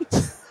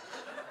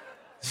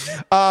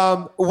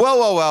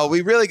 Well.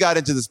 We really got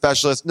into the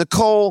specialist.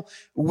 Nicole,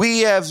 we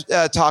have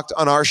talked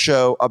on our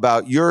show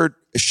about your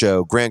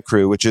show, Grand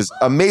Crew, which is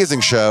an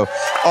amazing show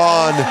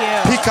on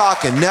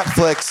Peacock and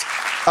Netflix.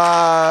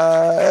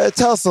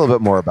 Tell us a little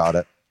bit more about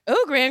it.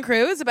 Oh, Grand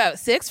Crew is about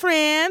 6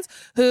 friends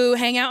who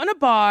hang out in a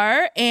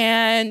bar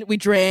and we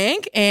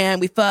drink and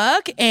we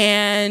fuck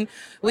and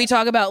we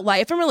talk about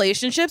life and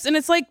relationships. And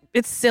it's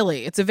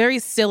silly. It's a very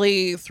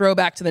silly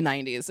throwback to the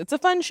 90s. It's a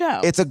fun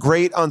show. It's a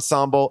great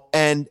ensemble.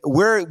 And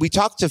we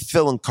talked to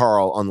Phil and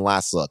Carl on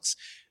Last Looks.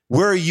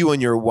 Where are you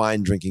on your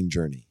wine drinking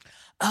journey?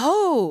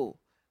 Oh,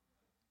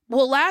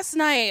 well, last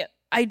night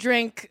I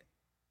drank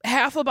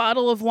half a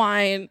bottle of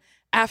wine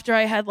after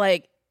I had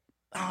 8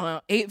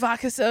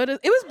 vodka sodas.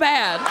 It was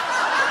bad.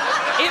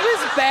 It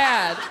was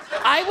bad.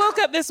 I woke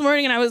up this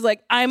morning and I was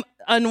like, I'm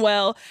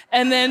unwell.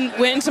 And then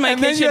went into my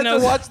kitchen. And then you had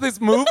to watch this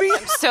movie?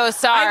 I'm so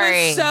sorry.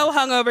 I was so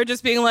hungover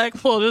just being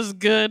like, well, this is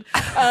good.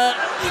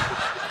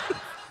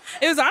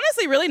 It was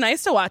honestly really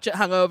nice to watch it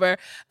hungover.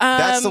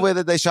 That's the way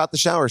that they shot the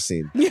shower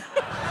scene.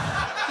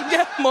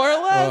 Yeah, more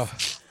or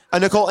less.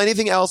 Nicole,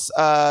 anything else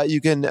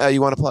you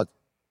want to plug?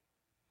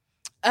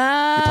 Your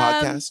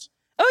podcast?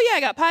 Oh, yeah,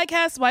 I got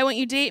podcasts. Why Won't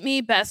You Date Me?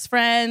 Best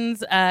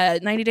Friends,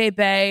 90 Day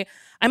Bay.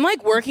 I'm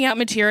working out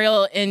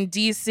material in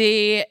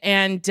DC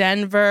and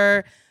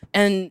Denver.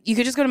 And you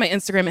could just go to my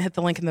Instagram and hit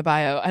the link in the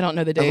bio. I don't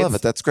know the dates. I love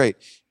it. That's great.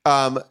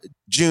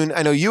 June,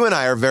 I know you and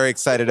I are very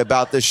excited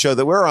about this show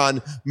that we're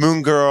on,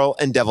 Moon Girl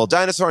and Devil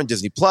Dinosaur on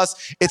Disney+.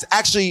 It's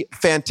actually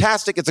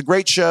fantastic. It's a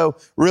great show.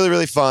 Really,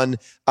 really fun.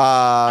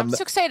 I'm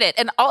so excited.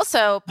 And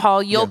also,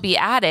 Paul, you'll be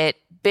at it.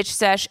 Bitch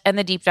Sesh and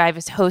The Deep Dive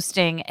is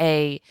hosting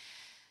a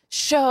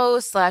show /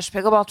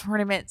 pickleball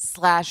tournament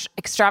 /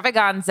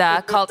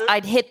 extravaganza called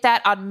I'd Hit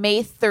That on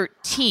May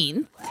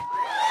 13th.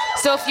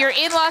 So if you're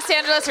in Los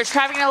Angeles or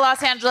traveling to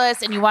Los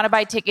Angeles and you want to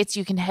buy tickets,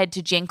 you can head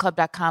to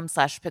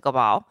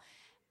janeclub.com/pickleball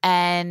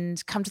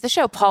and come to the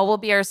show. Paul will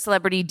be our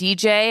celebrity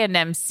DJ and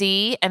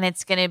MC, and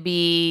it's going to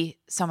be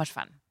so much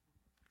fun.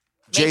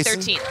 May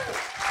 13th.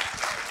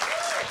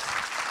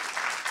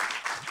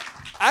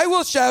 I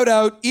will shout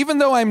out, even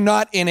though I'm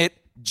not in it,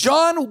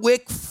 John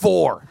Wick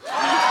 4.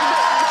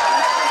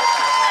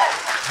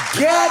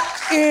 Get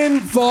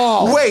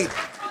involved. Wait,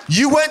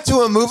 you went to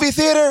a movie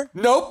theater?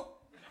 Nope.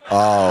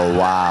 Oh,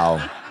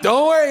 wow.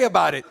 Don't worry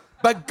about it,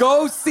 but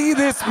go see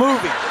this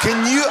movie.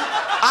 Can you...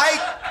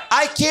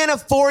 I can't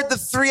afford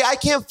I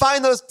can't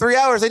find those 3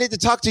 hours. I need to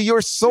talk to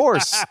your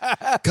source.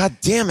 God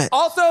damn it.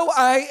 Also,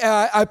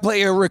 I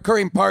play a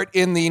recurring part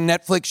in the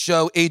Netflix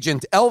show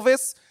Agent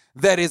Elvis.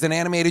 That is an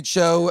animated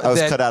show. I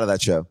was cut out of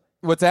that show.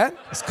 What's that?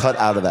 I was cut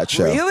out of that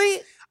show.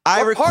 Really?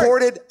 I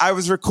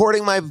was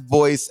recording my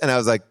voice and I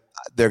was like,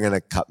 they're going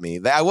to cut me.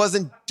 I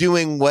wasn't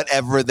doing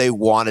whatever they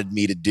wanted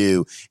me to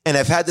do. And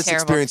I've had this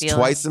experience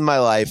twice in my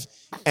life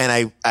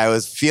and I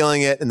was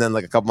feeling it. And then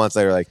a couple months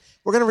later,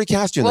 we're going to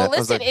recast you in that. Well,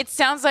 listen, it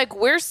sounds like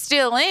we're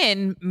still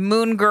in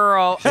Moon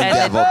Girl and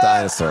Devil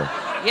Dinosaur.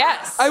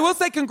 Yes. I will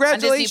say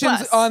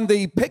congratulations on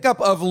the pickup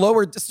of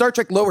Star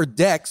Trek Lower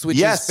Decks,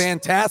 which is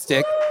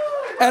fantastic.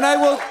 And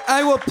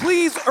I will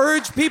please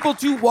urge people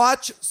to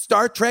watch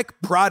Star Trek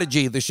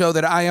Prodigy, the show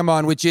that I am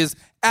on, which is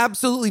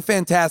absolutely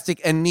fantastic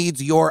and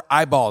needs your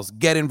eyeballs.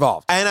 Get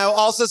involved. And I'll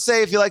also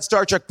say, if you like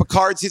Star Trek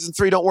Picard Season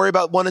 3, don't worry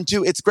about 1 and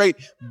 2. It's great.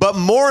 But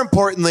more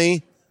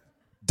importantly,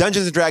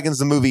 Dungeons & Dragons,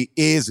 the movie,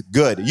 is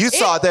good. You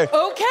saw it there.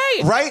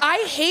 Okay. Right?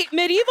 I hate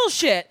medieval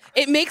shit.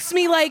 It makes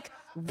me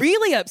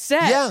really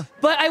upset. Yeah.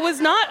 But I was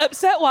not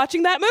upset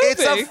watching that movie.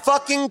 It's a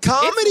fucking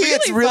comedy.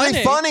 It's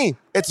really funny.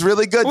 It's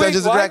really good. Wait,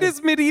 Dungeons & why Dragons.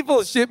 does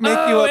medieval shit make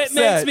you upset? It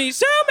makes me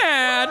so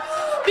mad.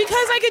 Because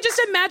I could just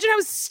imagine how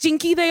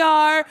stinky they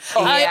are.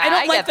 Oh, I yeah, don't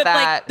I like get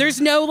that. Like,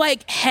 there's no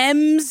like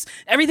hems.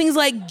 Everything's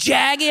like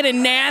jagged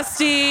and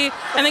nasty.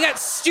 And they got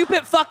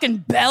stupid fucking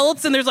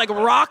belts and there's like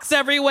rocks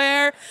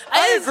everywhere.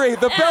 I agree.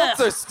 The belts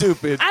are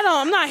stupid.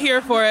 I'm not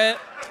here for it.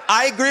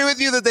 I agree with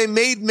you that they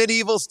made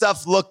medieval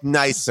stuff look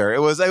nicer. It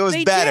was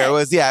They better. did.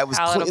 It was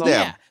Palatable.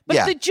 yeah.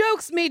 But the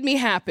jokes made me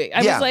happy.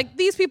 I was like,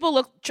 these people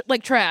look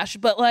like trash,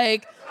 but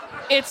like,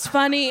 it's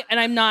funny and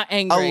I'm not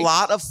angry. A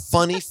lot of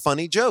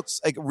funny jokes.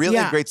 Like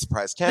really great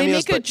surprise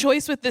cameos. They make a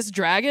choice with this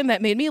dragon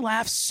that made me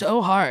laugh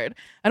so hard.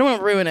 I don't want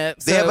to ruin it.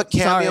 They have a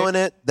cameo in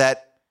it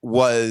that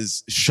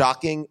was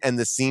shocking, and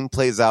the scene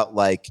plays out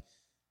like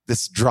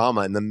this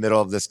drama in the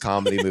middle of this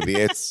comedy movie.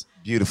 It's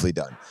beautifully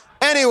done.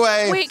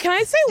 Anyway. Wait, can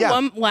I say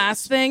one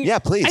last thing? Yeah,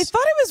 please. I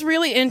thought it was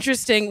really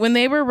interesting when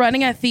they were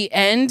running at the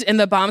end and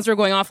the bombs were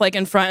going off like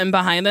in front and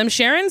behind them.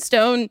 Sharon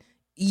Stone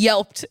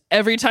yelped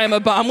every time a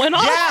bomb went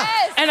off.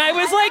 Yes! And I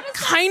was like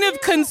kind of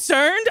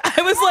concerned.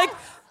 I was like,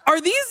 are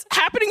these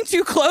happening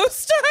too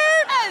close to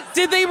her? Yes.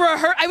 Did they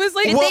rehearse? I was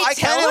like, I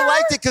kind of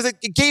liked it because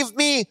it gave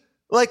me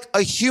like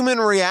a human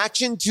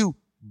reaction to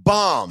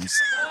bombs.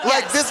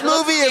 Like this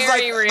movie is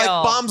like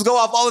bombs go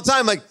off all the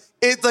time. Like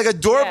it's like a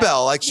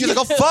doorbell. Like she's like,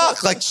 oh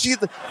fuck. Like she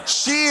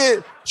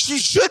should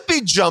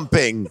be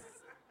jumping.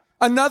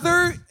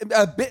 Another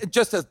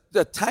just a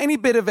tiny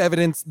bit of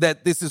evidence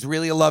that this is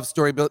really a love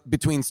story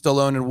between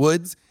Stallone and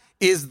Woods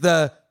is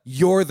the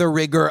 "You're the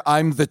rigger,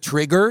 I'm the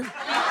trigger."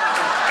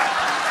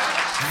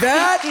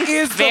 That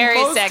is Very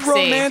the most sexy.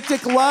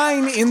 romantic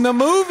line in the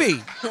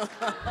movie.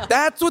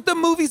 That's what the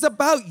movie's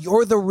about.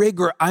 You're the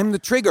rigger, I'm the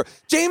trigger.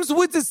 James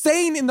Woods is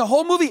saying in the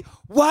whole movie,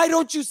 why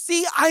don't you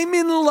see I'm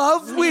in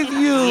love with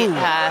you?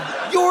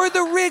 Yeah. You're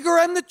the rigger,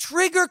 I'm the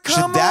trigger.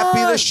 Come on. Should that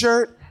be the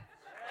shirt?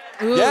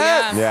 Ooh,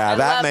 Yes. Yeah,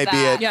 that may be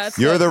it. Yeah, it's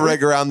You're good. the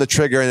rigger, I'm the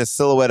trigger, and a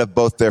silhouette of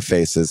both their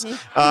faces.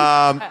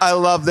 I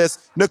love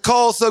this.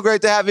 Nicole, so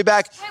great to have you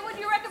back. Hey, would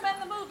you recommend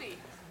the movie?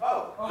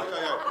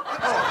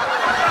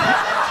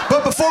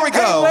 But before we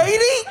go, Hey,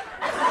 lady,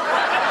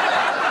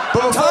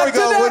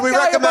 would we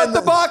recommend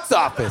the box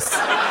office?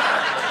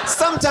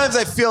 Sometimes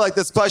I feel like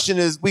this question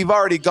is we've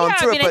already gone Yeah,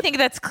 through I mean, it. I But think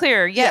that's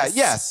clear. Yes.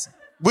 yeah, yes.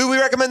 Will we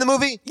recommend the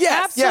movie?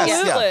 Yes.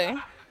 Absolutely.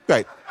 Yeah.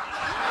 Great.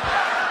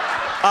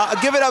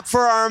 Give it up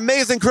for our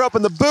amazing crew up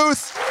in the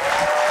booth.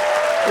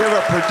 We have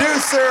our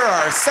producer,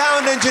 our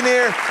sound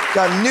engineer,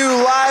 got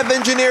new live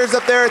engineers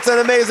up there. It's an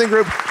amazing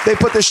group. They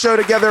put this show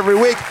together every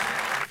week.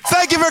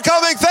 Thank you for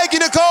coming. Thank you,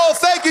 Nicole.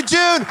 Thank you,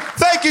 June.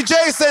 Thank you,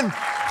 Jason.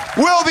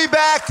 We'll be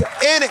back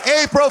in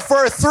April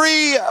for a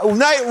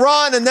 3-night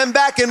run and then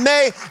back in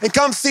May. And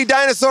come see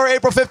Dinosaur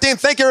April 15th.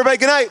 Thank you, everybody.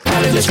 Good night.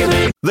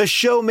 The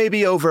show may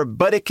be over,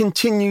 but it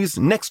continues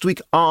next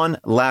week on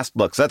Last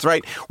Looks. That's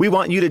right. We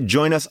want you to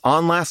join us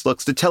on Last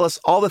Looks to tell us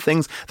all the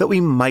things that we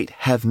might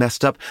have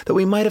messed up, that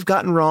we might have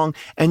gotten wrong,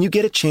 and you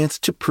get a chance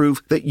to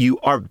prove that you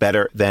are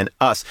better than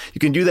us. You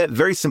can do that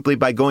very simply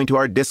by going to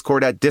our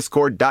Discord at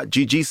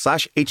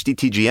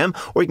discord.gg/HDTGM,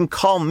 or you can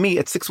call me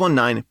at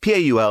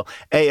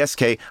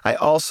 619-PAUL-ASK. I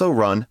also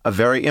run a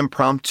very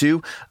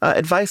impromptu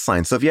advice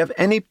line. So if you have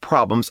any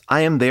problems,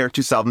 I am there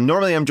to solve them.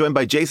 Normally, I'm joined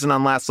by Jason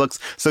on Last Looks,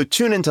 so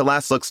tune into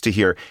Last Looks to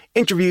hear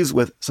interviews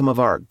with some of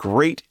our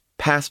great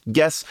past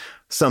guests,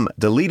 some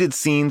deleted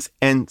scenes,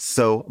 and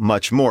so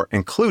much more,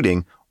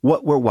 including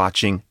what we're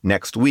watching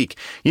next week.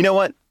 You know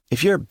what?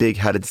 If you're a big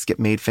How Did This Get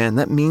Made fan,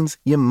 that means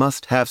you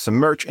must have some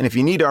merch. And if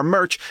you need our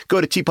merch, go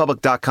to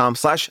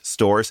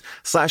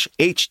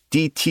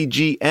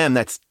tpublic.com/stores/HDTGM.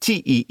 That's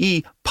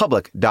TEE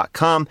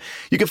public.com.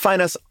 You can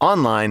find us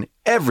online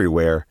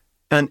everywhere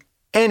on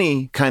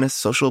any kind of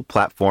social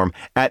platform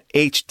at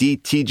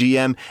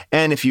HDTGM.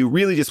 And if you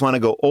really just want to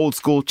go old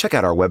school, check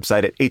out our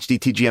website at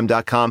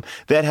hdtgm.com.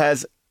 That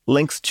has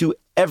links to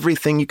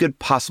everything you could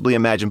possibly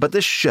imagine. But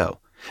this show,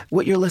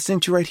 what you're listening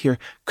to right here,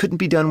 couldn't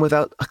be done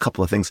without a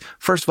couple of things.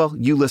 First of all,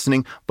 you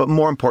listening, but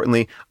more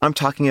importantly, I'm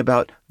talking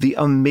about the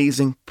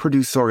amazing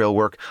producerial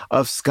work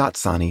of Scott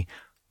Sani,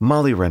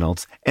 Molly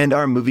Reynolds, and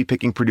our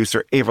movie-picking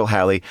producer, Avril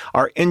Halley,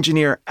 our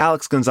engineer,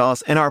 Alex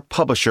Gonzalez, and our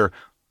publisher,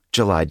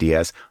 July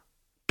Diaz.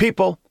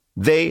 People,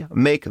 they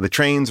make the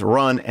trains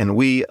run, and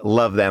we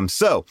love them.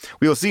 So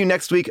we will see you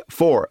next week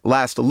for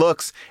Last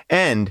Looks.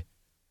 And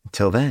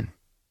until then,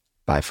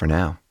 bye for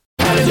now.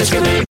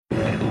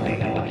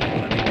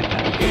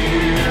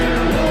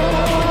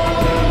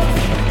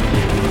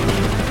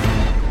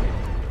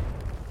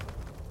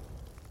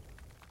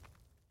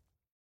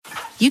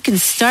 You can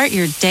start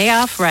your day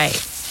off right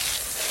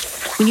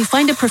when you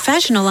find a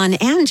professional on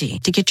Angie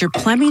to get your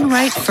plumbing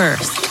right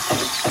first.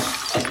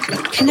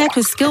 Connect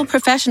with skilled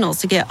professionals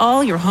to get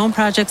all your home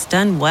projects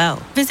done well.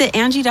 Visit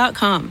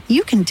Angie.com.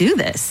 You can do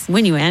this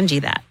when you Angie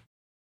that.